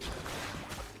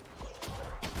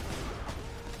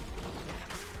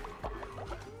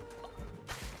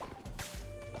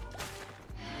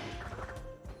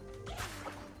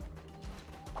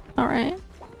 Alright.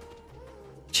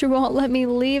 She won't let me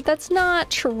leave. That's not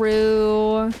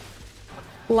true.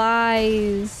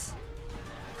 Lies.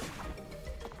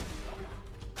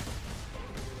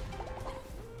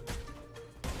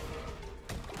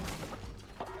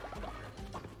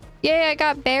 Yay, I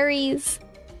got berries.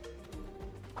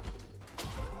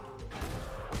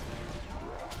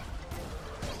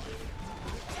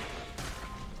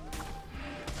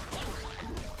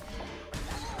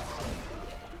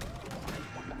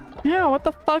 Yeah, what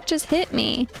the fuck just hit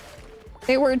me?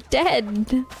 They were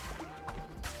dead.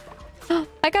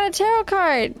 I got a tarot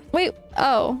card. Wait,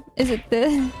 oh, is it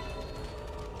this?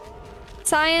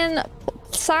 Cyan,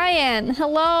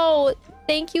 hello.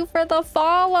 Thank you for the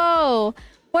follow.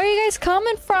 Where are you guys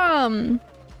coming from?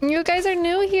 You guys are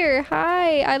new here.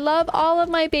 Hi, I love all of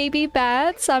my baby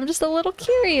bats. I'm just a little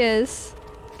curious.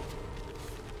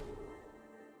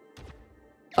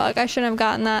 Fuck, I shouldn't have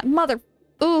gotten that. Mother...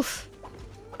 Oof.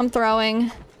 I'm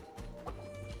throwing.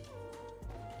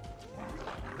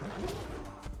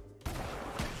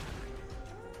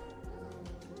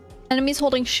 Enemies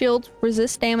holding shields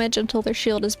resist damage until their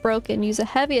shield is broken. Use a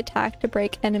heavy attack to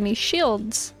break enemy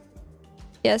shields.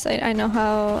 Yes, I know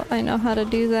how to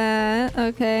do that.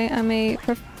 Okay, I'm a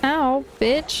ow,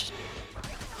 bitch.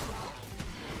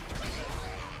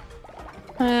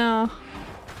 Yeah,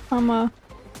 I'm a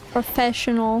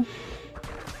professional.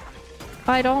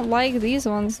 I don't like these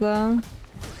ones though.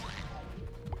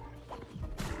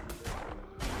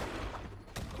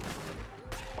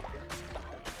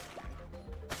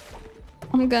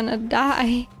 I'm gonna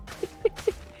die.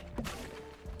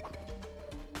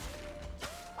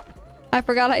 I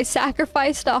forgot I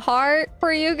sacrificed a heart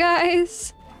for you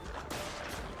guys.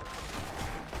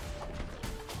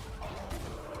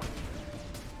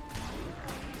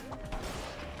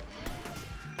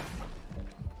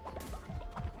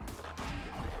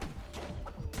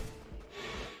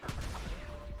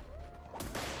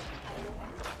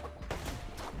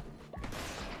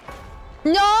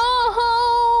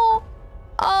 No!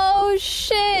 Oh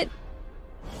shit!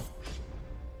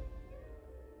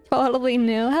 Totally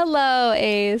new. Hello,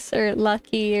 Ace, or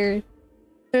Lucky, or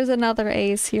there's another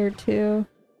Ace here too.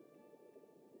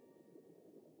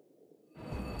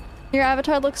 Your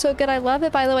avatar looks so good. I love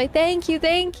it, by the way. Thank you,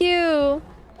 thank you.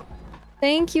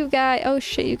 Thank you, guys. Oh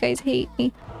shit, you guys hate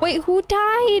me. Wait, who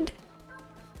died?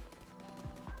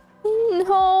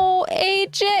 No,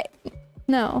 AJ.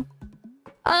 No.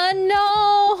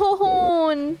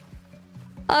 Unknown.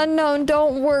 Unknown,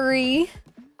 don't worry.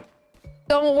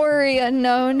 Don't worry,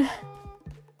 Unknown.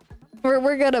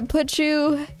 We're gonna put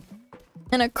you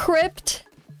in a crypt,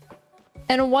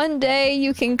 and one day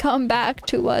you can come back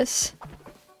to us.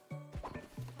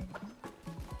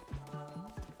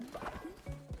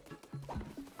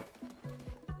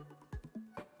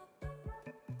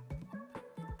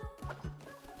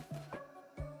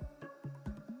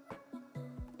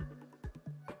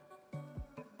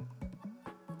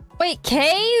 Wait,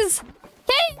 Kays?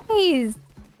 Kays!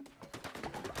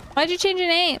 Why'd you change your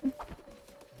name?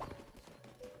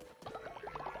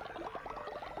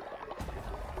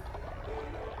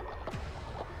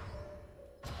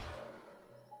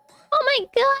 Oh my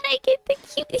god, I get the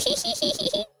cute.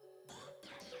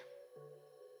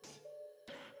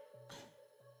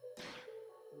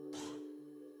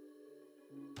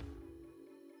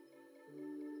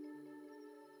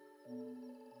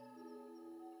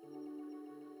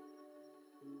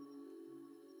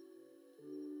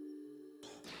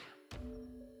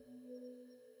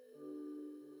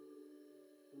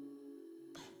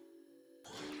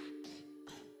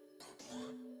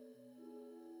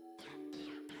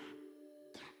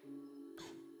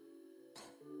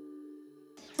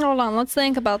 Hold on, let's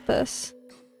think about this.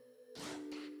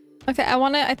 Okay,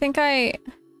 I think I...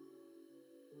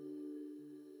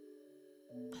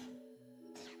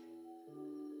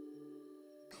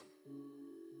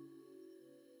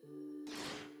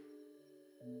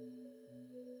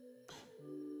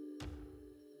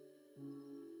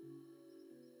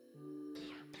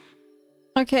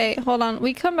 Okay, hold on.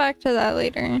 We come back to that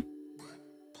later.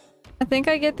 I think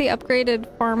I get the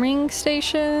upgraded farming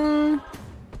station.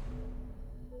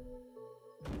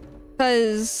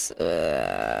 Because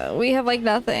we have like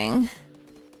nothing.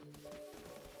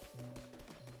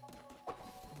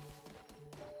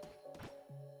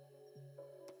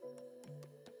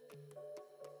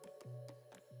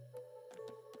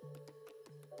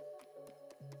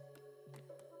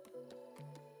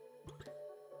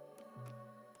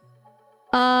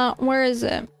 Where is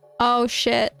it? Oh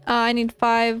shit. I need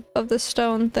 5 of the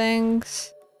stone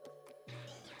things.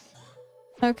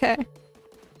 Okay.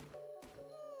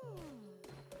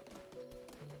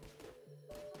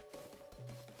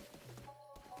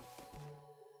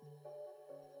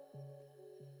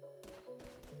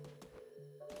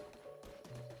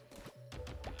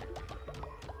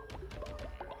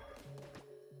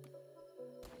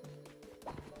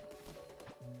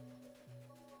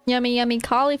 Yummy, yummy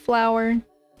cauliflower.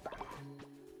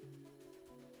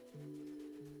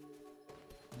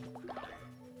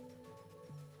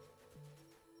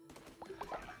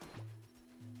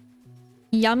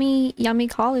 Yummy, yummy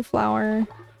cauliflower.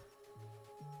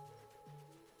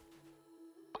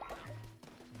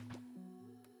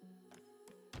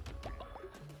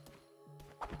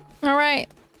 All right.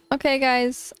 Okay,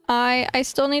 guys. I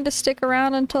still need to stick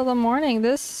around until the morning.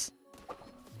 This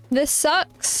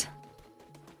sucks.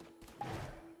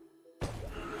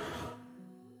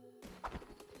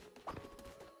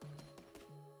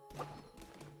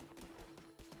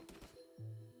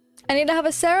 I need to have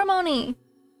a ceremony.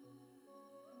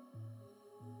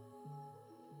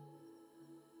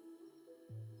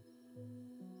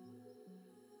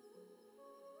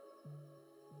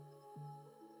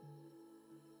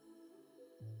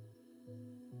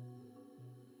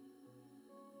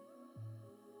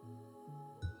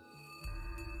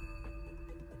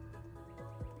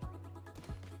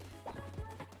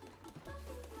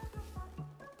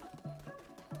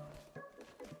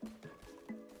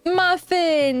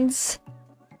 Muffins!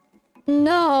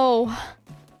 No.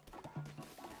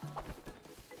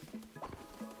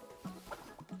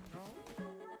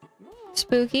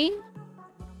 Spooky?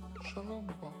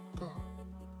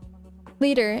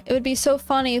 Leader, it would be so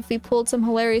funny if we pulled some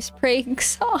hilarious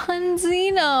pranks on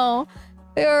Xeno.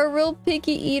 They are real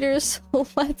picky eaters, so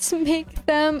let's make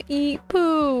them eat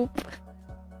poop.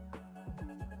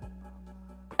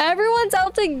 Everyone's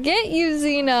out to get you,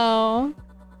 Xeno.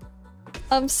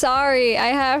 I'm sorry,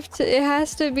 it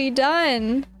has to be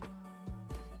done.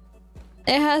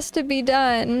 It has to be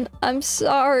done. I'm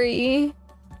sorry.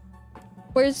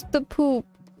 Where's the poop?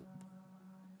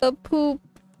 The poop.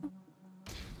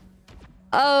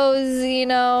 Oh,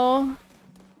 Zeno.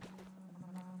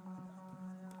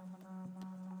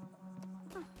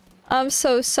 I'm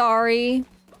so sorry.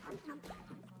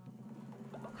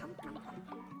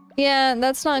 Yeah,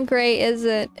 that's not great, is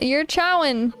it? You're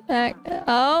chowing.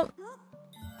 Oh.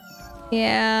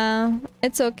 Yeah,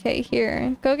 it's okay.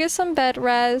 Here, go get some bed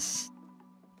rest.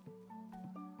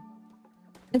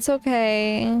 It's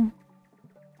okay.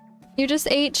 You just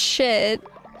ate shit.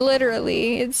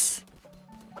 Literally, it's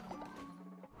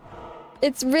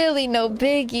really no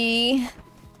biggie.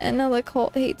 And now the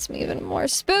cult hates me even more.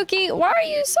 Spooky, why are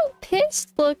you so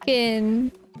pissed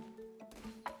looking?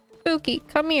 Spooky,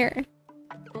 come here.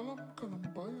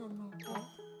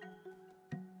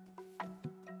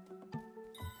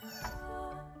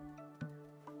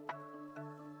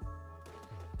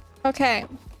 Okay.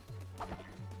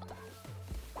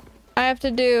 I have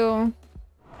to do...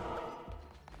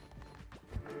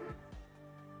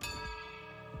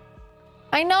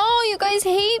 I know, you guys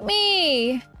hate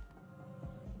me!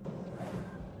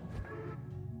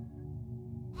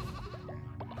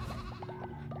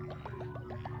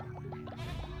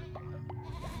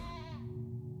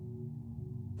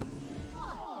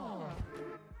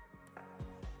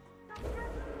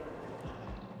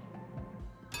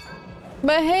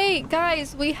 But hey,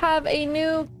 guys, we have a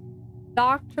new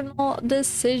doctrinal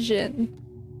decision.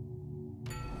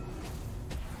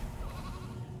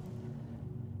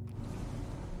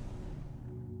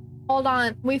 Hold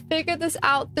on, we figured this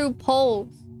out through polls.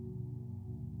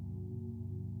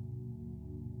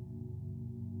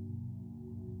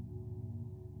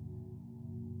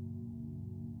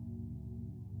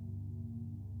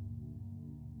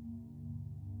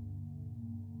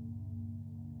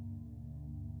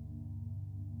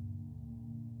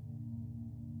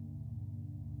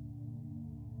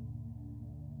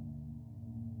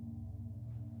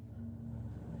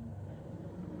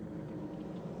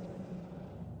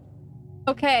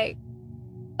 Okay,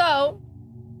 so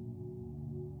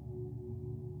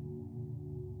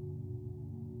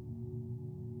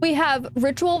we have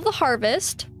Ritual of the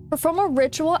Harvest. Perform a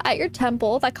ritual at your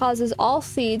temple that causes all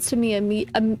seeds to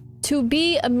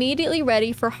be immediately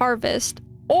ready for harvest.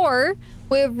 Or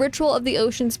we have Ritual of the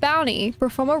Ocean's Bounty.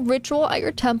 Perform a ritual at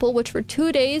your temple which for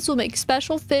 2 days will make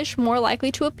special fish more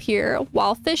likely to appear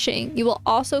while fishing. You will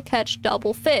also catch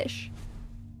double fish.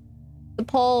 The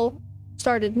poll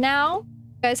started now.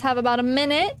 You guys have about a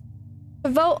minute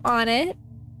to vote on it.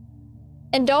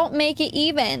 And don't make it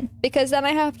even, because then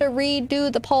I have to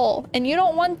redo the poll, and you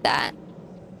don't want that.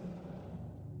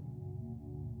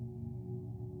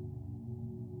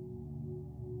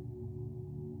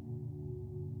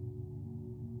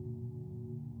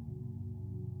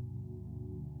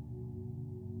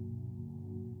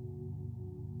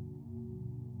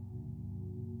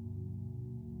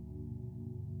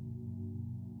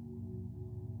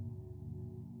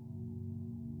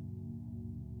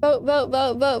 Vote, vote,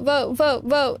 vote, vote, vote, vote,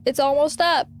 vote. It's almost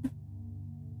up.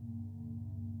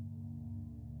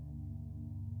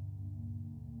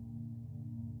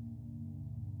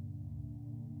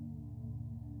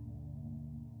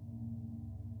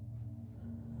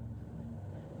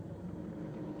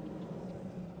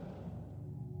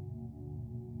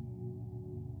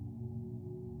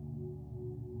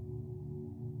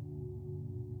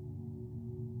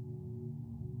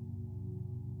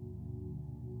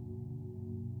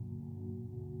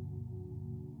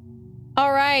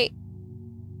 All right.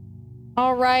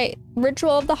 All right.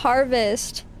 Ritual of the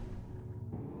Harvest.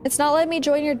 It's not letting me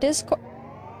join your Discord.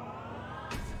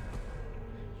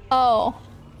 Oh.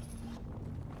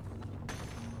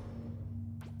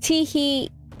 Teehee.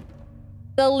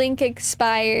 The link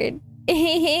expired.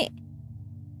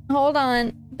 Hold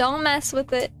on. Don't mess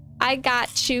with it. I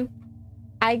got you.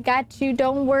 I got you.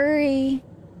 Don't worry.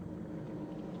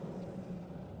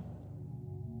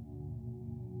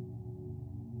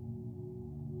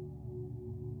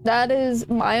 That is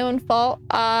my own fault.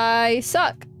 I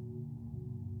suck.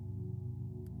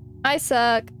 I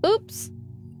suck. Oops.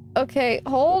 Okay,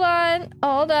 hold on.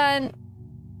 Hold on.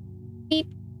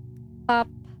 Beep. Pop.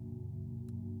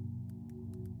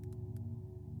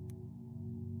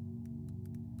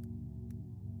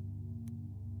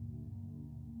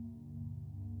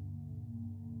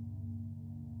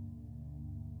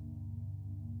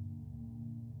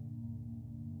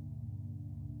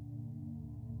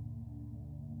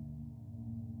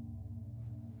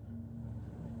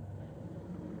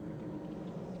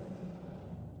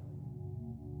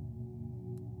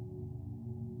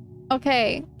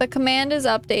 Okay, the command is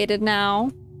updated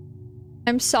now.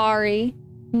 I'm sorry.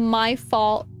 My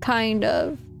fault, kind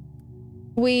of.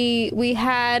 We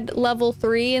had level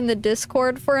 3 in the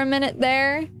Discord for a minute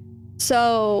there.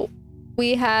 So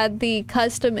we had the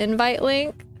custom invite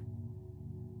link.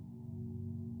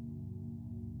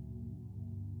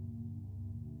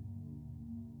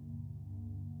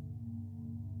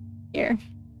 Here.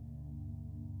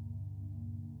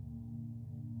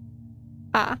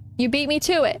 Ah, you beat me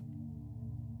to it.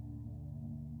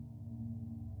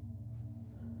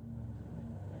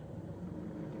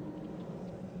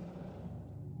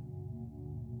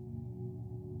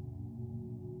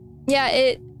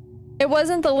 Yeah, it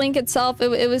wasn't the link itself,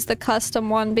 it was the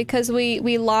custom one because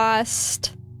we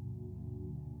lost.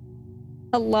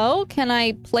 Hello? Can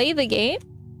I play the game?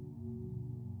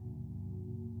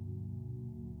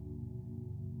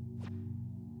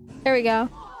 There we go.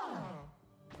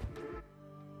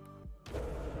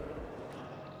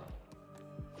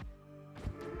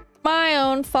 My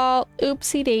own fault.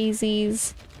 Oopsie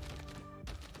daisies.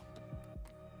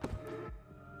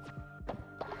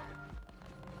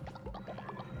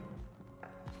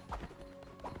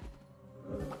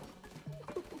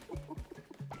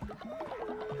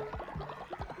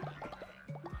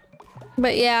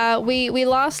 But yeah, we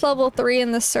lost level 3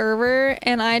 in the server,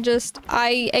 and I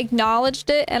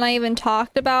acknowledged it, and I even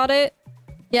talked about it.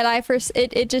 Yet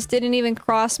it just didn't even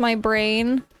cross my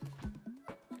brain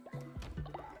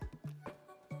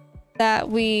that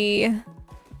we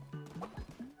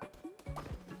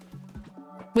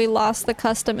lost the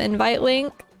custom invite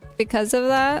link because of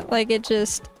that. Like, it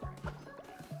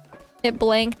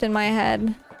blanked in my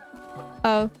head.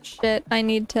 Oh shit, I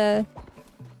need to...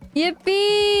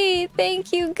 Yippee!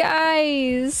 Thank you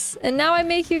guys! And now I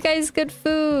make you guys good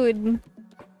food.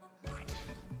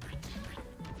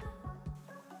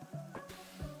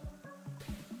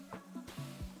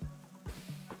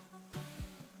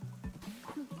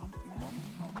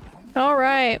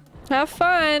 Alright, have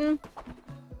fun!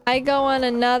 I go on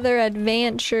another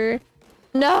adventure.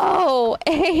 No!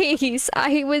 Ace!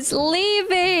 I was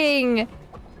leaving!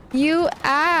 You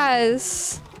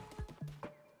ass!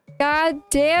 God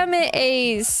damn it,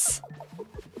 Ace!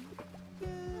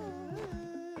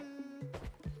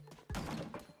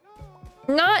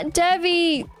 Not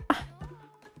Devi!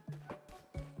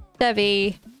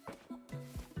 Devi.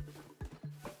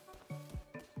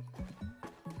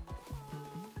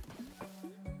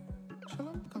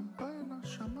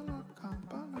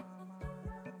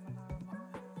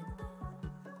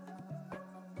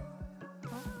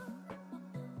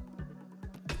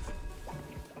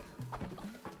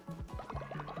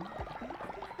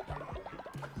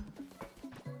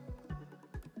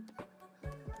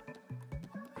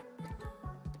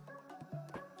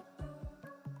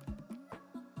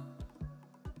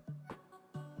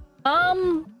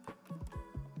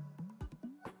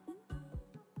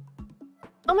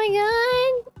 Oh my god!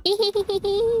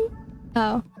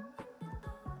 Oh.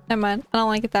 Never mind. I don't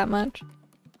like it that much.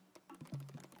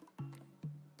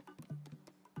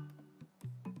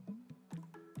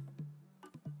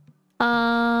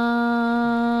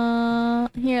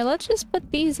 Here, let's just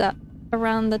put these up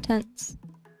around the tents.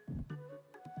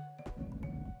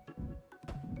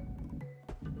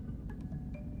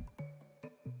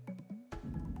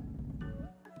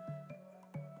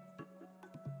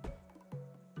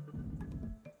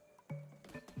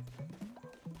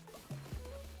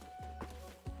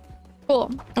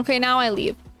 Cool. Okay, now I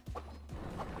leave.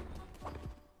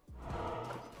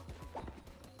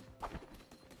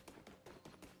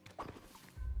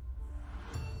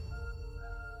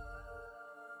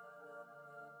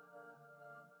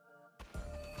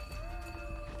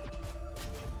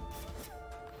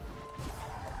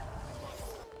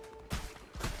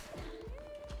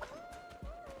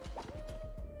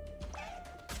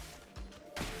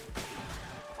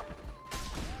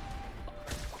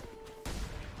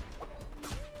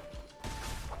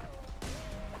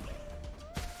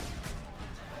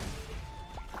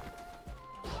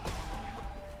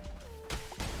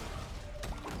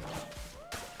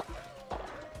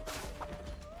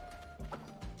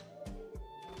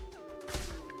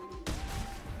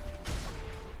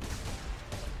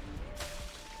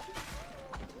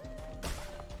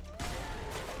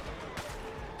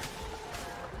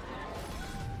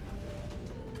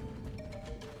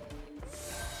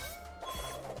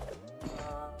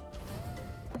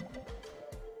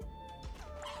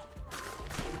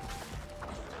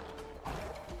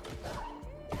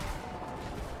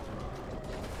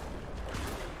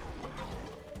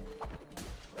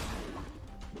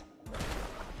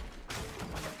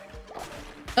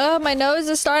 Oh, my nose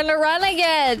is starting to run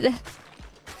again.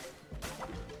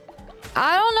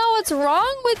 I don't know what's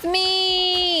wrong with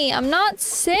me. I'm not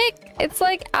sick. It's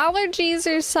like allergies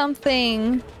or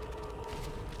something.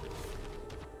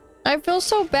 I feel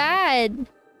so bad.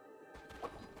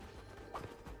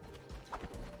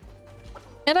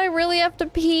 And I really have to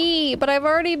pee, but I've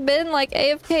already been like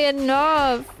AFK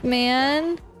enough,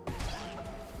 man.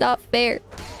 Not fair.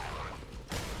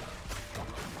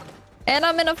 And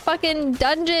I'm in a fucking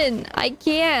dungeon. I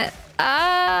can't.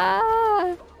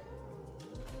 Ah.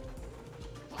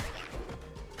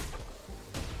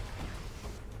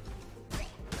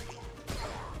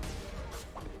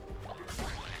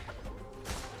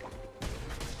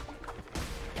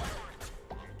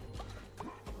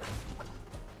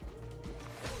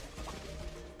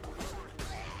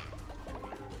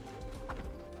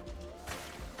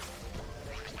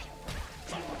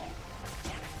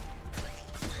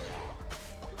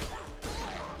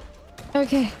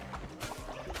 Okay.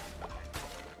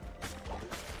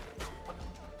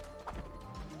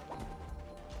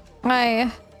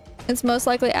 It's most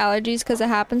likely allergies because it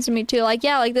happens to me too. Like,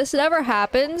 yeah, like this never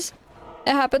happens.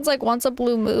 It happens like once a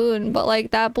blue moon, but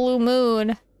like that blue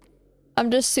moon,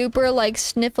 I'm just super like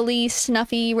sniffly,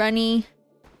 snuffy, runny.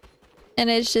 And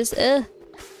it's just, man,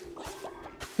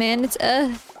 it's,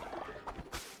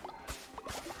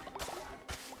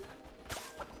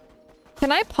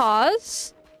 Can I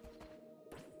pause?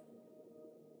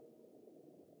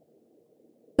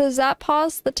 Does that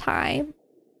pause the time?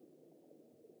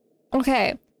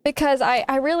 Okay, because I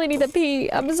really need to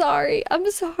pee. I'm sorry. I'm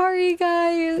sorry,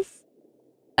 guys.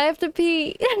 I have to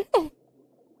pee.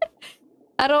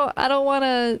 I don't want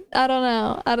to, I don't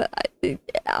know.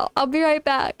 I'll be right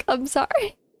back. I'm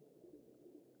sorry.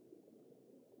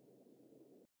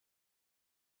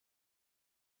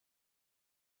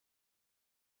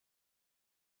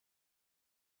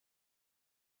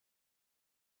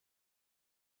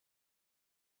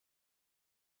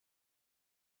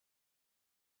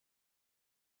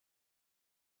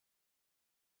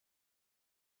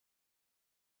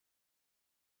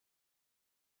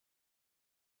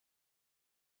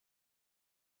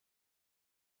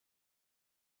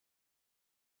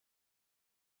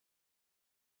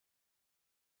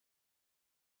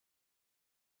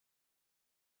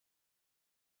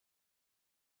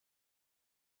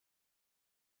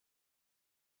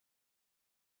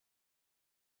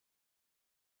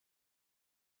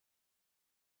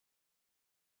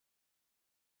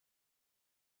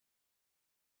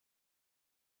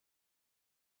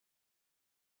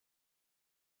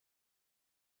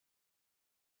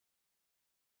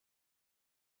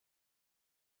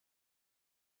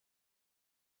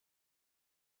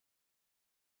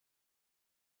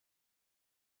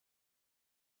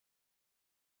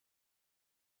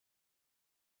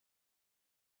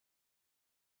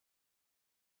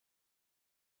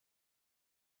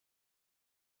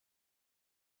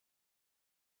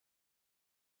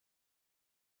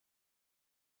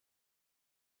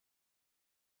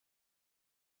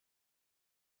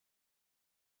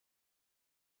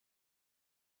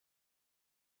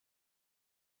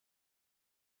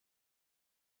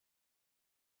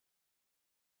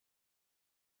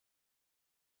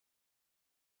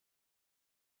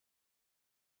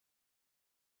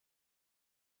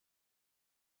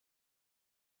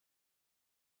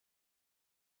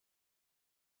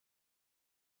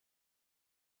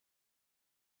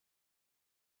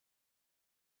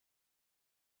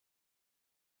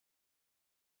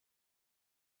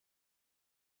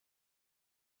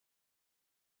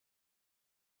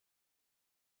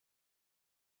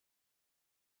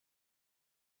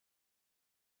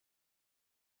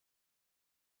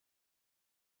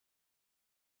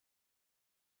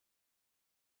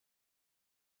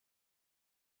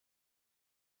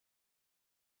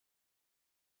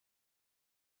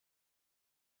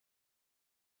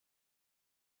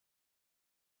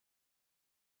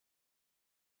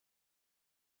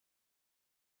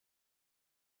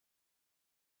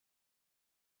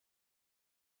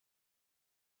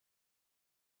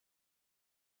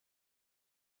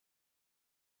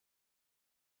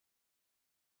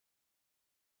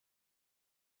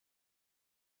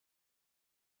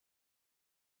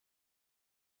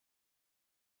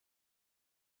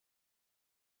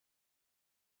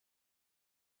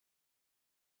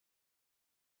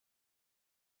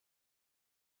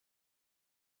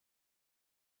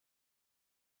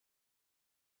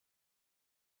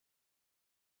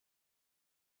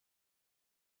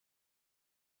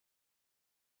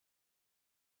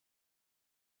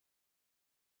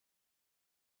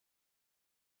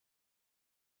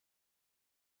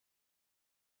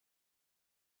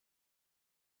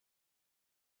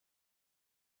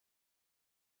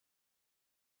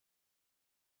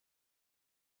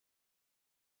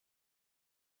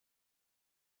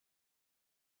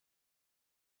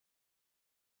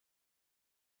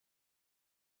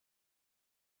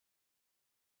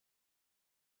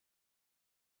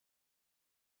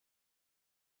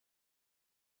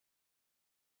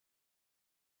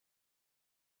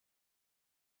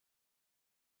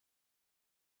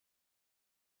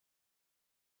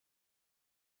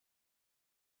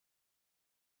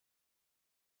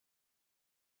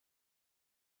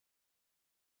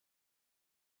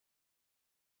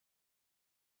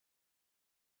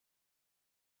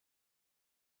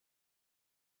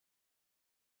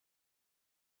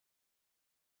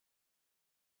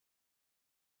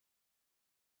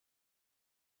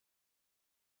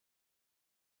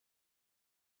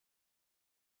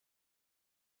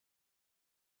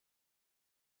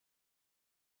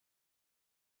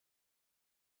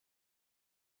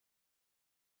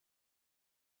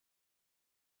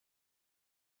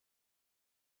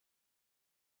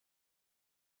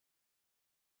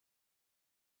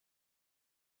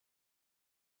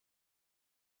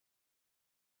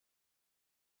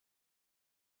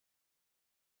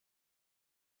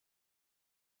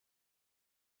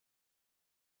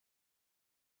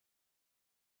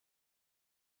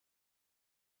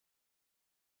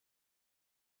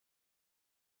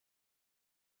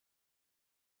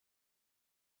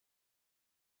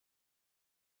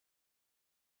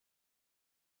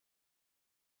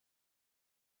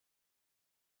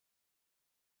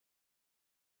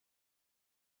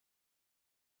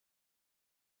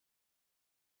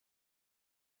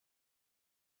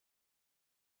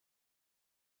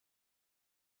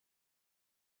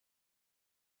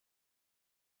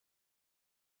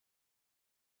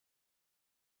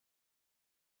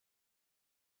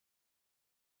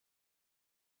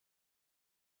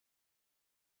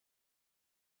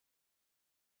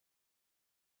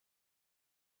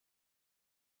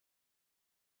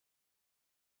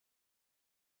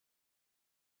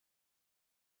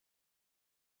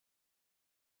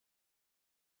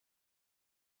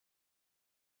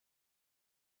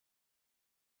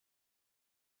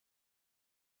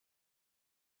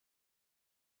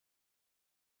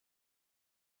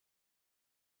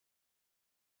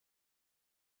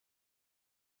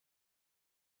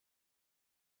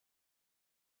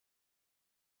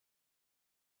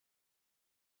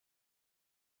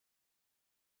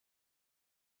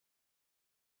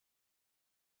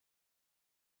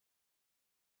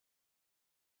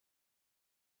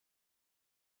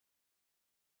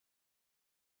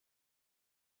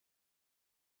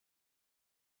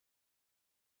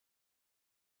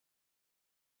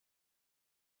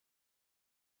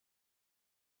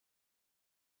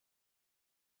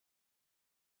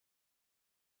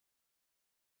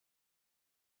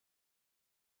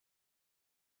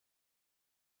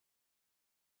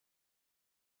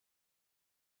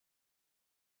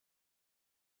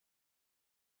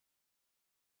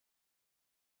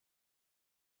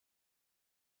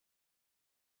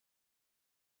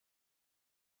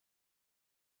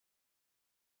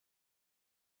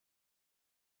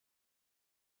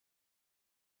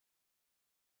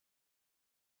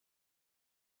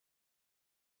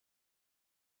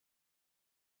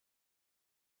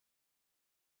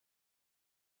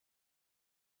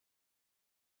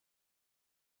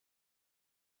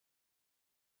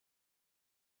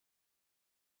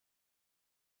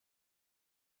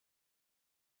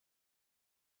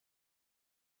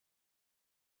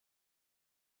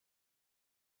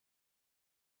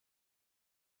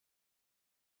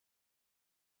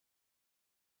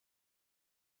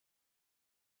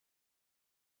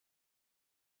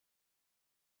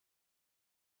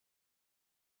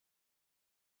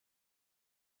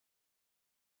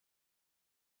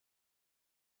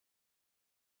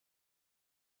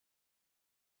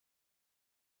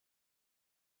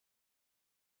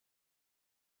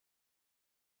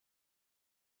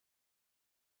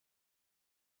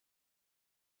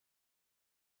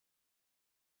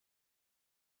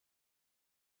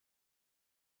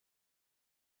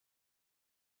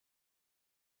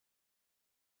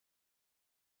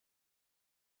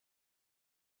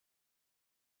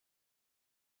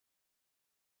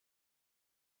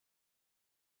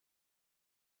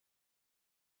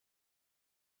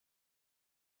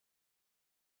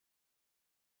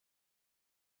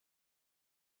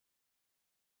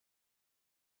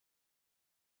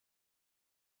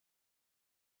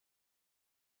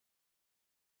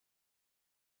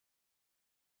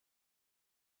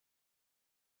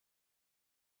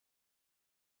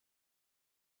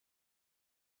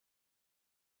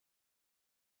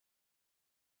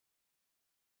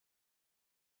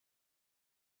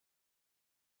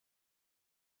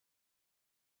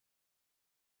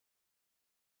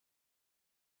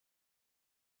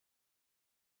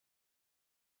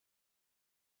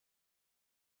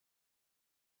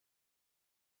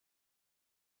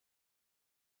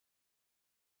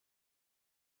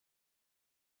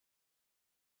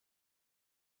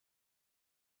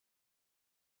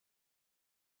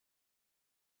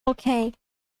 Okay,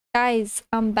 guys,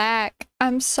 I'm back.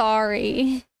 I'm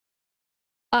sorry.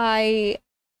 I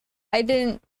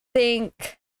didn't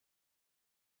think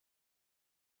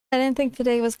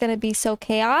today was gonna be so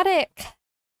chaotic.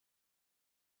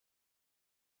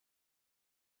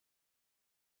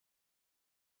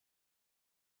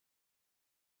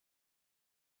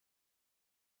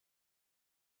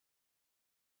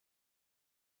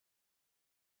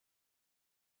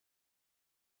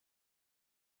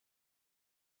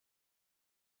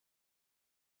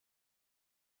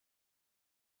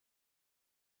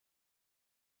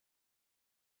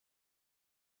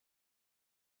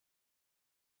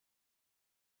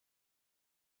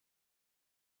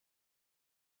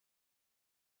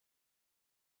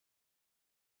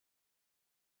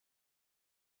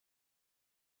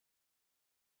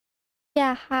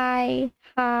 Yeah, hi.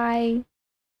 Hi.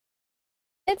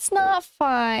 It's not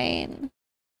fine.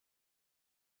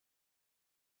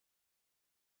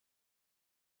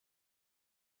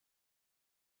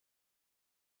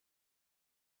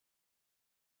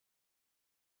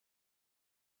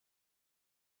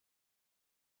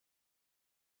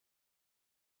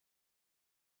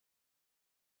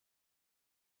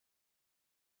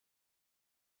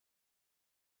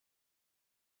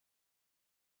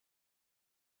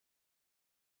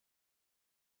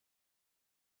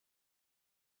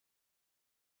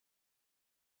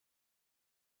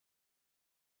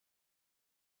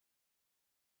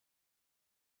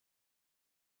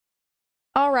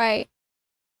 All right.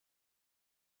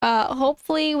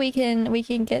 Hopefully we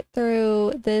can get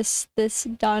through this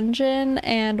dungeon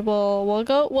and we'll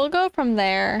go from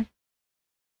there.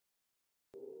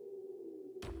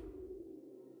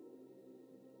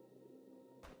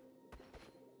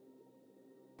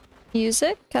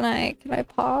 Music? Can I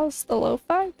pause the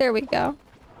lo-fi? There we go.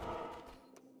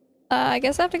 I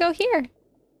guess I have to go here.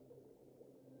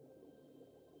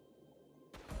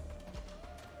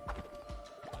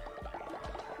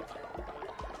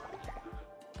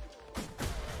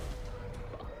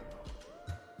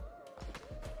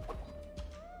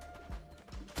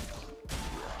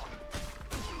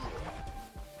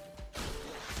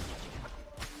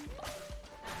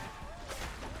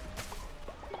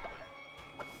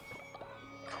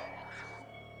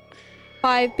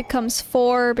 Five becomes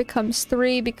 4, becomes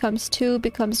 3, becomes 2,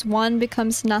 becomes 1,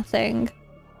 becomes nothing.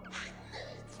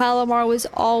 Palomar was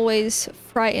always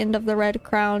frightened of the Red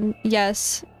Crown.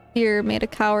 Yes, fear made a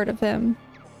coward of him.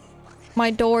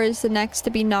 My door is the next to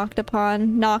be knocked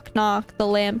upon. Knock, knock, the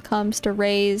lamp comes to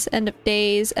raise. End of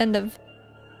days, end of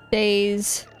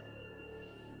days.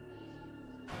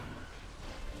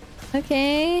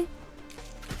 Okay.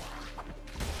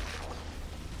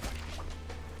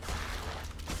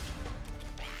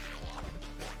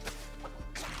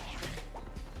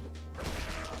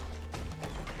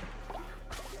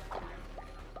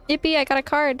 Yippee, I got a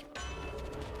card.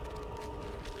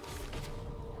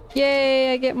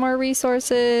 Yay, I get more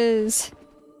resources.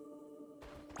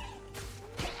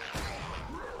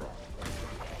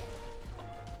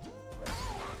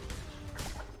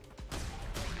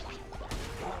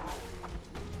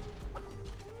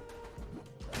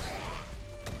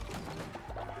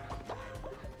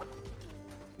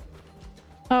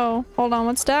 Oh, hold on,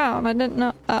 what's down? I didn't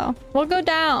know. Oh, we'll go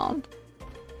down.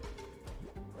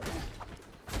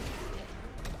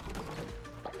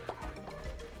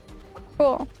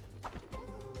 Cool.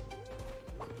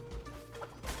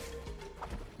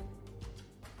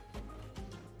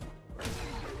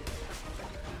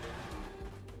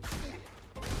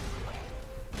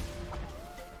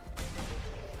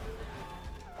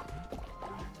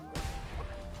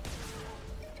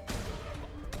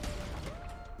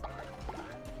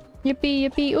 Yippee,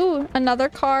 yippee. Ooh, another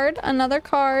card, another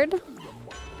card.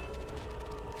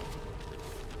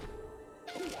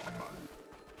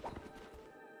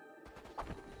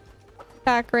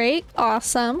 Back rate.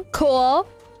 Awesome. Cool.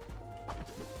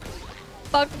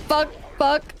 Fuck, fuck,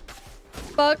 fuck.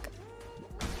 Fuck.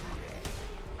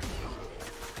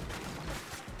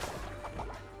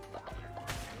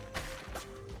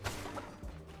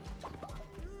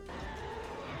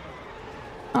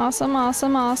 Awesome,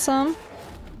 awesome, awesome.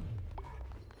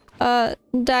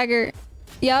 Dagger.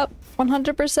 Yep,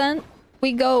 100%.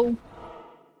 We go.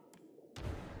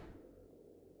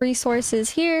 Resources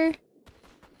here.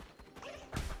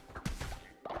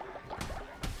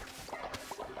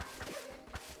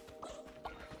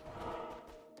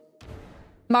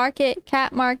 Market,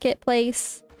 cat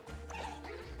marketplace.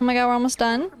 Oh my god, we're almost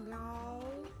done.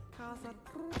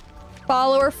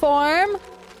 Follower form.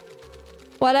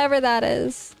 Whatever that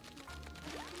is.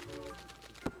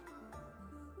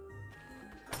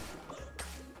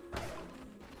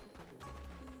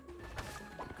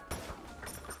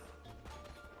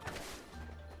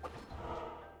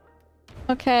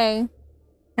 Okay.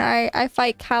 Alright, I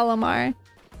fight Calamar.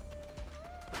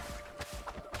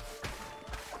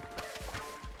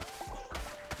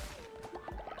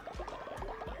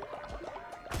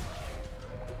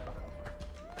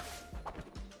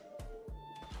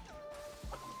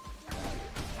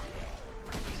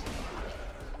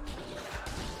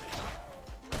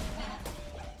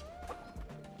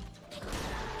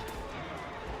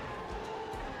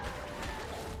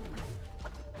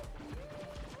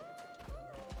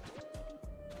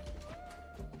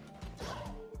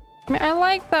 I mean, I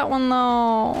like that one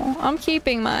though. I'm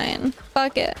keeping mine.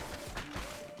 Fuck it.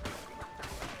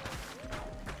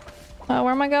 Where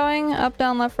am I going? Up,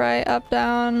 down, left, right. Up,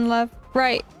 down, left,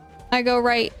 right. I go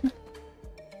right.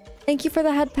 Thank you for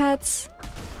the head pats.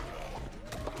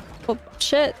 Well,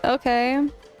 shit. Okay.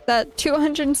 That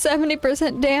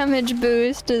 270% damage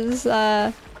boost is,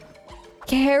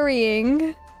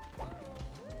 carrying.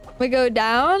 We go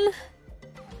down?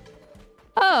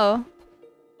 Oh.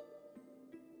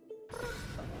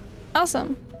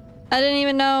 Awesome. I didn't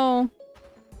even know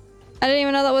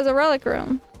that was a relic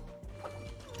room.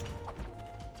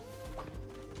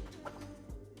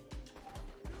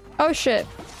 Oh shit.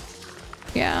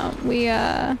 Yeah, we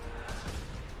yeah,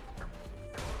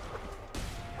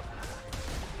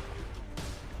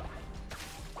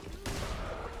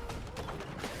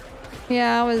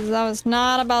 I was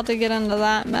not about to get into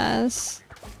that mess.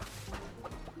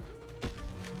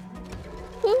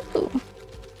 Ooh.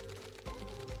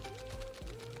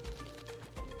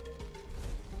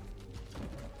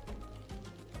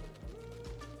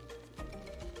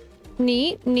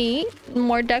 Neat, neat.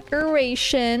 More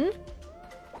decoration.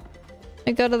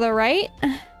 I go to the right.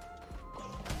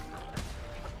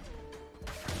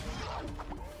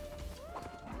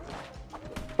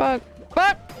 Fuck.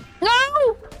 Fuck!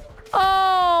 No!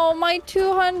 Oh, my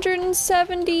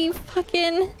 270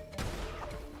 fucking...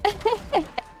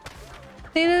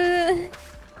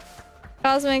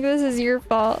 Cosmic, this is your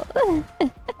fault.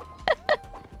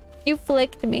 You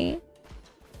flicked me.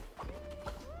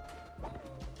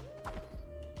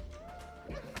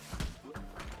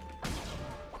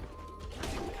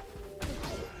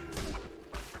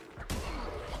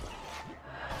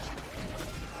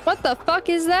 What the fuck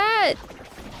is that?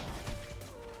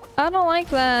 I don't like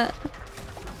that.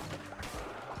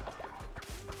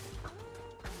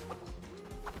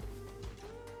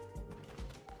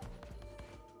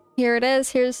 Here it is.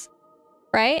 Here's...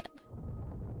 right?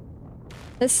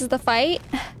 This is the fight?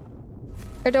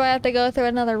 Or do I have to go through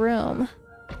another room?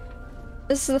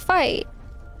 This is the fight.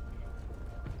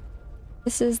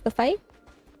 This is the fight?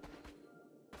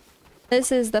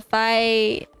 This is the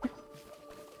fight.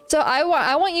 So I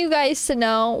want you guys to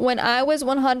know, when I was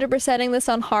 100%ing this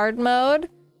on hard mode,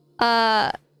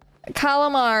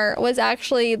 Calamar was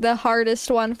actually the hardest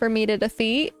one for me to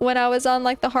defeat when I was on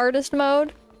like the hardest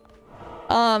mode.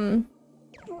 The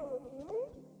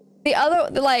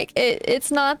other, like,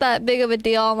 it's not that big of a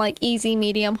deal on like easy,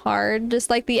 medium, hard. Just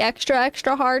like the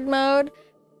extra hard mode,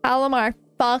 Calamar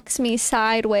fucks me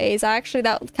sideways. Actually,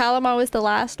 Calamar was the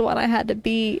last one I had to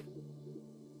beat.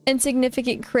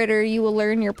 Insignificant critter, you will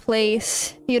learn your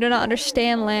place. You do not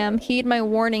understand, lamb. Heed my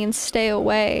warning and stay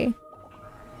away.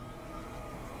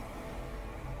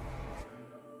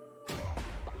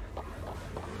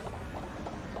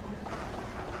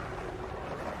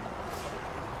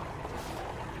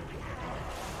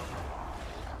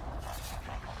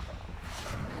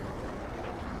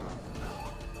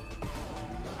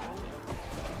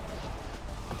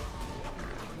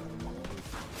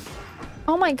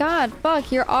 Oh my god,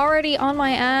 fuck, you're already on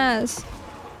my ass.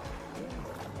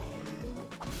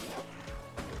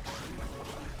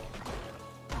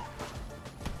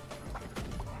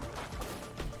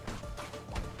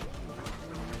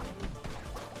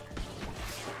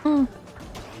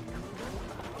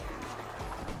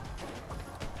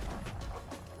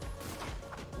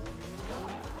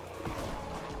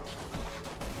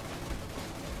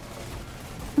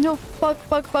 No, fuck.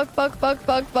 I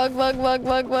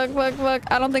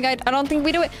don't think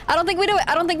we do it.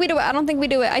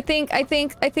 I think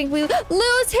we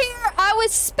lose here. I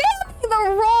was spamming the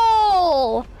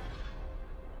roll.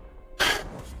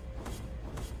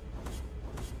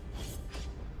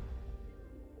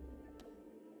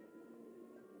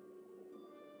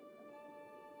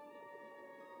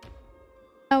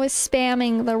 I was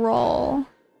spamming the roll.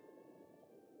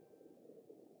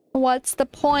 What's the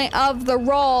point of the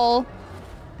roll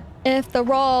if the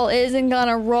roll isn't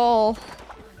gonna roll?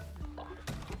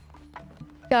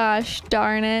 Gosh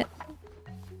darn it.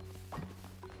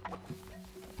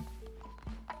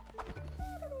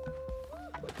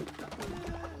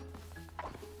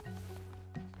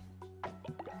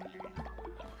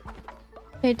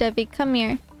 Hey, Debbie, come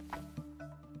here.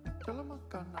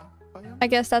 I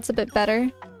guess that's a bit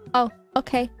better. Oh,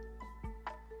 okay.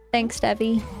 Thanks,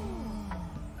 Debbie.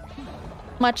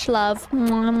 Much love.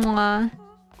 Mwah, mwah.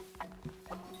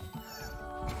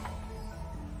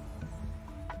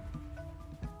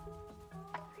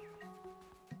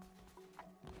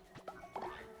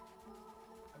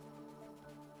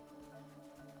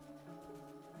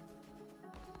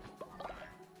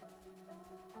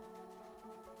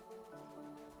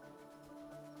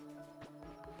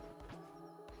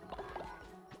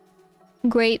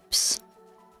 Grapes.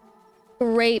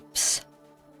 Grapes.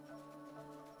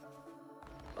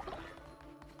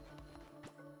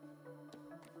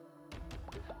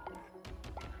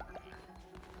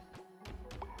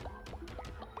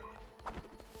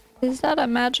 Is that a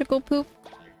magical poop?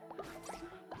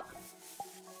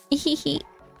 Hehe.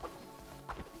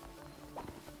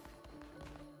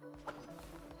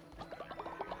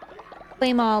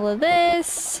 Claim all of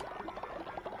this.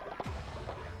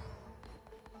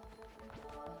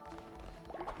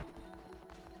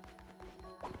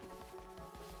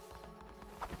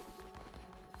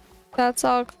 That's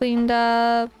all cleaned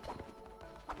up.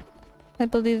 I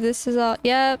believe this is all-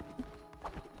 yep.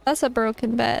 That's a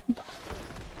broken bed.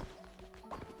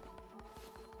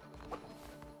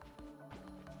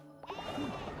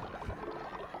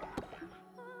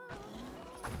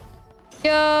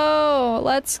 Yo,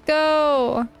 let's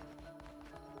go.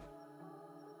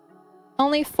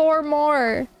 Only 4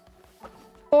 more.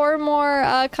 4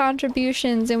 more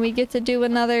contributions and we get to do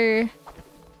another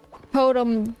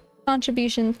totem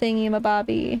contribution thingy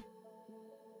mabobby.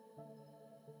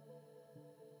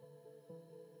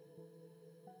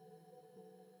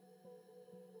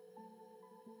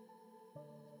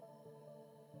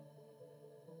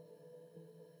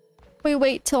 We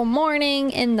wait till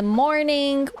morning. In the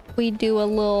morning, we do a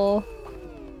little...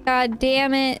 God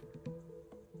damn it.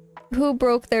 Who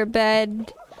broke their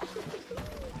bed?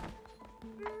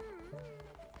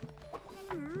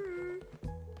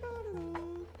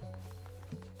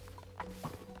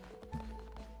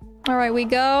 Alright, we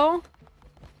go.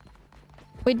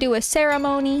 We do a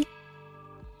ceremony.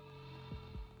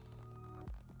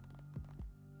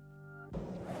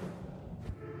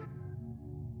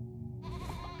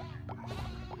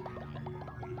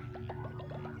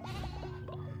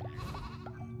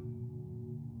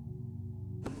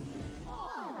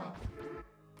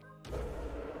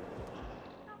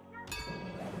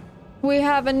 We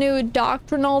have a new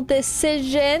doctrinal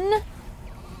decision.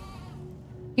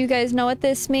 You guys know what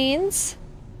this means?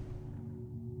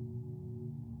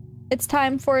 It's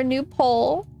time for a new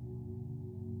poll.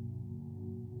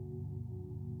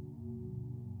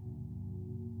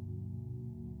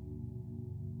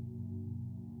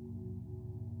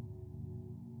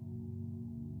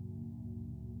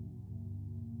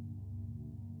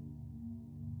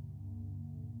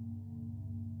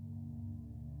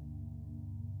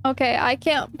 Okay, I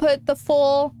can't put the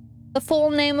full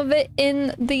name of it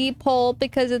in the poll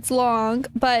because it's long,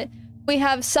 but we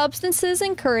have substances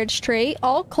encouraged trait.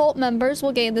 All cult members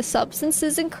will gain the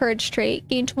substances encouraged trait,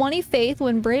 gain 20 faith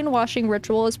when brainwashing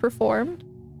ritual is performed.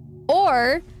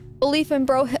 Or belief in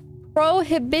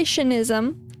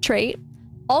prohibitionism trait.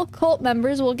 All cult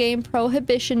members will gain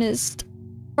prohibitionist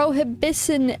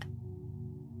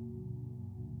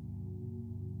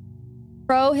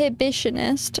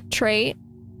trait.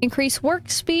 Increase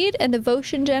work speed and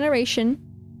devotion generation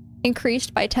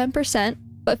increased by 10%,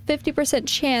 but 50%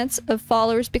 chance of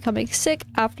followers becoming sick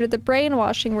after the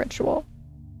brainwashing ritual.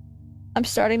 I'm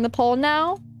starting the poll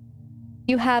now.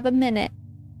 You have a minute.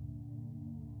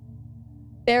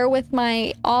 Bear with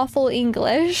my awful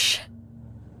English.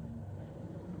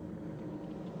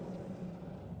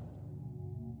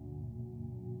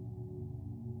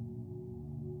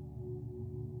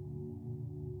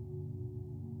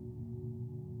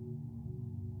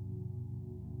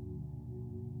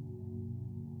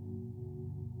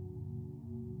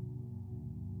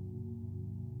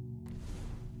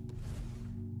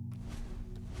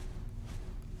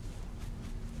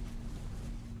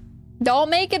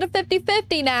 Don't make it a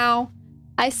 50-50 now.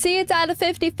 I see it's at a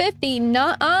 50-50.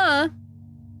 Nuh-uh.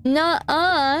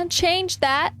 Nuh-uh. Change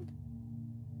that.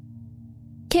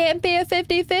 Can't be a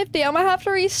 50-50. I'm gonna have to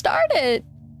restart it.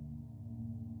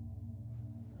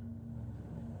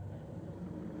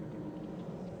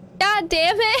 God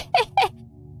damn it.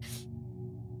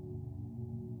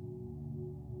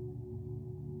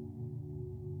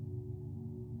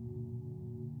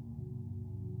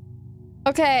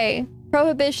 Okay.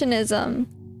 Prohibitionism.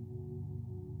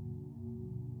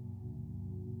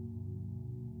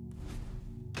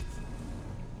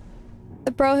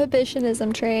 The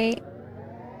prohibitionism trait.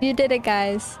 You did it,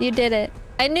 guys. You did it.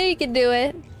 I knew you could do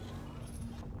it.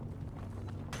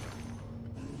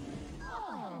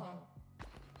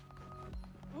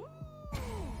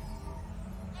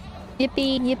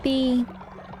 Yippee, yippee.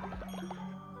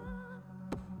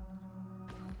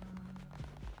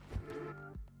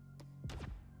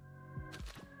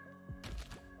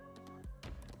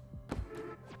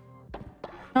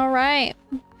 All right.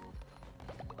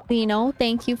 Lino,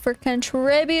 thank you for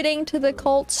contributing to the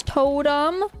cult's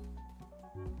totem.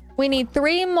 We need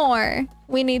 3 more.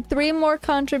 We need 3 more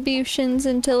contributions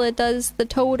until it does the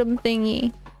totem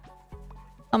thingy.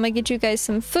 I'm gonna get you guys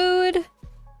some food.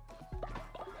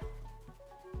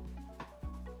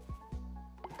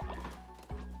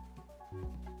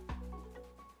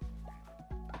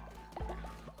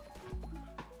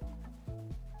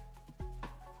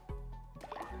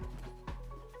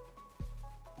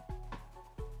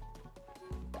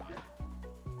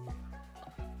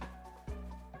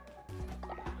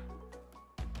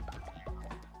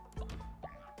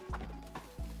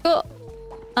 Cool.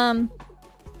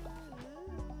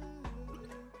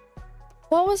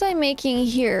 What was I making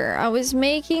here? I was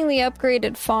making the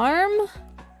upgraded farm.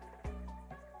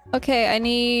 Okay, I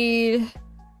need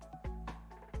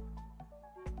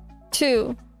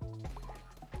 2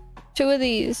 of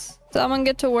these. So I'm gonna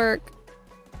get to work.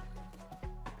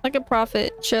 Look at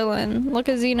Prophet chilling. Look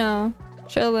at Zeno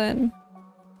chilling.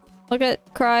 Look at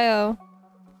Cryo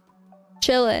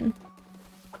chilling.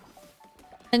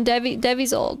 And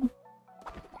Devi's old.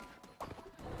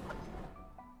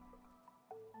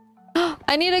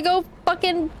 I need to go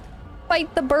fucking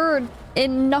fight the bird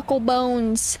in knuckle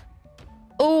bones.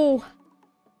 Ooh.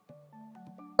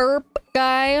 Burp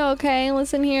guy. Okay,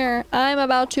 listen here. I'm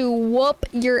about to whoop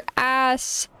your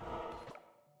ass.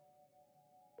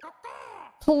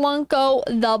 Clunko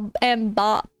and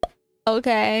Bop.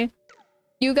 Okay.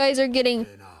 You guys are getting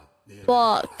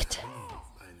fucked.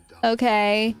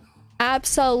 Okay.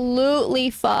 Absolutely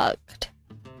fucked.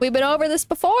 We've been over this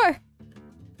before.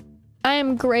 I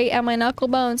am great at my knuckle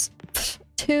bones.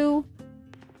 2.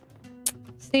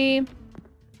 See?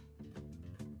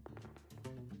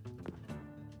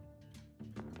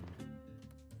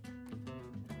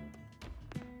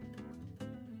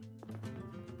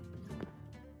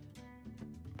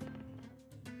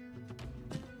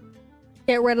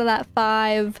 Get rid of that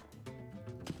 5.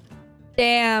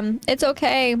 Damn, it's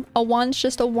okay. A 1's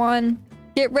just a 1.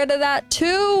 Get rid of that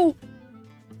 2.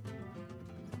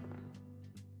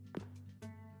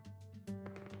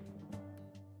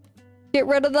 Get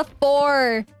rid of the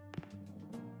 4.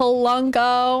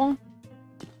 Pelunko.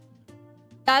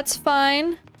 That's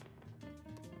fine.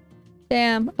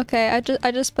 Damn. Okay,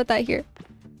 I just put that here.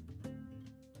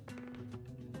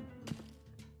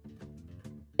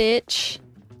 Bitch.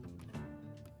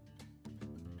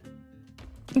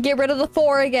 Get rid of the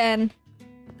 4 again.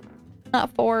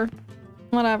 Not 4.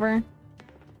 Whatever.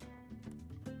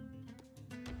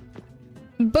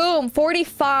 Boom!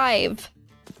 45!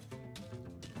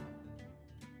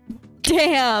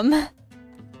 Damn!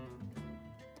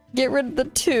 Get rid of the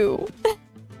 2.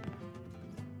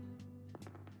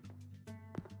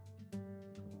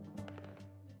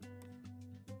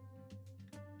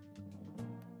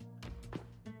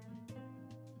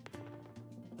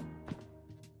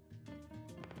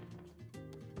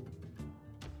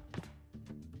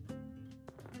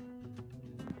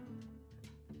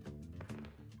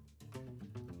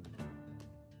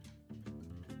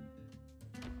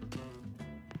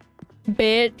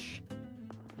 Bitch.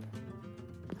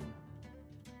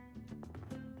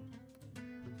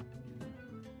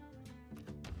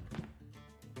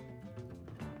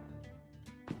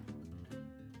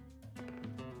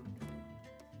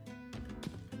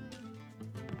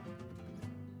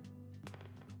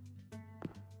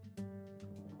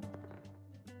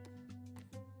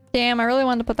 Damn, I really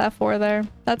wanted to put that 4 there.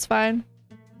 That's fine.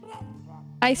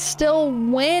 I still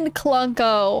win,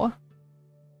 Clunko.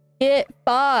 Get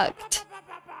fucked.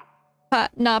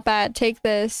 Not bad. Take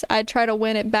this. I'd try to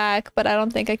win it back, but I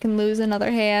don't think I can lose another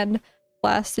hand.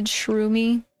 Blasted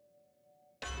shroomy.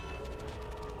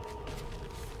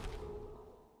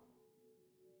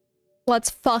 Let's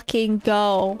fucking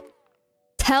go.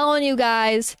 Telling you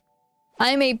guys,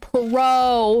 I'm a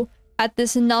pro at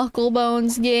this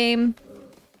Knucklebones game.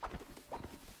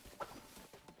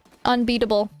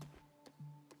 Unbeatable.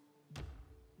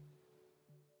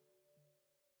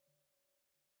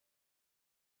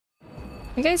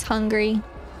 You guys hungry?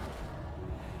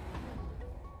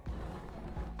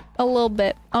 A little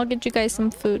bit. I'll get you guys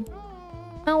some food.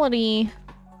 Melody.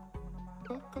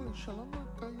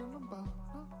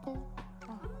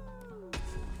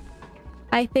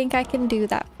 I think I can do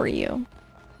that for you.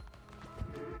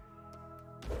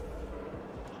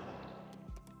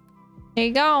 Here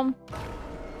you go.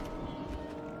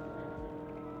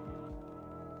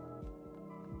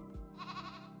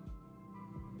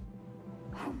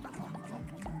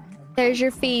 There's your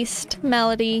feast,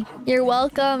 Melody. You're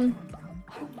welcome.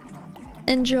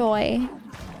 Enjoy,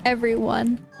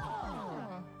 everyone.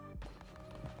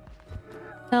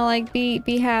 Now, like,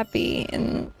 be happy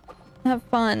and have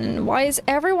fun. Why is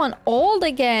everyone old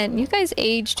again? You guys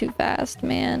age too fast,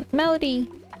 man. Melody.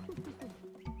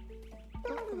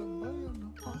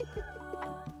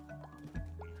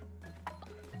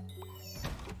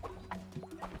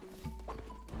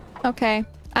 Okay,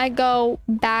 I go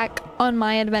back on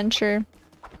my adventure.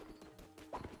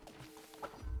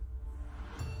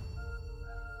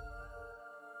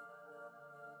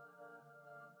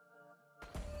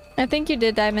 I think you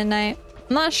did die midnight.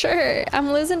 I'm not sure.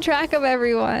 I'm losing track of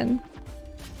everyone.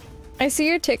 I see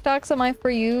your TikToks on my For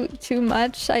You too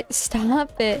much.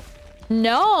 Stop it.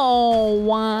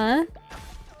 No.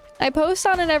 I post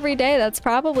on it every day. That's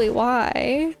probably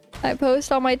why. I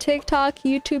post on my TikTok,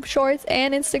 YouTube Shorts,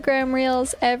 and Instagram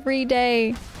Reels every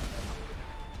day.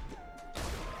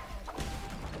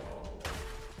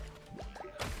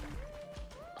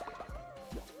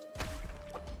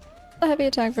 A heavy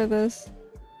attack for this.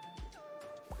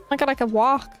 Oh my god, I could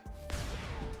walk.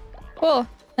 Cool.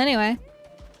 Anyway.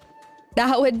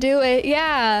 That would do it.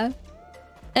 Yeah.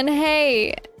 And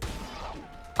hey,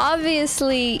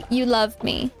 obviously you love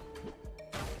me.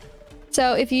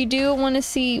 So if you do want to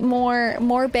see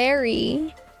more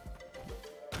Barry,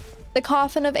 the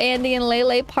Coffin of Andy and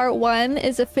Lele Part 1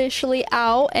 is officially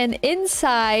out, and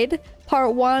Inside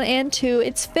Part 1 and 2,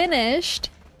 it's finished,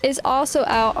 is also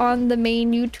out on the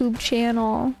main YouTube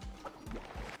channel.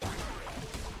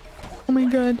 Oh my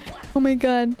god. Oh my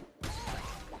god.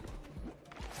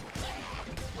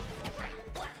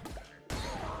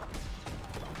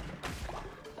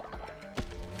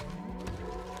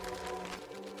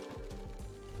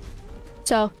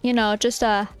 So, you know, just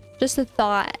a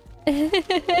thought. A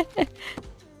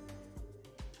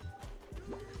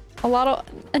lot of—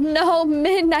 No,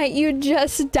 Midnight, you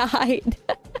just died.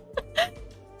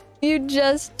 You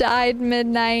just died,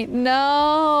 Midnight.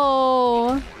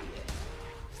 No.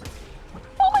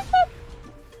 Oh my god.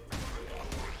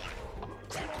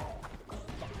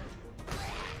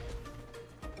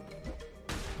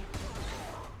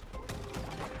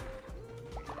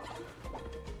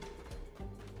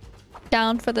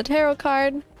 Down for the tarot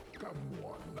card.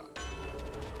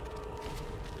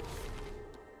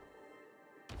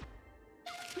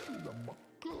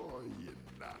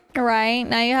 Right,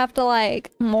 now you have to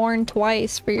like mourn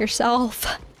twice for yourself.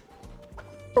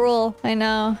 Cruel, I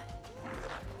know.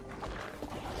 Oh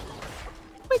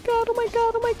my god, oh my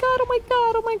god, oh my god, oh my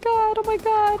god, oh my god, oh my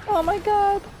god, oh my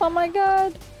god, oh my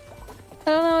god. I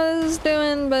don't know what this is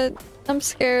doing, but I'm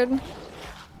scared.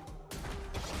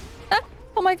 Ah,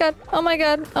 oh my god, oh my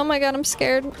god, oh my god, I'm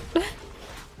scared.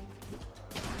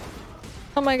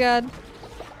 Oh my god.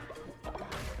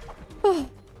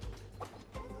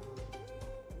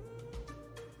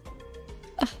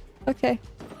 Okay.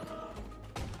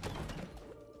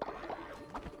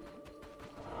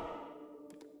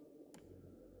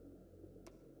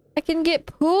 I can get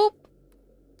poop?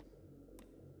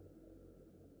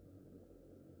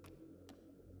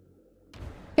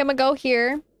 Can we go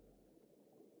here?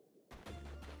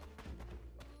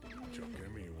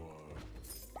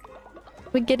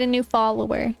 We get a new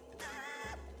follower.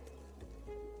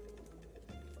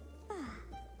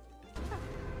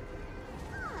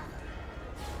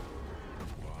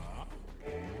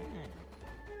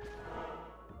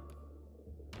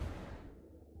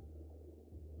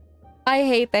 I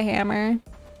hate the hammer,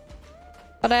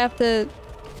 but I have to—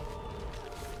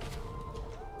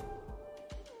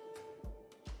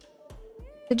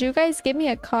 Did you guys give me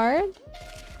a card?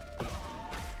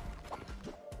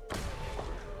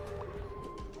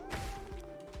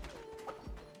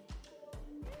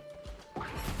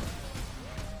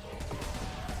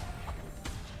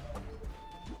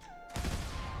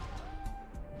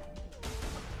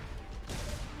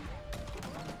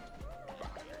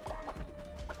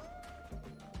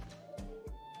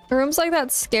 Rooms like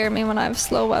that scare me when I have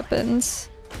slow weapons.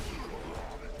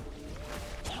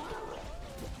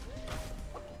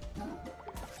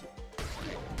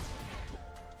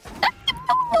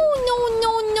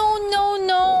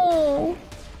 No.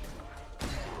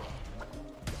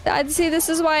 I'd see, this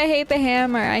is why I hate the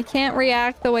hammer. I can't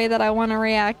react the way that I want to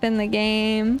react in the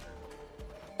game.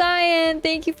 Cyan,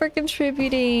 thank you for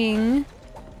contributing.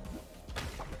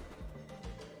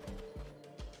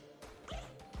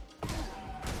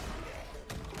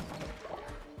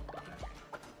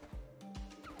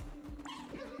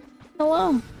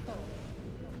 Hello.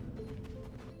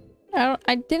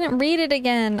 I didn't read it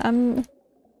again. I'm...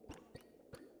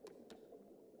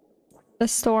 The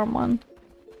storm one.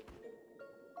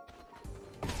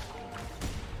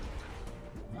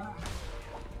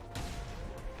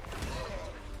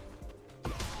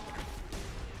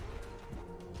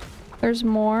 There's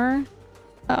more?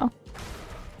 Oh.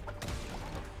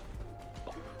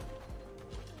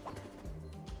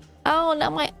 Oh, now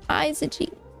my eyes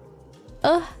itchy.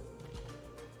 Ugh.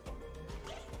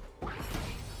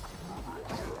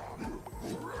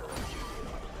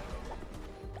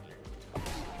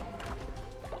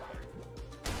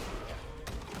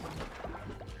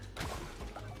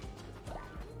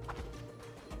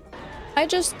 I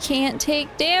just can't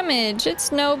take damage.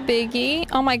 It's no biggie.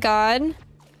 Oh my god.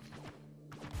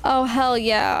 Oh hell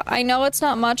yeah. I know it's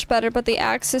not much better, but the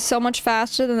axe is so much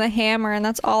faster than the hammer, and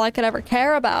that's all I could ever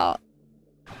care about.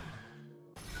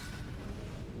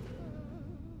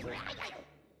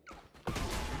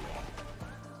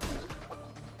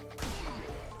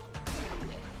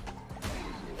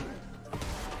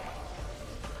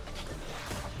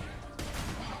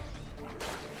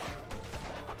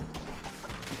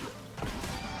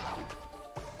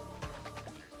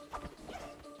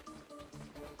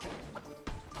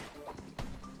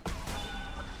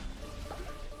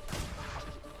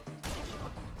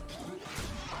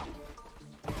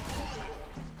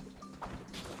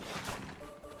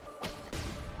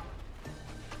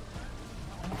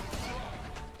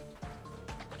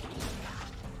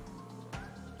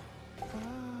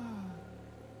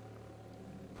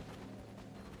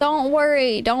 Don't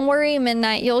worry,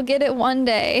 Midnight. You'll get it one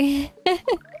day.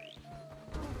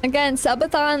 Again,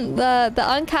 subathon, the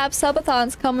uncapped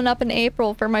subathon's coming up in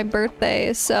April for my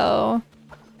birthday, so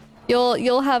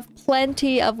you'll have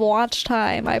plenty of watch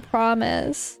time, I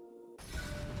promise.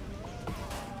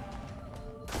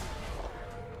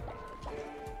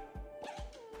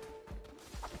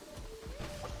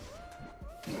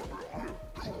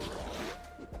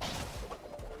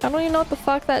 I don't even know what the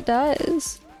fuck that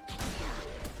does.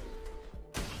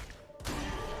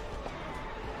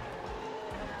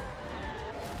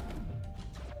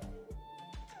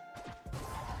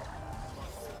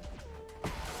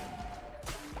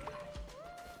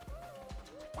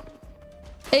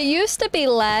 It used to be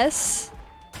less.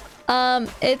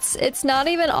 It's not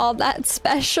even all that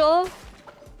special.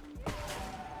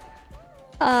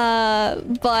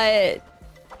 But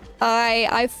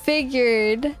I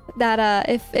figured that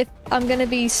if I'm gonna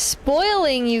be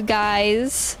spoiling you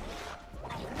guys.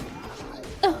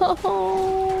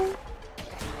 Oh.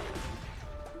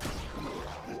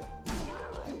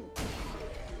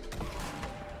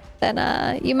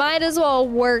 Then you might as well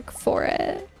work for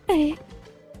it.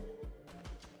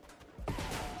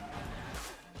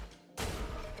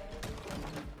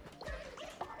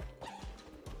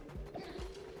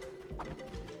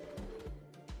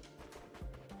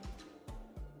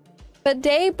 But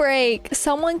Daybreak,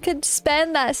 someone could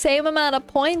spend that same amount of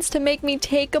points to make me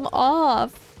take them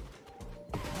off.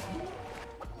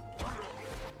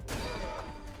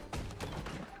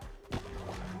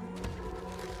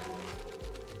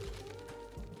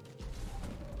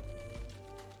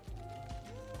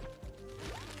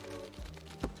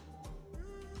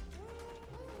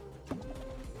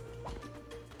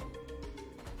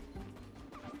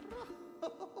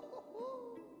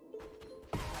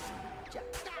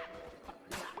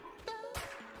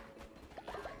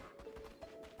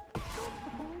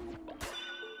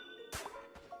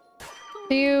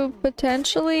 Do you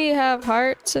potentially have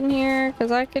hearts in here?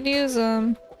 Because I could use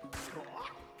them.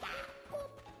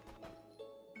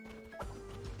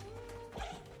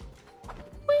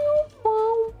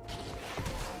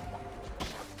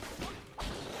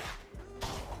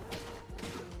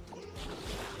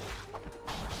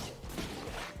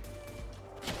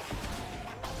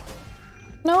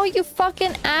 No, you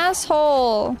fucking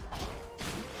asshole!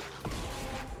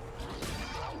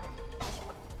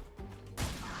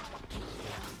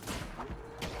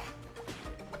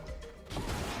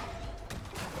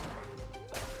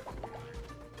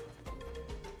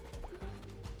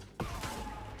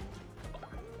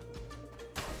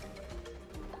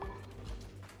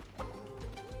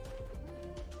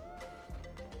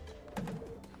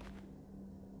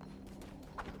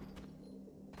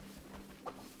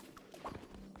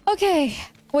 Okay,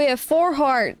 we have 4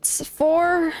 hearts.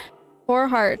 Four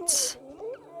hearts.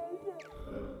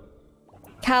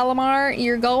 Calamar,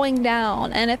 you're going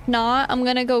down, and if not, I'm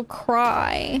gonna go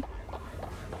cry.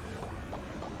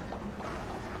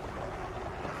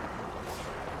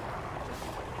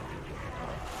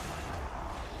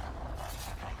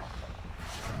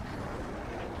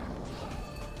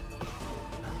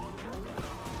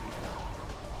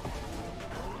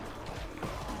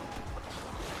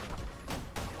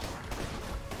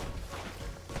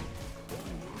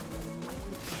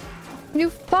 You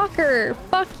fucker!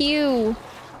 Fuck you!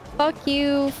 Fuck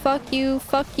you! Fuck you!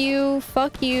 Fuck you!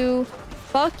 Fuck you!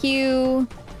 Fuck you!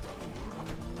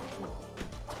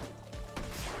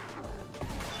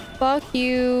 Fuck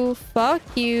you! Fuck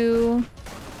you!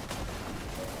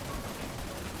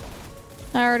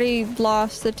 I already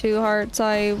lost the 2 hearts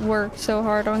I worked so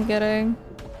hard on getting.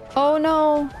 Oh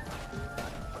no!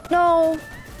 No!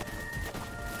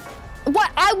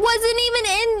 What? I wasn't even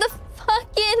in the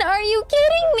fucking... Are you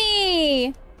kidding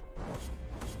me?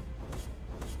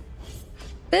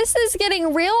 This is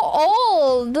getting real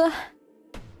old.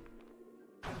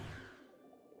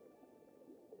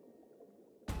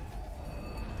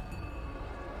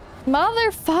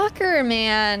 Motherfucker,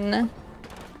 man.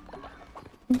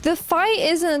 The fight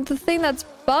isn't the thing that's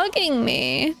bugging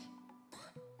me.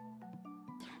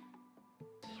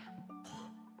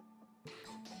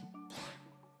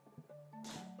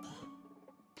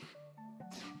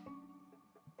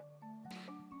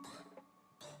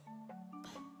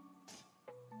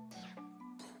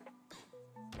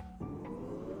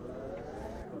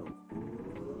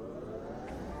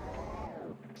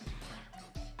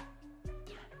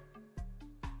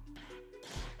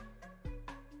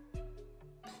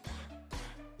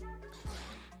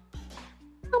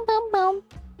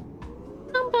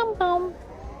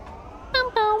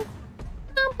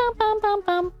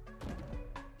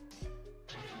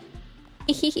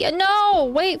 No!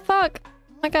 Wait, fuck!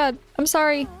 Oh my god, I'm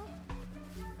sorry.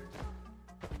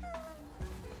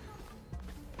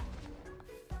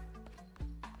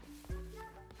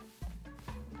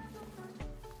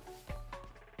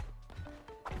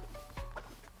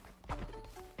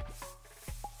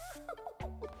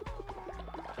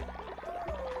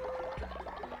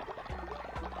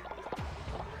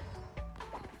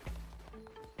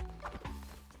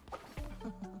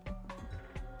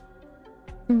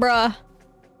 Bruh.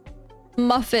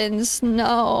 Muffins,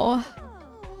 no.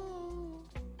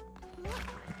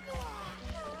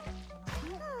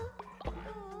 What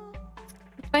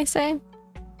can I say?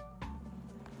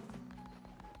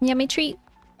 Yummy treat.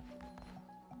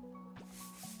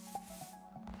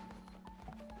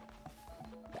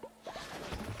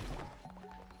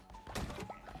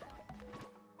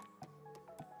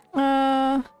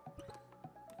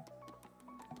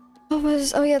 What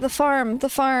was... Oh yeah, the farm. The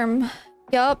farm.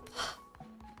 Yup.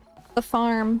 The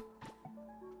farm.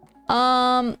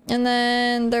 And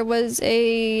then there was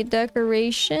a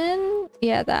decoration.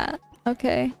 Yeah, that.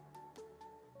 Okay.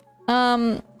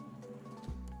 And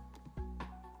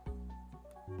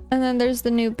then there's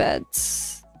the new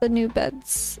beds. The new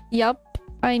beds. Yup.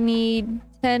 I need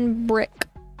 10 brick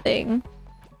thing.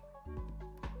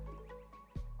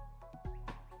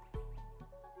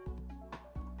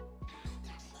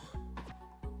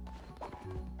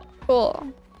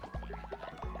 Cool.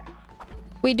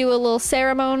 We do a little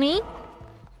ceremony.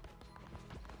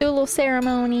 Do a little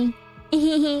ceremony.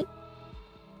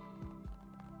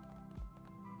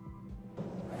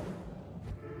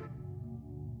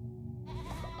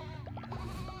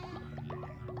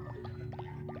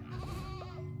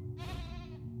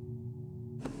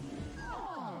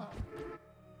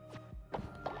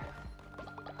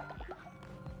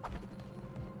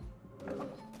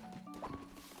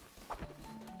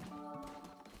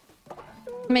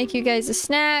 Make you guys a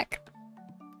snack.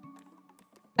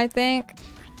 I think.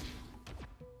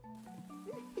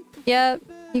 Yep.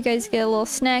 You guys get a little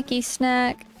snacky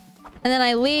snack. And then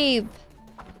I leave.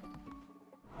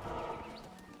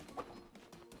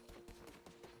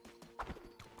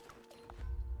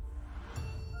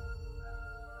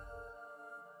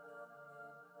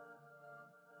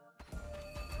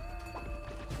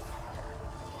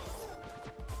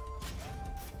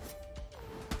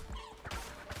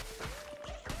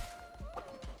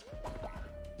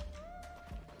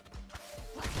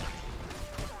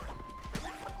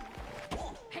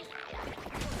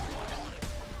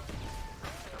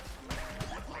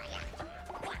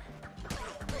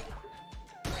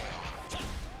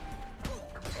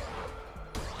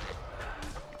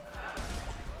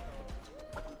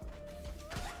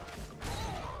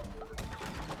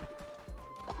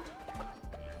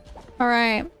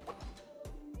 Alright.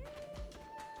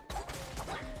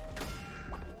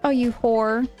 Oh, you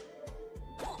whore.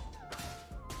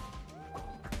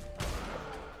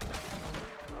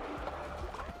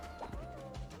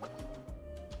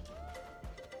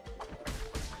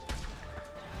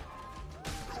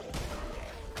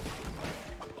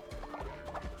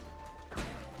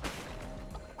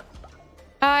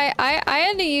 I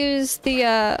had to use the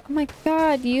oh my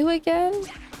god, you again?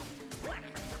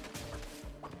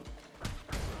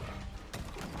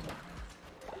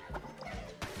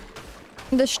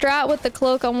 The strat with the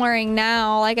cloak I'm wearing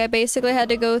now, like I basically had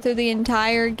to go through the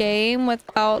entire game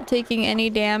without taking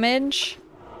any damage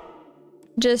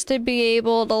just to be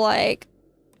able to like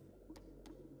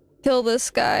kill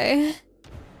this guy.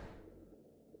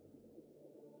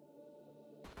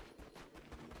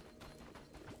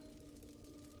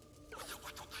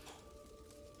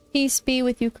 Peace be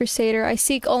with you, Crusader. I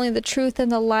seek only the truth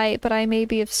and the light, but I may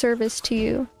be of service to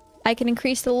you. I can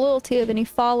increase the loyalty of any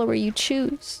follower you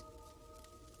choose.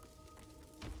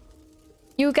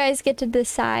 You guys get to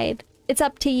decide. It's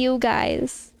up to you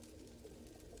guys.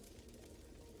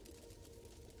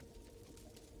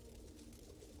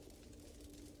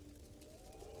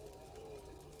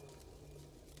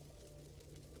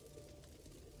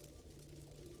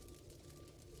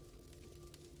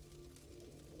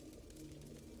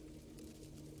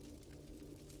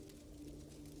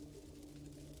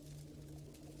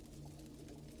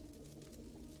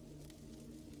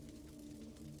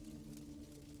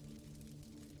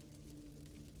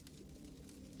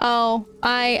 Oh,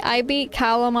 I beat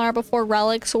Calamar before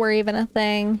relics were even a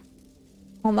thing.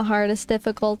 On the hardest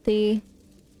difficulty.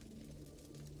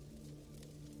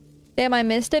 Damn, I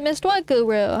missed it. Missed what,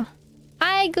 Guru?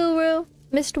 Hi, Guru.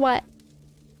 Missed what?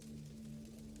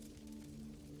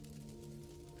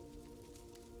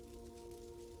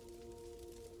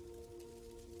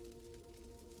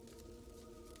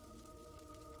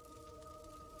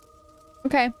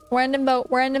 Okay, random vote,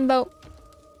 random vote.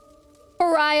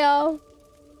 Pariah.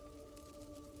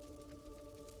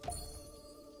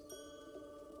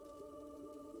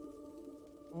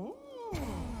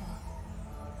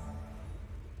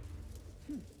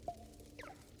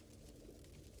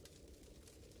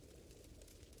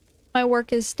 My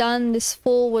work is done. This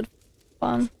fool would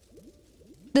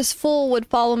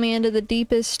follow me into the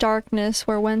deepest darkness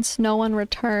where whence no one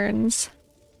returns.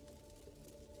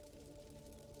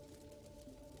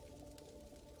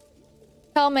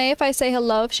 Tell May if I say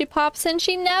hello if she pops in.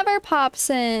 She never pops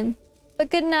in. But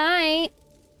good night.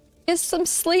 Get some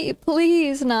sleep,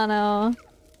 please, Nano.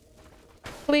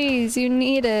 Please, you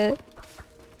need it.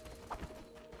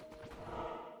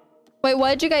 Wait,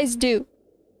 what did you guys do?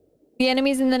 The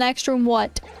enemies in the next room,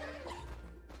 what?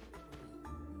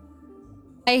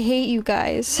 I hate you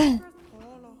guys.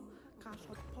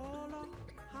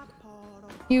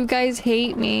 You guys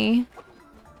hate me.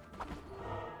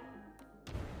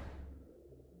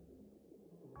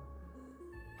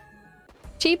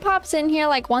 She pops in here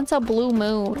like once a blue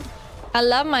moon. I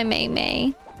love my May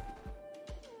May.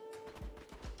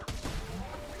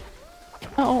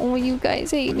 Oh, you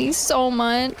guys hate me so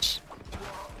much.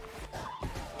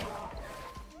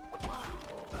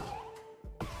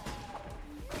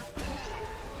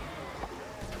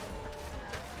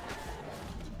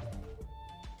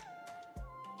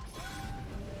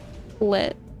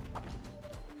 Lit.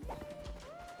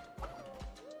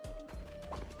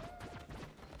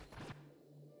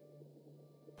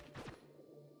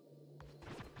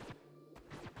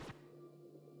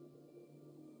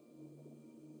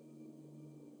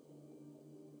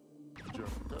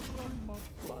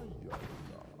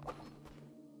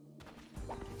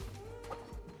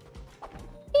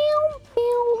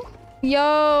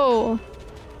 Yo!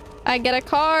 I get a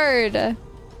card!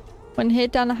 When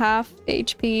hit down to half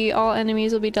HP, all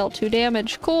enemies will be dealt 2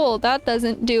 damage. Cool, that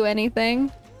doesn't do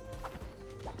anything.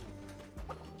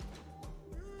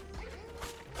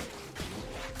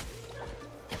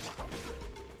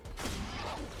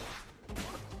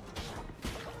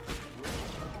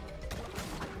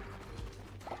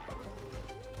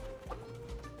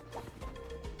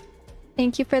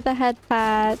 Thank you for the head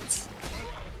pats.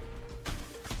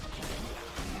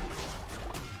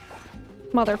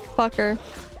 Motherfucker.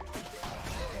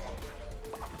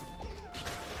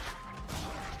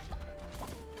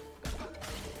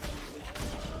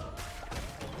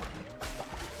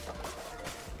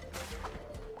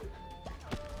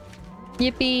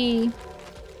 Yippee.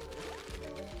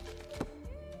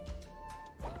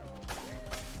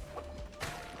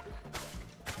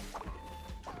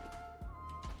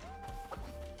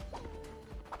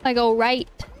 I go right.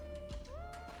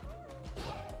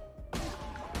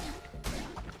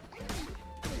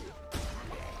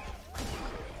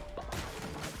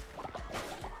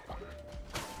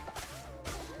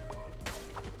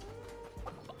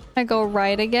 I go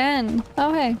right again.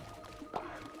 Oh, hey.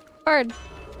 Card.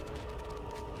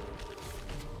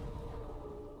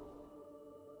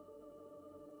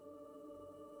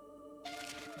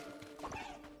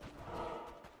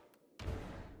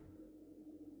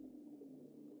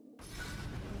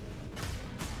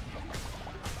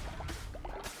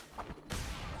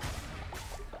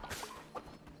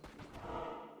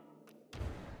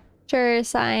 Sure,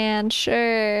 Cyan,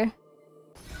 sure.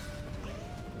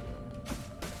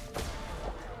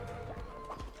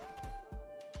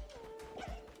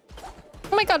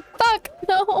 Oh my god, fuck!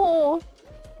 No!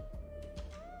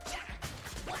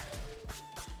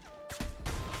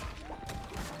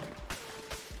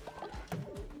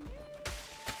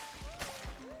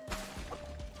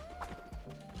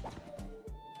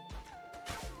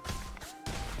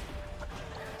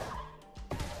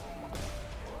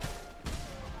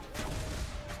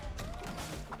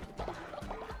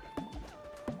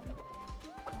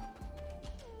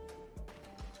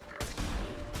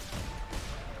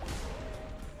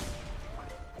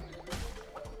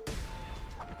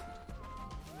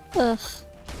 Ugh.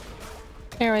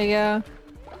 Here we go.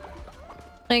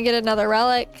 I get another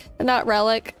relic. Not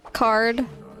relic, card.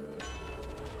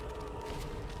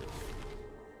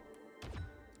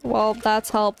 Well,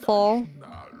 that's helpful.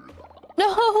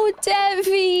 No,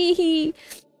 Devi!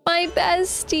 My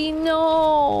bestie,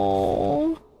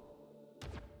 no!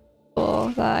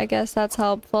 Cool, I guess that's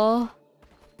helpful.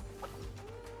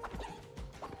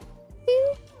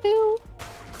 Pew, pew.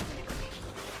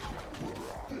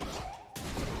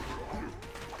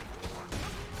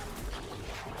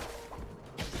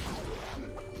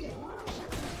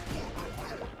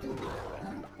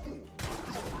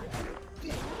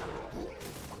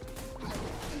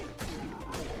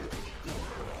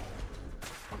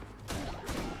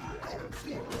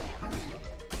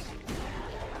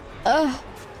 Ugh.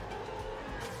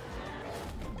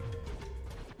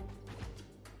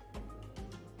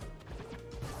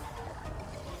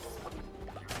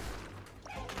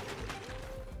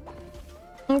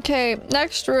 Okay,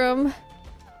 next room.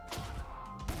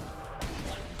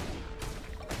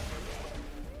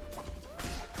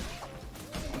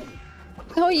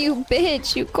 Oh, you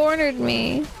bitch, you cornered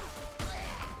me.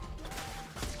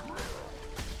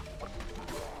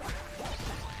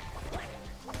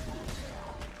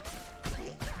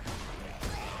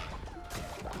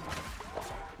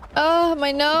 Oh,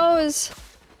 my nose.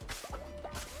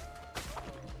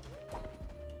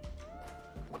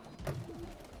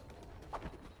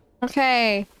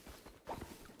 Okay.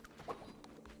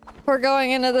 We're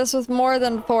going into this with more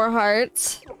than 4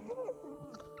 hearts.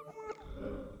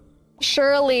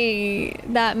 Surely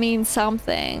that means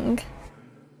something.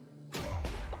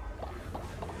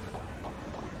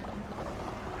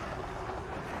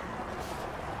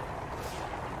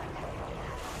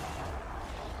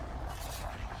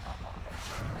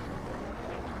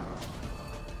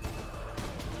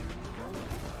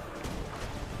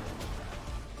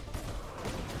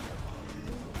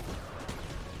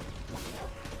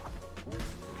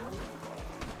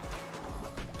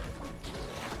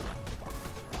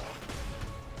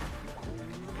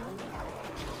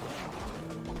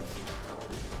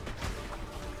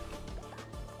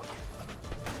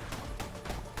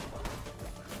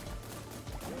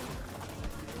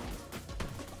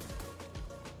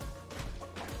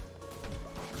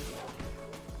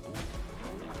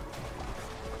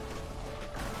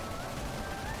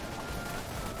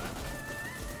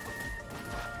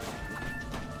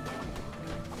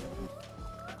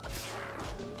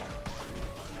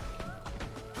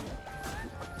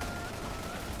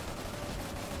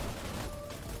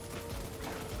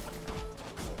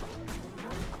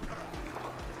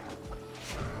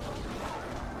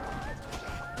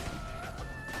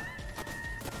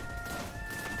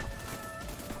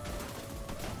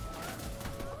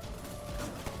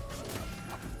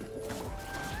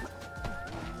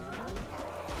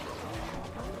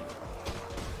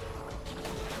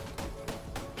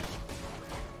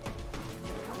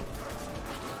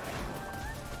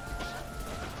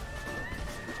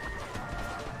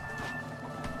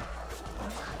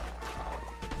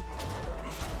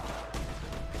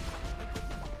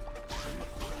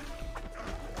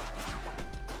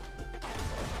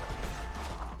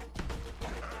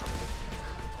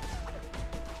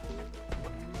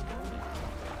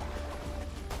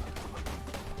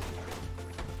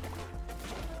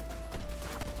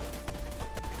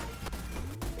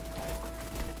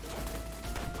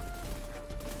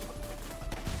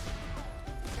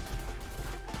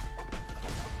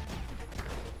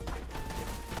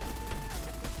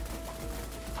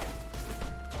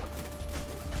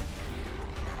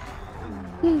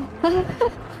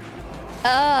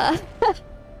 uh,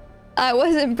 I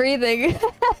wasn't breathing.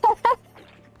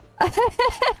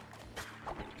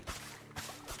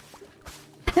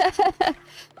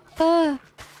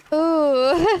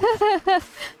 Ooh.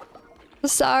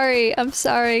 Sorry, I'm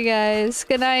sorry, guys.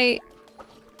 Good night.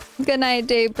 Good night,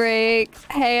 Daybreak.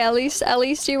 Hey, at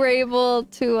least you were able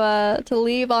to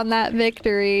leave on that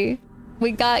victory.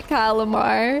 We got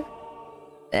Calamar.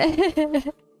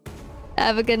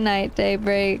 Have a good night,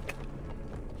 Daybreak.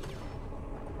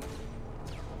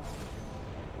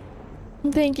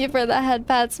 Thank you for the head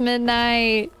pats,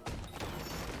 Midnight.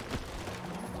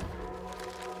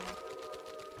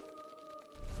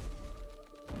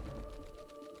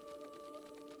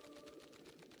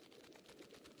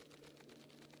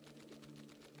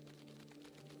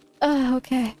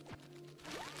 Okay.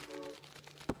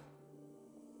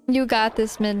 You got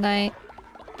this, Midnight.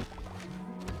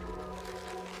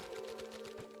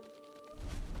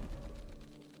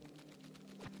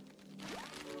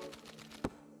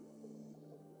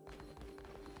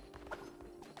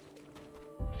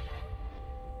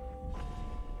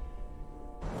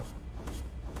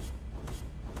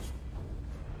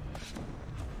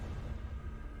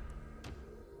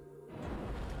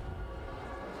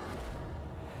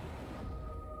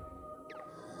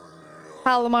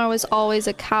 Palomar was always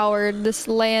a coward. This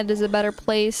land is a better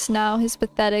place now. His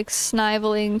pathetic,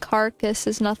 sniveling carcass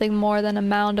is nothing more than a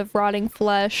mound of rotting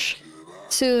flesh.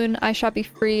 Soon I shall be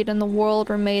freed and the world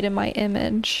remade in my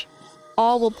image.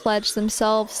 All will pledge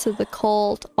themselves to the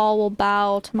cult. All will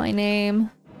bow to my name.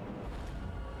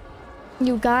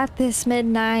 You got this,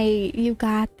 Midnight. You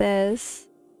got this.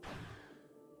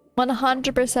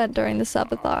 100% during the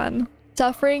subathon.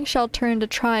 Suffering shall turn to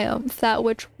triumph. That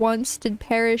which once did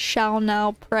perish shall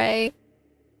now pray.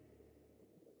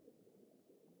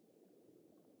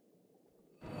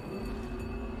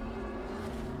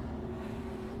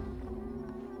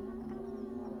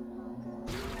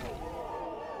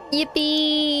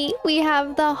 Yippee! We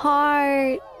have the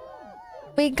heart!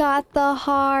 We got the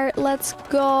heart! Let's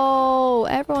go!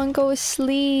 Everyone go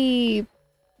sleep!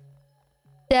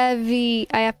 Devi,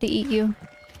 I have to eat you.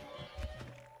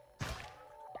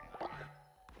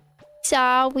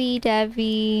 Sorry,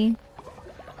 Devi.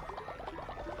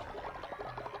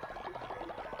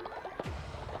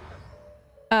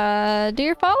 Do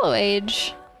your follow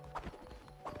age.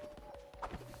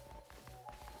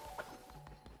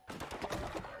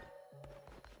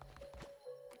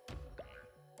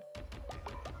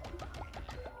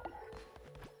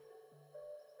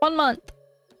 One month.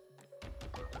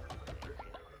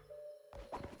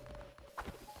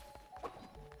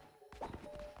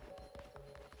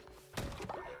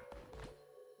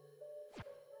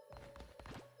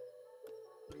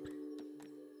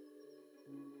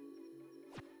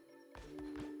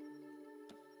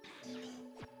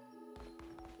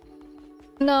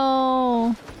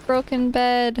 No, broken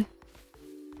bed.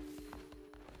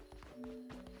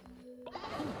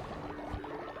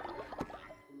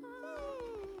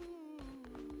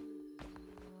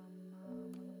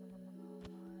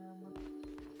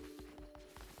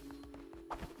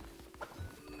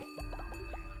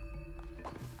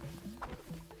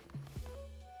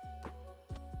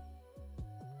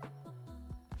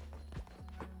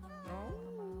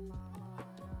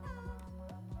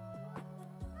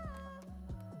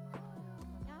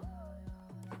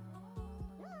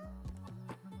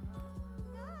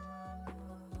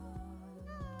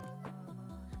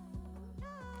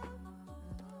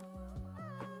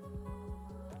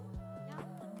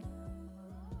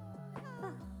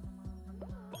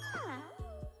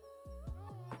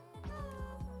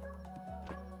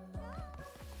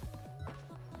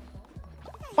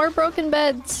 More broken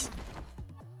beds.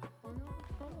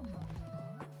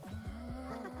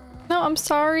 No, I'm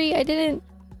sorry. I didn't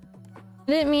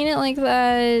mean it like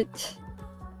that.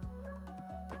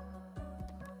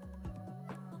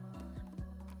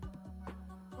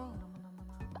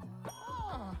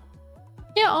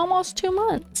 Yeah, almost 2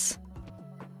 months.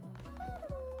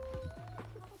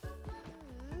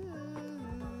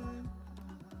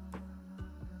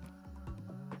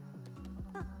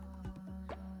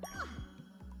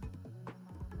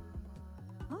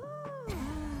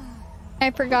 I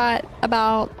forgot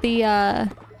about the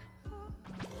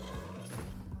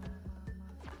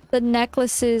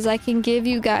necklaces I can give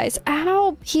you guys.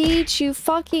 Ow, Peach, you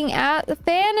fucking at the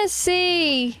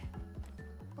fantasy.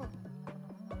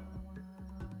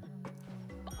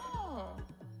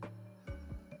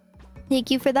 Thank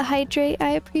you for the hydrate. I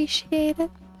appreciate it.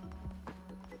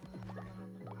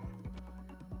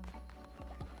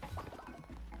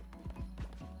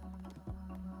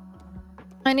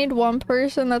 I need one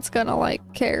person that's gonna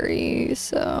like carry,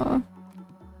 so.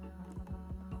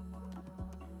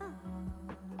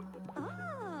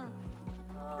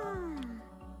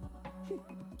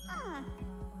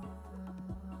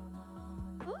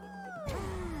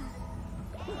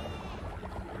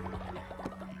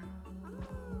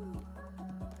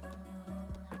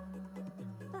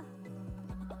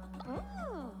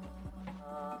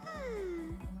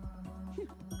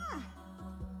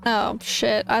 Oh,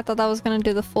 shit. I thought that was gonna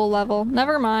do the full level.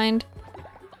 Never mind.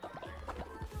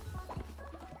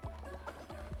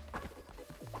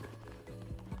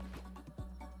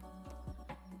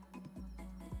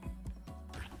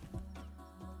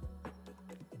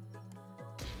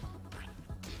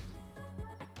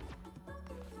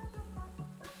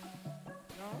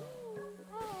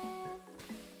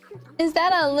 Is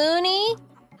that a loony?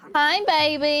 Hi,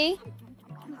 baby.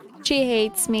 She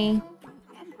hates me.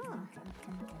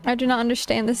 I do not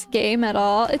understand this game at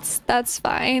all. That's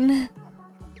fine.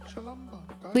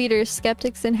 Leaders,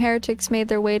 skeptics, and heretics made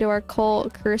their way to our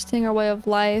cult, cursing our way of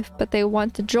life, but they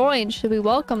want to join. Should we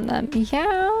welcome them?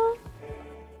 Yeah.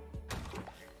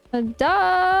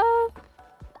 Duh.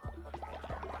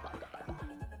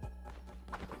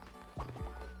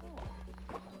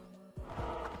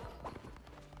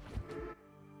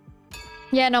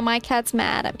 Yeah, no, my cat's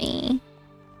mad at me.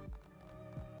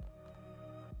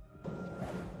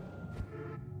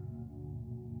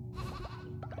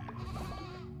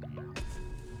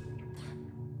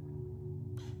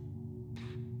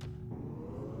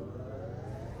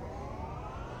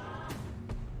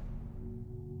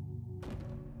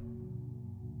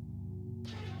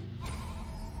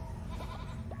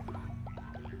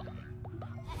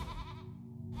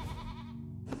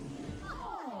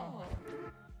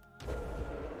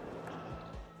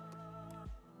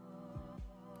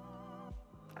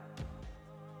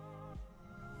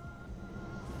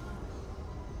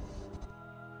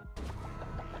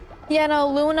 Yeah, no,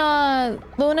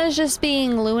 Luna's just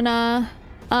being Luna.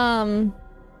 Oh.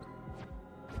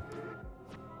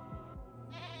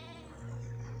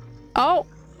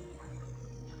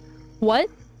 What?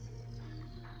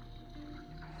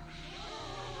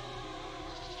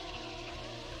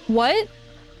 What?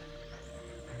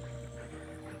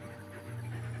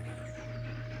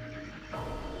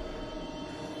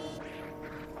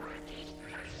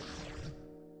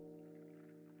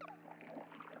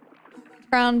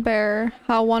 Crown bearer,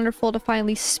 how wonderful to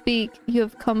finally speak. You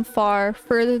have come far,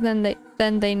 further than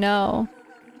they know.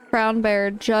 Crown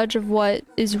bearer, judge of what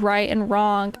is right and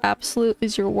wrong. Absolute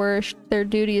is your worst. Their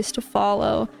duty is to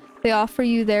follow. They offer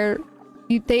you their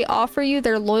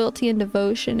loyalty and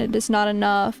devotion. It is not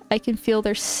enough. I can feel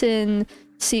their sin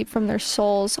seep from their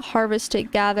souls. Harvest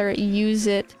it, gather it, use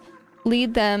it.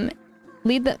 Lead them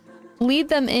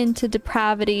into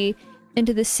depravity,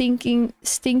 into the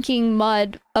stinking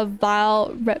mud of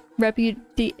vile repute.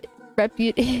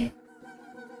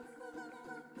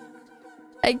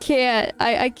 I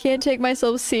can't take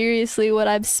myself seriously when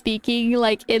I'm speaking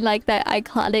like in like that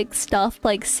iconic stuff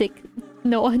like sick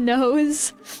no one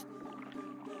knows.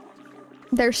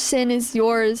 Their sin is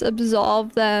yours,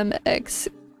 absolve them,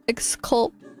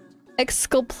 exculp.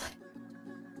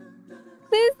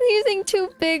 This is using too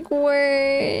big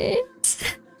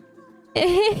words.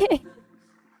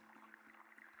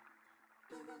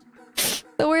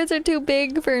 The words are too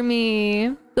big for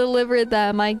me. Deliver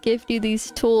them. I gift you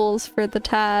these tools for the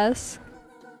task.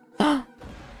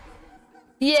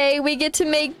 Yay, we get to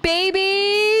make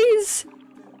babies!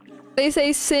 They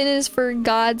say sin is for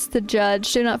gods to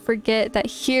judge. Do not forget that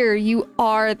here you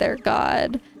are their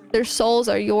god. Their souls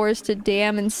are yours to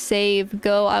damn and save.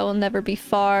 Go, I will never be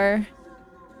far.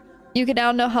 You can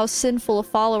now know how sinful a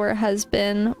follower has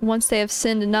been. Once they have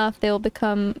sinned enough, they will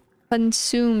become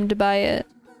consumed by it.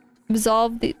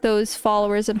 Absolve those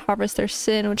followers and harvest their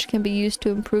sin, which can be used to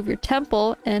improve your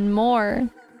temple and more.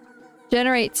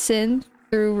 Generate sin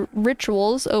through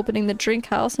rituals, opening the drink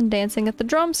house and dancing at the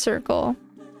drum circle.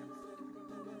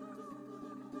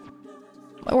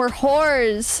 We're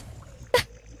whores!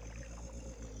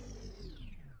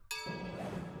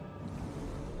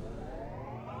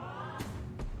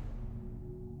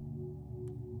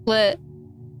 Lit.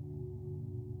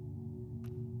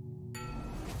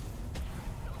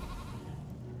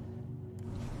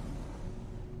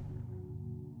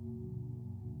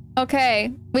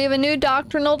 Okay, we have a new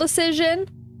doctrinal decision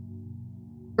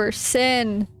for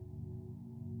sin.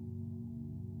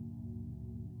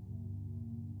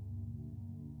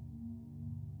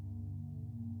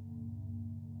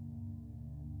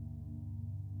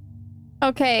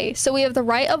 Okay, so we have the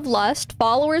rite of lust.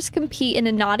 Followers compete in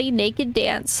a naughty naked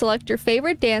dance. Select your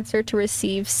favorite dancer to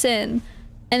receive sin.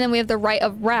 And then we have the rite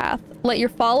of wrath. Let your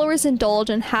followers indulge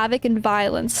in havoc and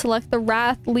violence. Select the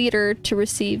wrath leader to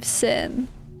receive sin.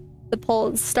 The poll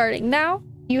is starting now.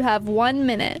 You have 1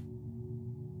 minute.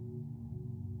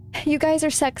 You guys are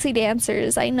sexy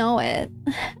dancers. I know it.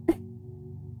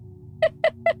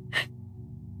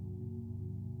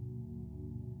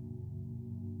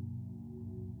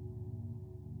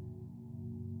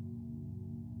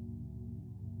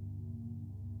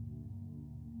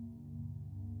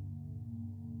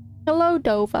 Hello,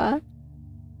 Dova.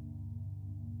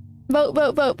 Vote,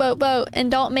 vote, vote, vote, vote.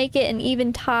 And don't make it an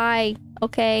even tie,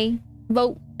 okay?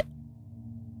 Vote.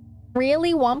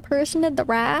 Really? One person did the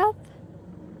rap?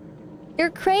 You're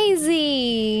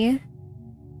crazy.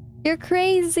 You're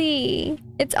crazy.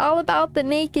 It's all about the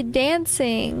naked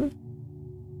dancing.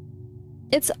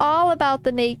 It's all about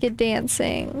the naked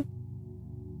dancing.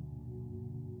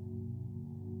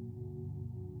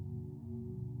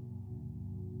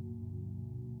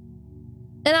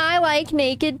 And I like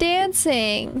naked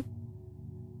dancing.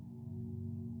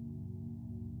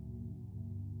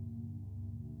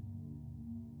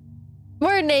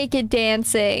 We're naked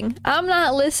dancing. I'm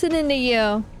not listening to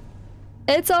you.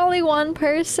 It's only one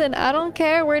person. I don't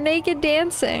care. We're naked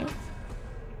dancing.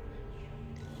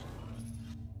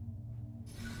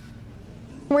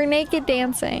 We're naked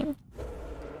dancing.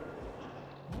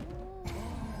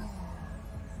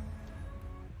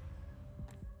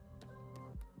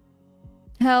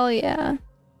 Hell yeah.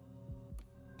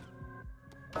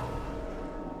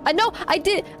 I know, I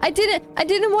didn't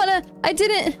wanna, I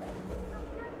didn't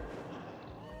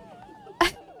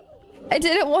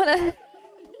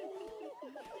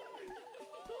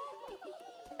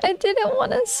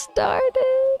wanna start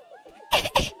it.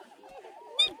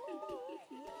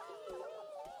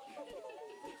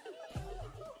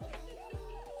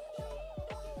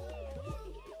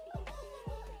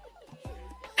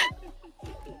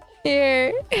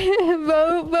 Here,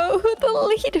 vote who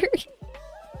the leader.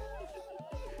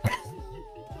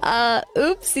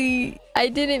 Oopsie. I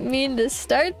didn't mean to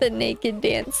start the naked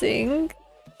dancing.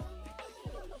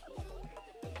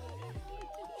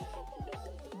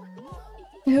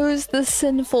 Who's the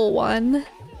sinful one?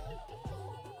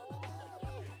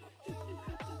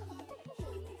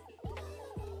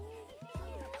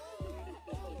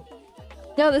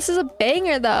 No, this is a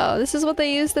banger though. This is what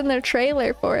they used in their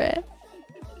trailer for it.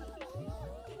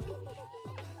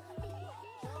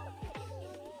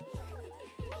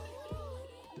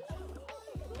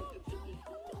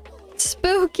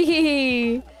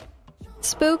 Spooky!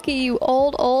 Spooky, you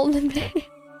old man.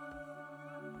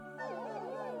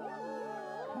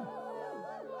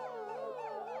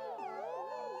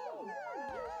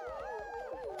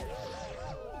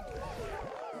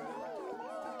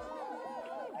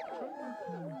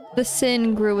 The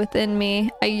sin grew within me.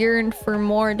 I yearned for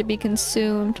more to be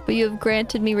consumed, but you have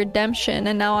granted me redemption,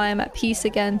 and now I am at peace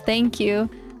again. Thank you.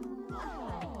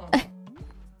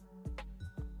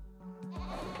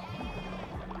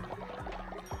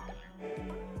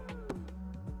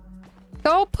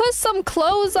 Go put some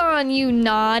clothes on, you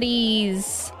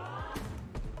naughties.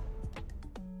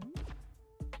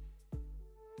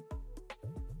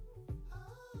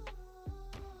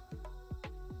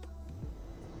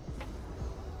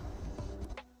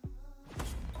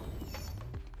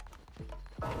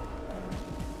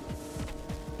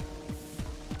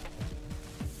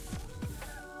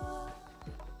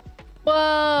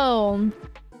 Whoa.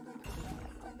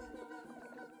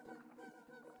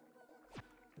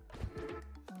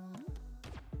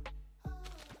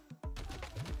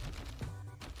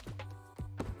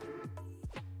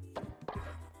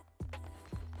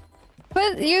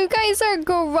 But you guys are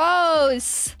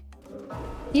gross.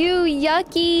 You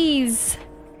yuckies.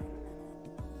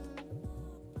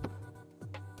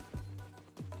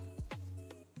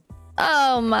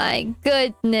 Oh my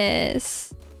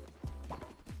goodness.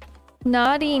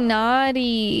 Naughty,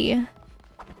 naughty.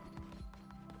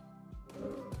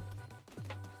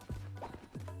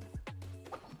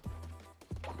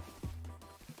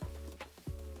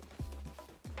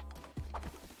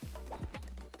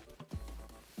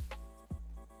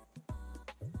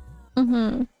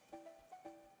 Mm-hmm.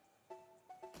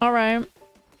 All right.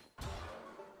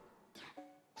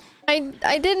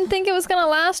 I didn't think it was gonna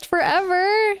last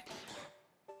forever.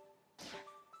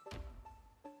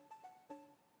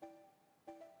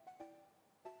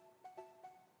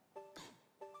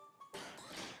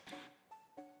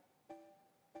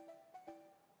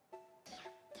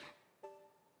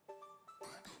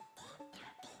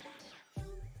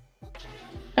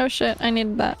 Oh shit, I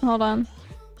needed that. Hold on.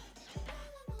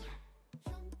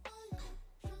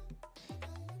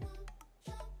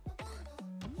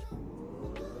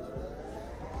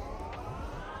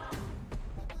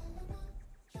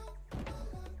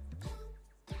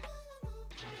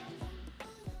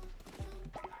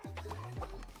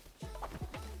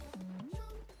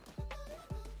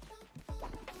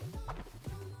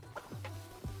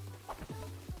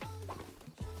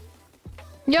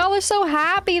 Y'all are so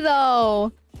happy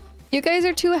though. You guys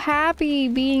are too happy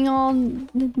being all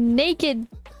naked.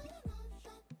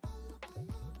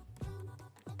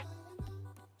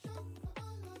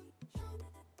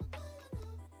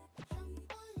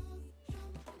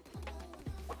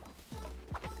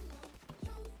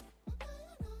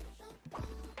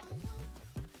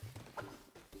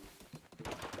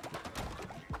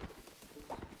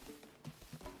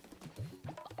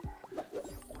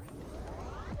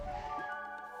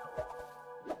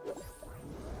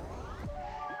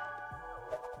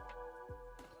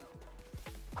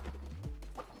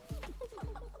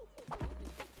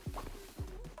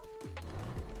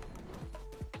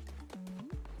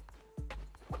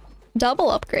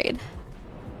 Double upgrade.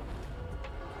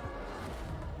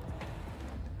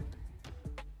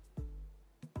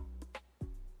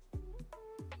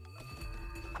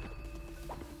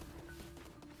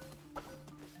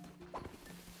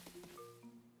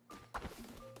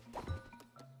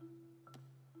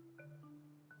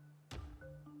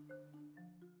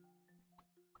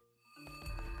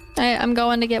 I'm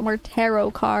going to get more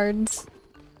tarot cards.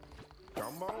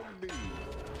 Come on, me.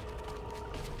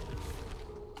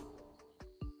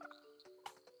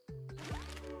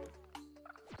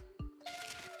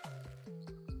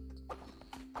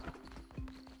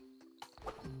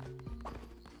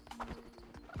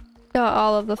 Got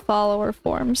all of the follower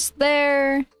forms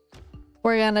there.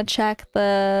 We're gonna check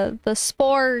the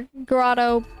spore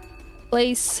grotto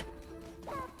place.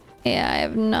 Yeah, I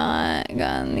have not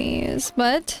gotten these,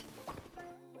 but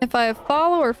if I have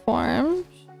follower forms,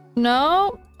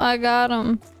 no, I got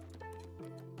them.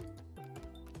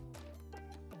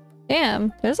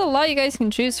 Damn, there's a lot you guys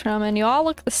can choose from, and you all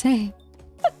look the same.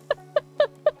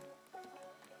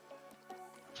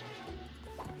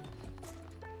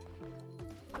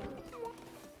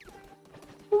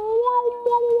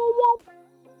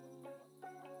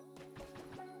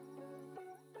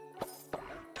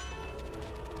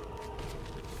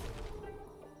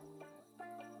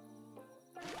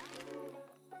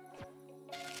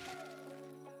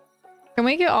 Can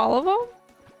we get all of them?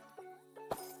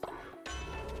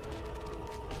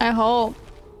 I hope.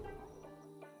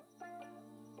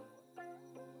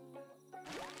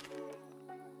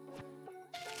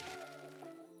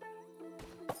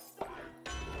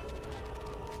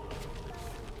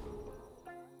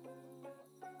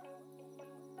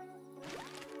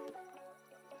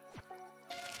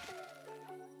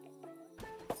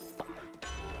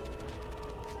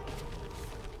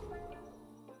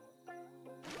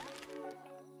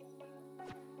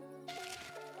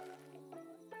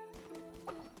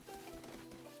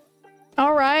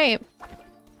 All right.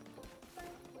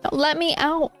 Let me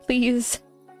out, please.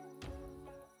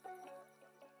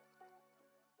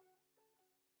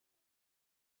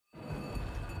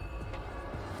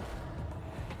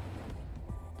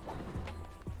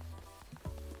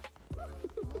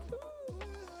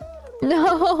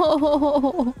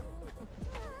 No.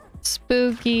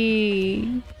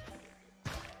 Spooky.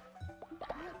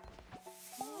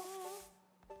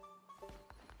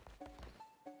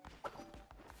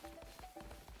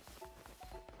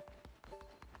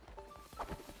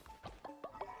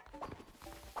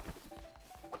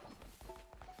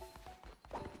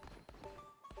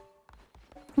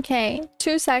 Okay,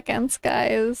 2 seconds,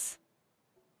 guys.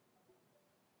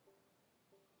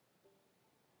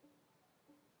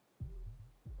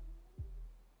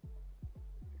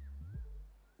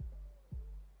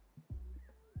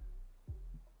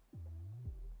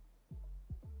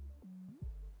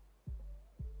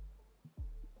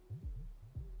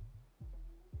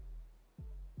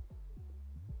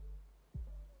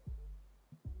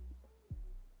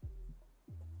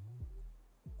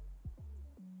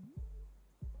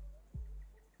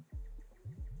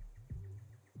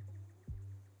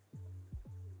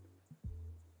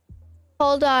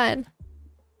 Hold on.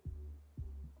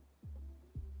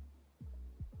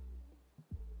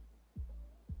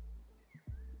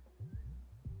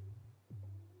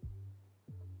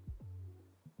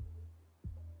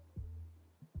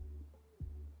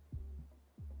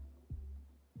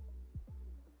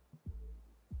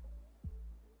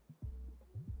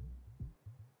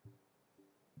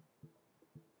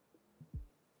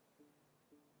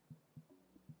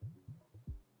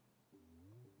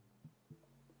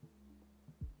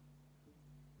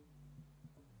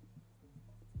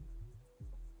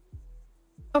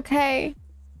 Okay.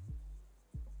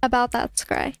 About that,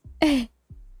 Scry.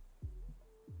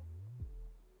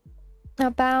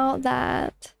 About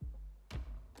that.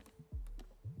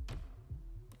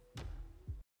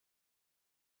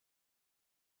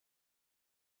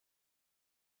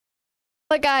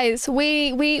 But guys,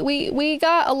 we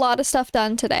got a lot of stuff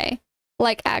done today.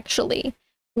 Like, actually.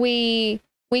 We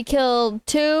killed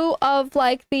 2 of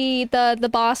like the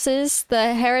bosses,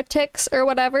 the heretics or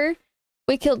whatever.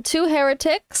 We killed 2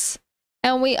 heretics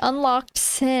and we unlocked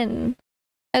Sin,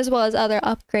 as well as other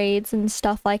upgrades and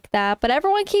stuff like that. But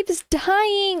everyone keeps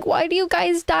dying. Why do you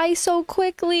guys die so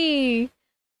quickly?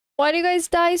 Why do you guys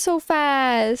die so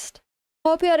fast?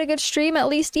 Hope you had a good stream at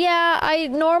least. Yeah, I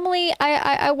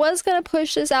was gonna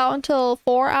push this out until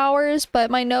 4 hours,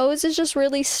 but my nose is just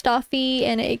really stuffy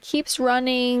and it keeps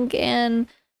running, and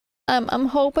I'm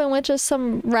hoping with just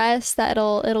some rest that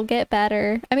it'll get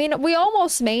better. I mean, we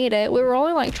almost made it. We were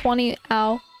only like 20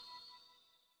 out.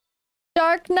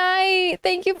 Dark Knight,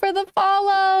 thank you for the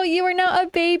follow. You are now a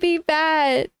baby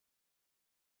bat.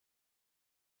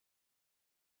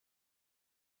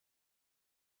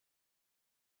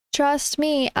 Trust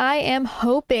me, I am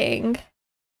hoping.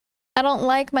 I don't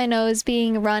like my nose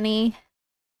being runny.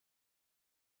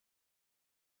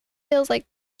 Feels like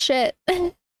shit.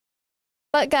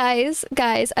 But guys,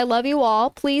 I love you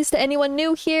all. Please, to anyone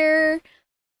new here,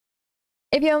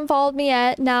 if you haven't followed me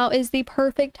yet, now is the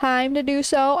perfect time to do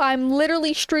so. I'm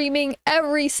literally streaming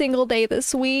every single day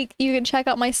this week. You can check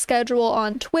out my schedule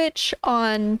on Twitch,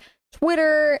 on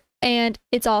Twitter, and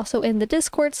it's also in the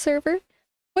Discord server.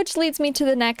 Which leads me to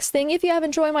the next thing. If you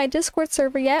haven't joined my Discord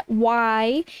server yet,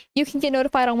 why? You can get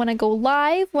notified on when I go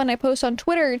live, when I post on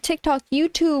Twitter, TikTok,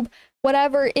 YouTube,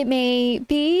 whatever it may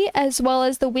be, as well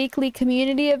as the weekly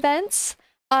community events.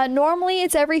 Normally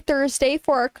it's every Thursday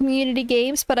for our community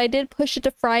games, but I did push it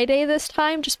to Friday this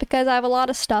time just because I have a lot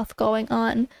of stuff going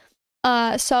on.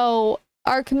 So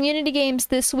our community games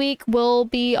this week will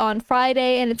be on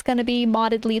Friday, and it's going to be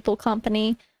Modded Lethal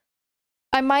Company.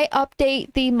 I might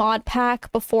update the mod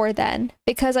pack before then,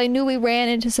 because I knew we ran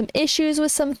into some issues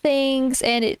with some things,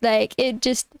 and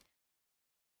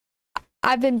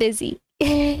I've been busy.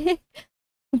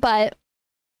 But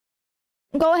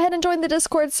go ahead and join the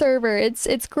Discord server.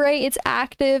 It's great, it's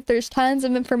active, there's tons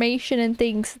of information and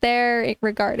things there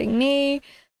regarding me.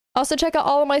 Also check out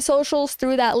all of my socials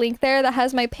through that link there that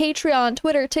has my Patreon,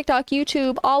 Twitter, TikTok,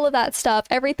 YouTube, all of that stuff.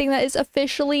 Everything that is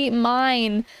officially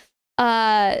mine.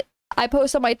 I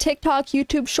post on my TikTok,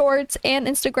 YouTube Shorts, and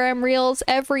Instagram Reels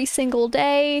every single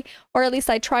day, or at least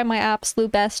I try my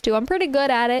absolute best to. I'm pretty good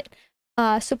at it.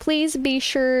 So please be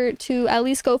sure to at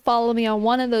least go follow me on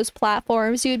one of those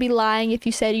platforms. You would be lying if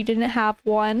you said you didn't have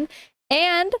one.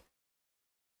 And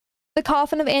the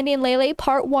Coffin of Andy and Lele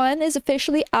Part 1 is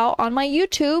officially out on my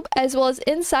YouTube, as well as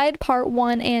Inside Part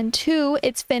 1 and 2.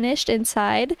 It's finished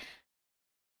inside.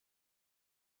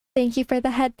 Thank you for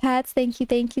the head pats. Thank you,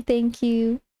 thank you, thank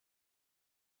you.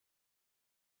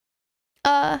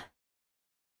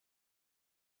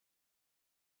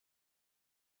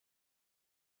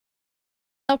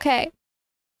 Okay.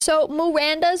 So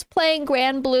Miranda's playing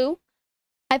Grand Blue.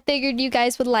 I figured you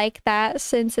guys would like that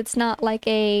since it's not like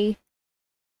a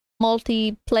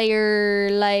multiplayer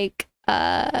like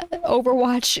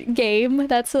Overwatch game.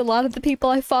 That's a lot of the people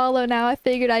I follow now. I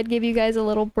figured I'd give you guys a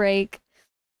little break.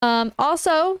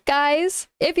 Also, guys,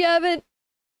 if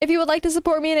you would like to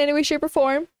support me in any way, shape, or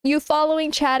form, you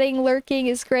following, chatting, lurking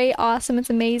is great, awesome,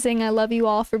 it's amazing. I love you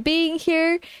all for being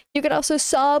here. You can also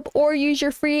sub or use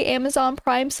your free Amazon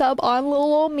Prime sub on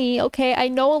little ol' me, okay? I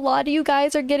know a lot of you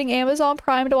guys are getting Amazon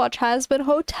Prime to watch Hazbin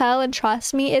Hotel, and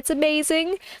trust me, it's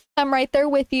amazing. I'm right there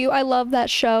with you. I love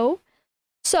that show.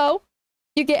 So,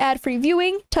 you get ad-free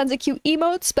viewing, tons of cute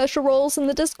emotes, special roles in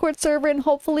the Discord server, and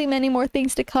hopefully many more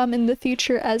things to come in the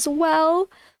future as well.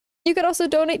 You can also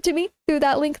donate to me through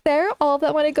that link there. All of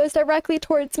that money goes directly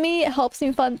towards me. It helps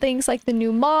me fund things like the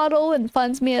new model and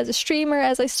funds me as a streamer,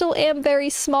 as I still am very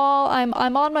small. I'm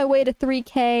on my way to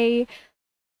 3K.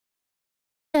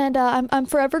 And I'm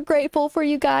forever grateful for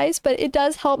you guys, but it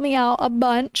does help me out a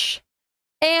bunch.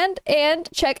 And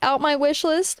check out my wish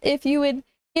list if you would,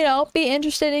 you know, be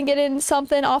interested in getting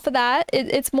something off of that.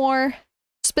 It's more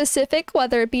specific,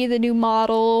 whether it be the new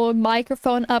model,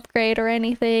 microphone upgrade, or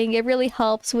anything. It really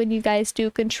helps when you guys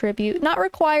do contribute. Not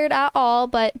required at all,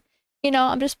 but you know,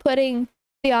 I'm just putting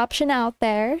the option out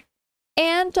there.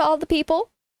 And to all the people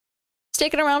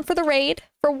sticking around for the raid,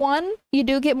 for one, you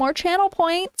do get more channel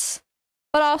points,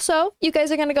 but also you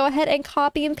guys are going to go ahead and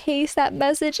copy and paste that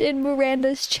message in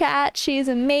Miranda's chat. She is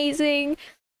amazing.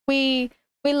 We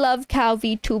love cow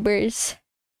VTubers.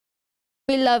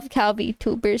 We love cow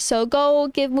VTubers, so go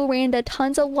give Miranda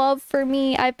tons of love for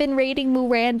me. I've been rating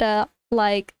Miranda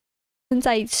like since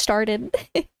I started.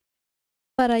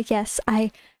 But yes,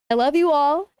 I love you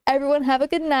all. Everyone have a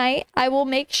good night. I will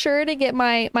make sure to get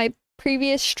my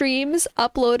previous streams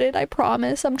uploaded, I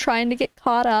promise. I'm trying to get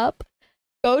caught up.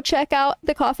 Go check out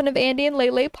the Coffin of Andy and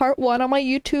Lele Part 1 on my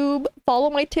YouTube. Follow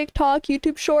my TikTok,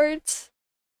 YouTube Shorts,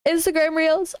 Instagram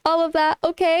Reels, all of that.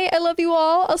 Okay, I love you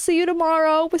all. I'll see you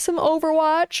tomorrow with some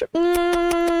Overwatch.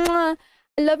 I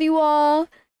love you all.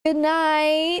 Good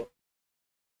night.